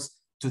final words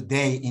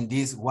today in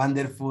this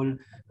wonderful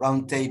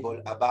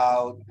roundtable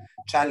about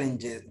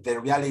challenges, the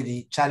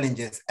reality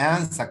challenges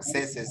and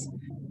successes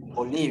in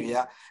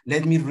Bolivia,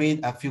 let me read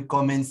a few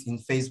comments in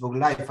Facebook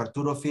Live.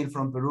 Arturo Phil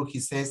from Peru,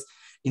 he says,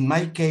 in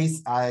my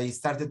case, I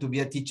started to be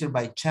a teacher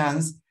by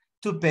chance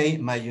to pay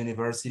my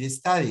university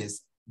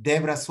studies.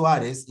 Debra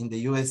Suarez in the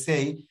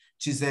USA,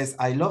 she says,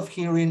 I love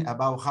hearing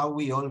about how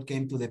we all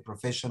came to the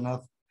profession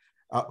of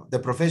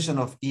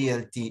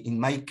ELT. In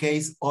my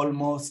case,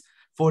 almost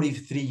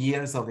 43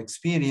 years of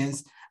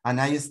experience,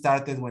 and I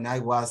started when I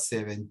was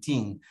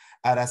 17.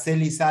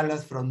 Araceli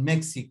Salas from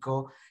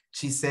Mexico,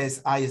 she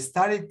says, I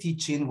started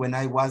teaching when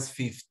I was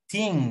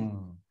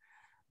 15.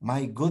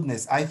 My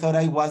goodness, I thought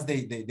I was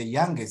the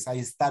youngest.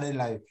 I started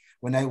like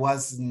when I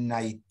was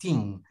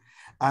 19.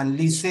 And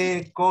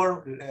Lice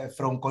Cor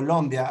from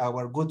Colombia,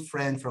 our good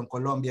friend from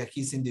Colombia,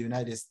 he's in the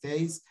United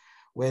States.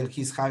 Well,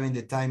 he's having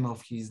the time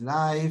of his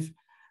life.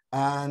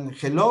 And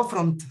hello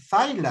from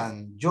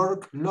Thailand,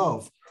 York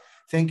Love.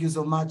 Thank you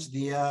so much,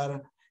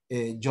 dear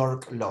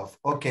York Love.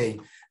 Okay,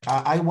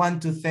 I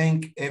want to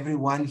thank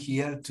everyone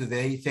here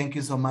today. Thank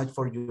you so much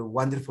for your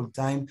wonderful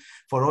time,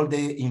 for all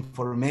the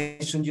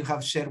information you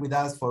have shared with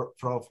us, for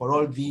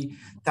all the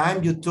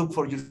time you took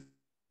for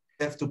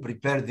yourself to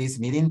prepare this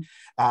meeting.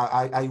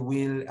 I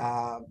will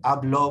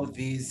upload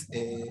this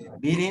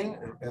meeting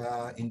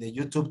in the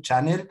YouTube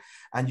channel,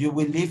 and you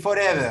will live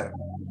forever.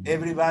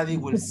 Everybody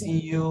will see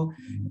you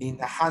in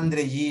 100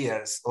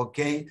 years,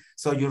 okay?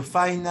 So your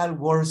final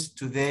words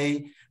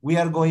today, we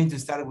are going to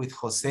start with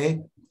Jose.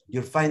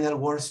 Your final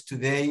words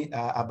today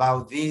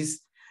about this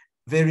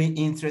very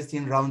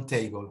interesting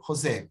roundtable.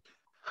 Jose.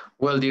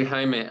 Well, dear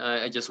Jaime,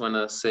 I just want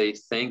to say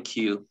thank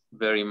you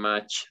very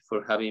much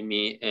for having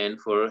me and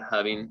for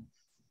having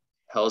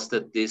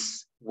hosted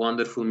this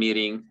wonderful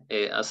meeting.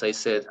 As I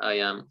said, I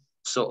am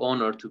so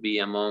honored to be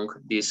among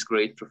these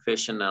great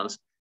professionals,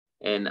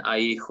 and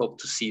I hope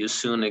to see you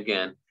soon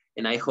again.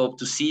 And I hope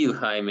to see you,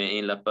 Jaime,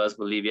 in La Paz,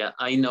 Bolivia.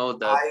 I know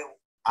that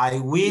I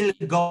will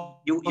go.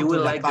 You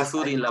will like the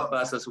food in La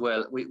Paz as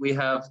well. We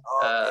have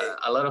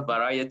a lot of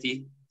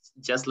variety,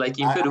 just like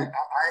in Peru.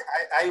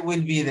 I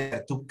will be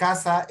there. Tu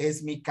casa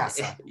es mi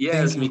casa.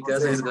 Yes, mi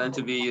casa is going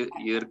to be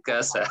your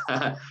casa.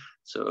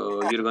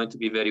 So you're going to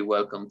be very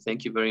welcome.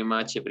 Thank you very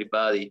much,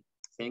 everybody.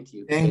 Thank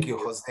you. Thank you,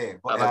 Jose.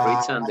 Have a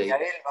great Sunday.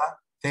 Maria Elba.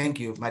 Thank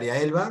you. Maria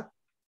Elba.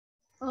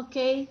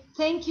 Okay,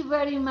 thank you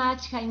very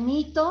much,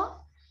 Jaimito.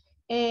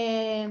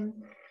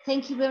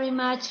 Thank you very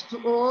much to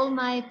all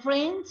my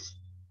friends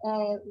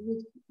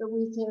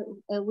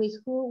with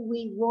who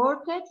we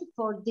worked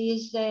for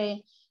this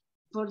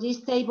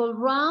table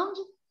round.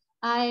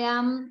 I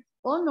am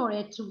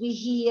honored to be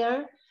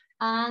here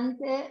and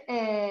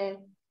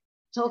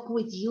talk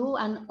with you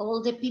and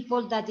all the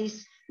people that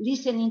is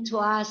listening to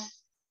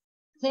us.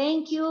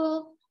 Thank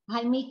you,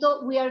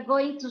 Jaimito. We are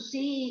going to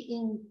see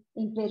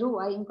in Peru.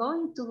 I'm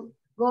going to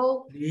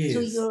go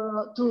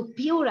to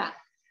Piura.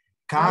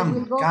 I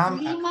will go to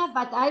Lima,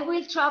 but I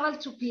will travel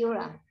to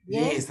Piura.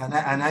 Yes, and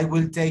I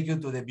will take you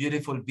to the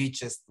beautiful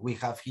beaches we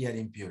have here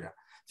in Piura.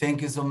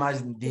 Thank you so much,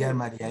 dear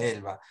Maria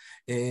Elba.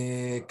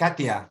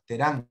 Katia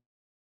Terán.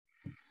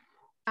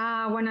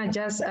 I want to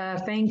just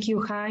thank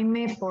you,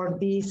 Jaime, for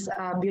this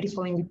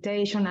beautiful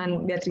invitation,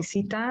 and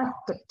Beatricita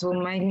to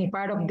make me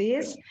part of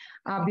this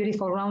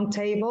beautiful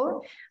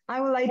roundtable. I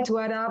would like to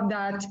add up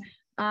that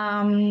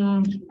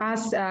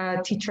as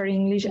a teacher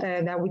English,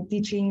 that we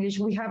teach English,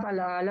 we have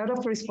a lot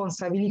of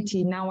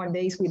responsibility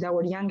nowadays with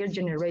our younger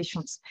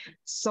generations.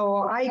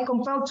 So I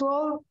compel to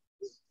all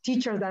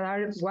teachers that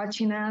are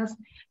watching us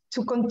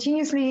to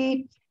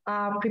continuously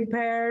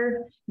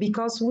prepare,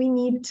 because we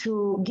need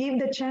to give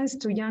the chance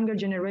to younger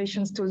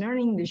generations to learn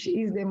English. It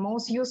is the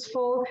most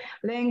useful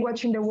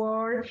language in the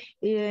world,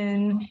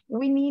 and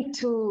we need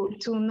to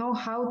know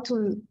how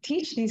to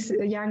teach these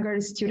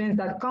younger students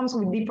that comes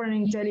with different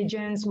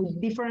intelligence, with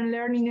different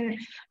learning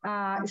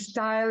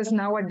styles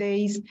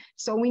nowadays.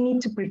 So we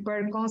need to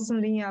prepare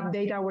constantly,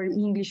 update our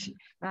English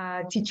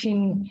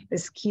teaching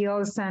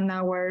skills and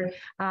our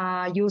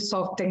use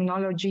of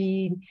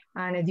technology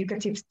and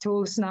educative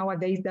tools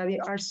nowadays that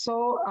are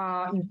so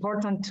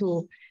important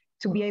to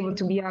be able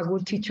to be a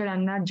good teacher,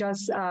 and not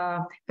just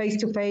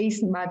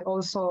face-to-face, but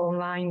also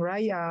online,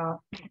 right?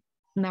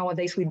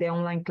 Nowadays with the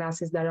online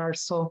classes that are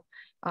so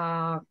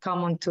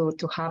common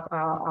to have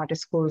at the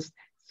schools.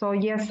 So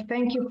yes,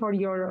 thank you for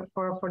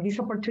this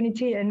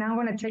opportunity, and I'm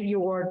gonna take your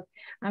word.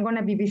 I'm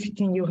gonna be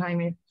visiting you,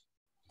 Jaime.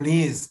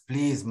 Please,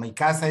 please, mi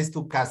casa es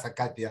tu casa,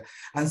 Katia.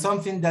 And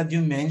something that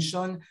you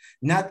mentioned,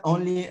 not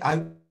only,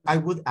 I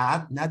would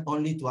add, not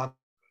only to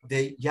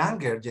the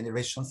younger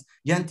generations,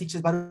 young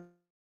teachers, but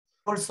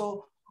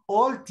also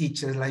old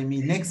teachers like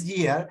me. Next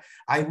year,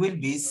 I will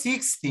be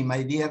 60,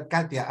 my dear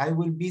Katia. I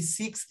will be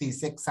 60,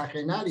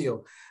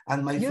 sexagenario.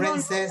 And my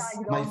friend says,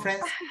 my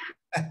friends,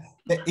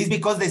 it's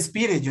because the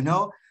spirit, you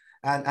know?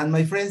 And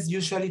my friends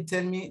usually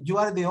tell me, you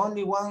are the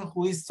only one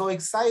who is so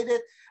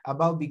excited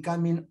about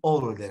becoming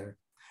older.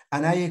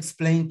 And I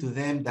explain to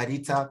them that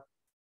it's a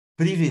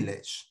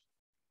privilege.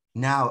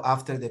 Now,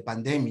 after the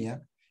pandemic,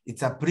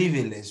 it's a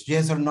privilege,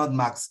 yes or not,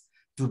 Max,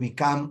 to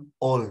become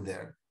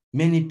older.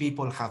 Many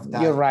people have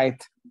died. You're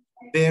right.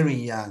 Very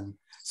young.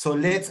 So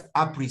let's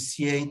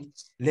appreciate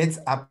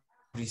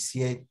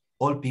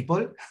all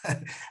people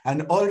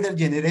and older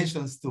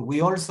generations too. We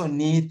also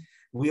need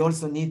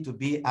to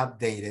be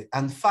updated.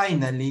 And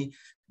finally,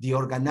 the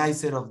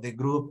organizer of the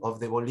group of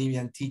the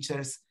Bolivian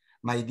teachers,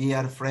 my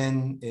dear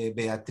friend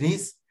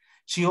Beatriz,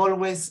 she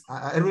always,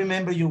 I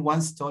remember you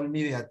once told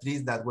me,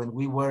 Beatriz, that when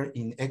we were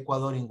in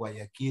Ecuador, in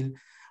Guayaquil,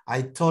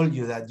 I told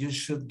you that you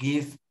should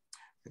give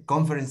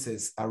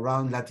conferences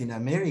around Latin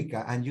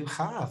America, and you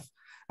have.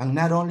 And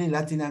not only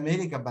Latin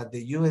America, but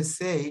the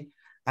USA.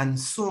 And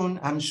soon,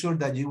 I'm sure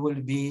that you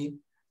will be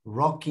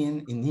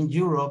rocking in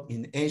Europe,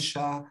 in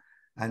Asia,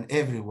 and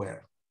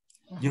everywhere.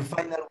 Your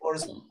final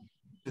words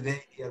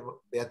today, dear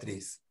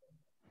Beatriz.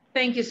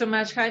 Thank you so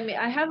much, Jaime.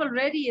 I have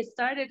already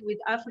started with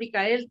Africa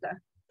ELTA.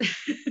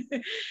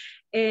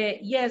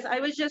 Yes, I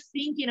was just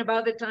thinking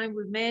about the time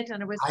we met,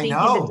 and I was thinking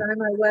the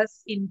time I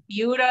was in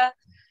Piura,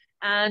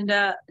 and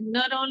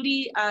not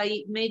only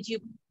I met you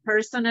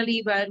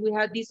personally, but we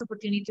had this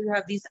opportunity to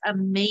have this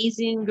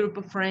amazing group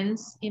of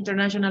friends,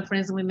 international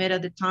friends we met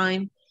at the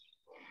time.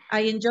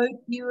 I enjoyed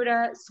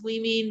Piura,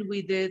 swimming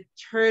with the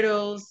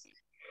turtles,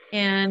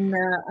 and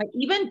I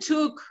even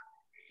took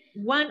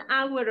 1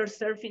 hour of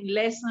surfing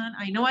lesson.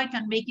 I know I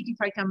can make it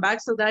if I come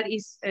back. So that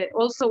is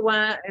also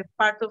one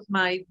part of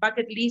my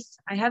bucket list.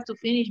 I have to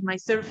finish my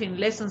surfing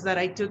lessons that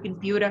I took in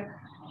Piura.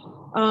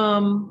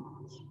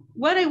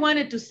 What I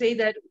wanted to say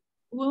that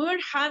when we're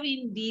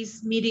having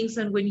these meetings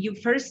and when you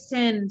first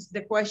send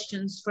the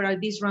questions for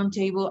this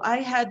roundtable, I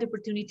had the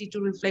opportunity to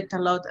reflect a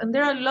lot. And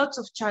there are lots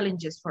of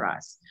challenges for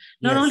us,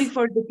 not only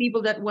for the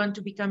people that want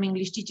to become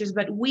English teachers,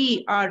 but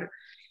we are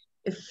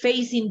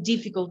facing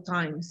difficult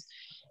times.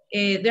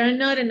 There are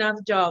not enough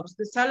jobs.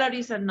 The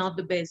salaries are not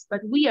the best,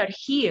 but we are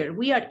here.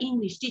 We are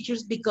English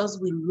teachers because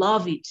we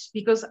love it,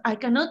 because I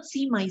cannot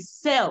see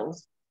myself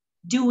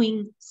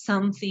doing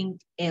something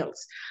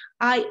else.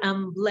 I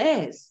am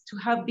blessed to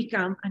have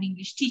become an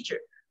English teacher.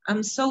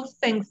 I'm so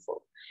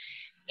thankful.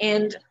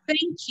 And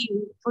thank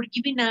you for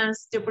giving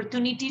us the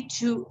opportunity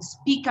to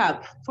speak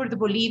up for the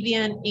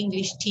Bolivian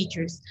English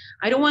teachers.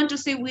 I don't want to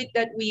say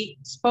that we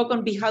spoke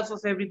on behalf of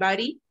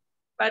everybody,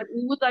 but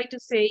we would like to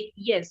say,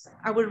 yes,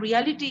 our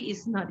reality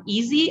is not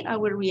easy.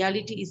 Our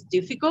reality is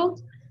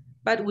difficult,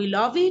 but we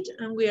love it.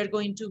 And we are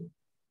going to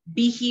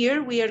be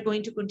here. We are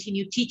going to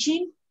continue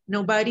teaching.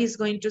 Nobody is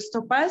going to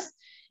stop us.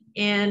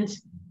 And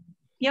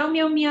meow,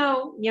 meow,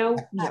 meow, meow,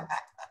 meow.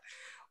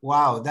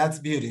 Wow, that's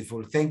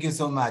beautiful. Thank you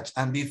so much.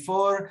 And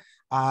before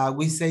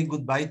we say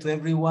goodbye to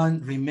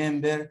everyone,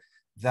 remember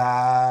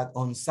that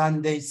on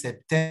Sunday,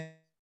 September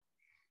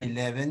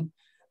 11,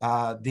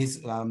 this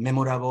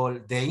memorable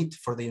date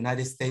for the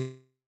United States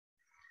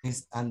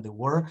and the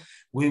world,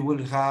 we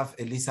will have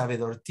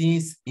Elizabeth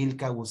Ortiz,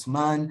 Ilka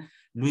Guzman,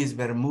 Luis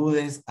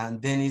Bermudez, and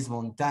Dennis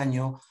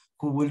Montaño,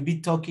 who will be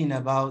talking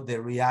about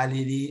the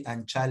reality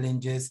and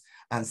challenges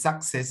and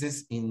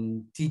successes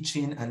in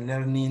teaching and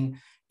learning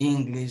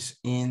English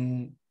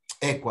in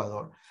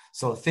Ecuador.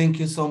 So thank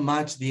you so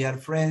much, dear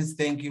friends.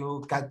 Thank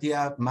you,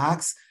 Katia,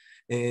 Max,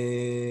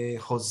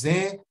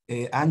 Jose,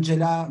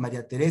 Angela,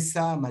 Maria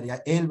Teresa,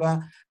 Maria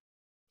Elba,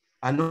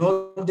 and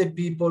all the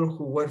people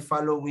who were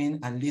following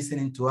and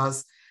listening to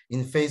us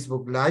in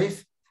Facebook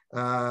Live.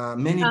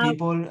 Many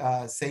people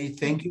say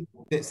thank you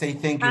to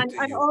you.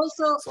 And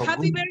also, so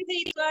happy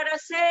birthday to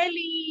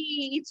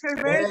Araceli. It's her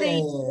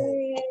birthday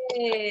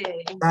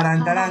today.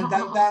 Taran, taran,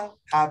 tan, tan.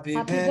 Happy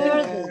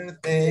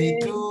birthday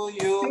to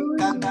you.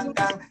 Tan, tan,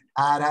 tan.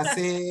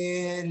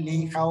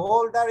 Araceli, how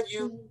old are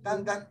you?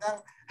 Tan, tan, tan.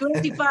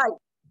 25.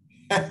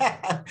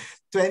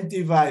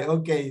 25,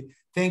 okay.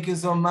 Thank you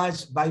so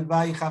much.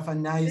 Bye-bye. Have a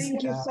nice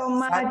Thank you so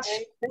much.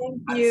 Sunday.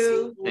 Thank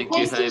you. Thank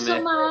you, Jaime.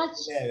 So much.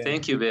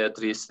 Thank you,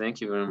 Beatriz. Thank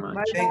you very much.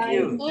 Thank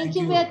you. Thank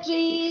you,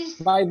 Beatriz.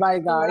 Bye-bye,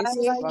 guys.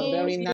 Bye. Very nice.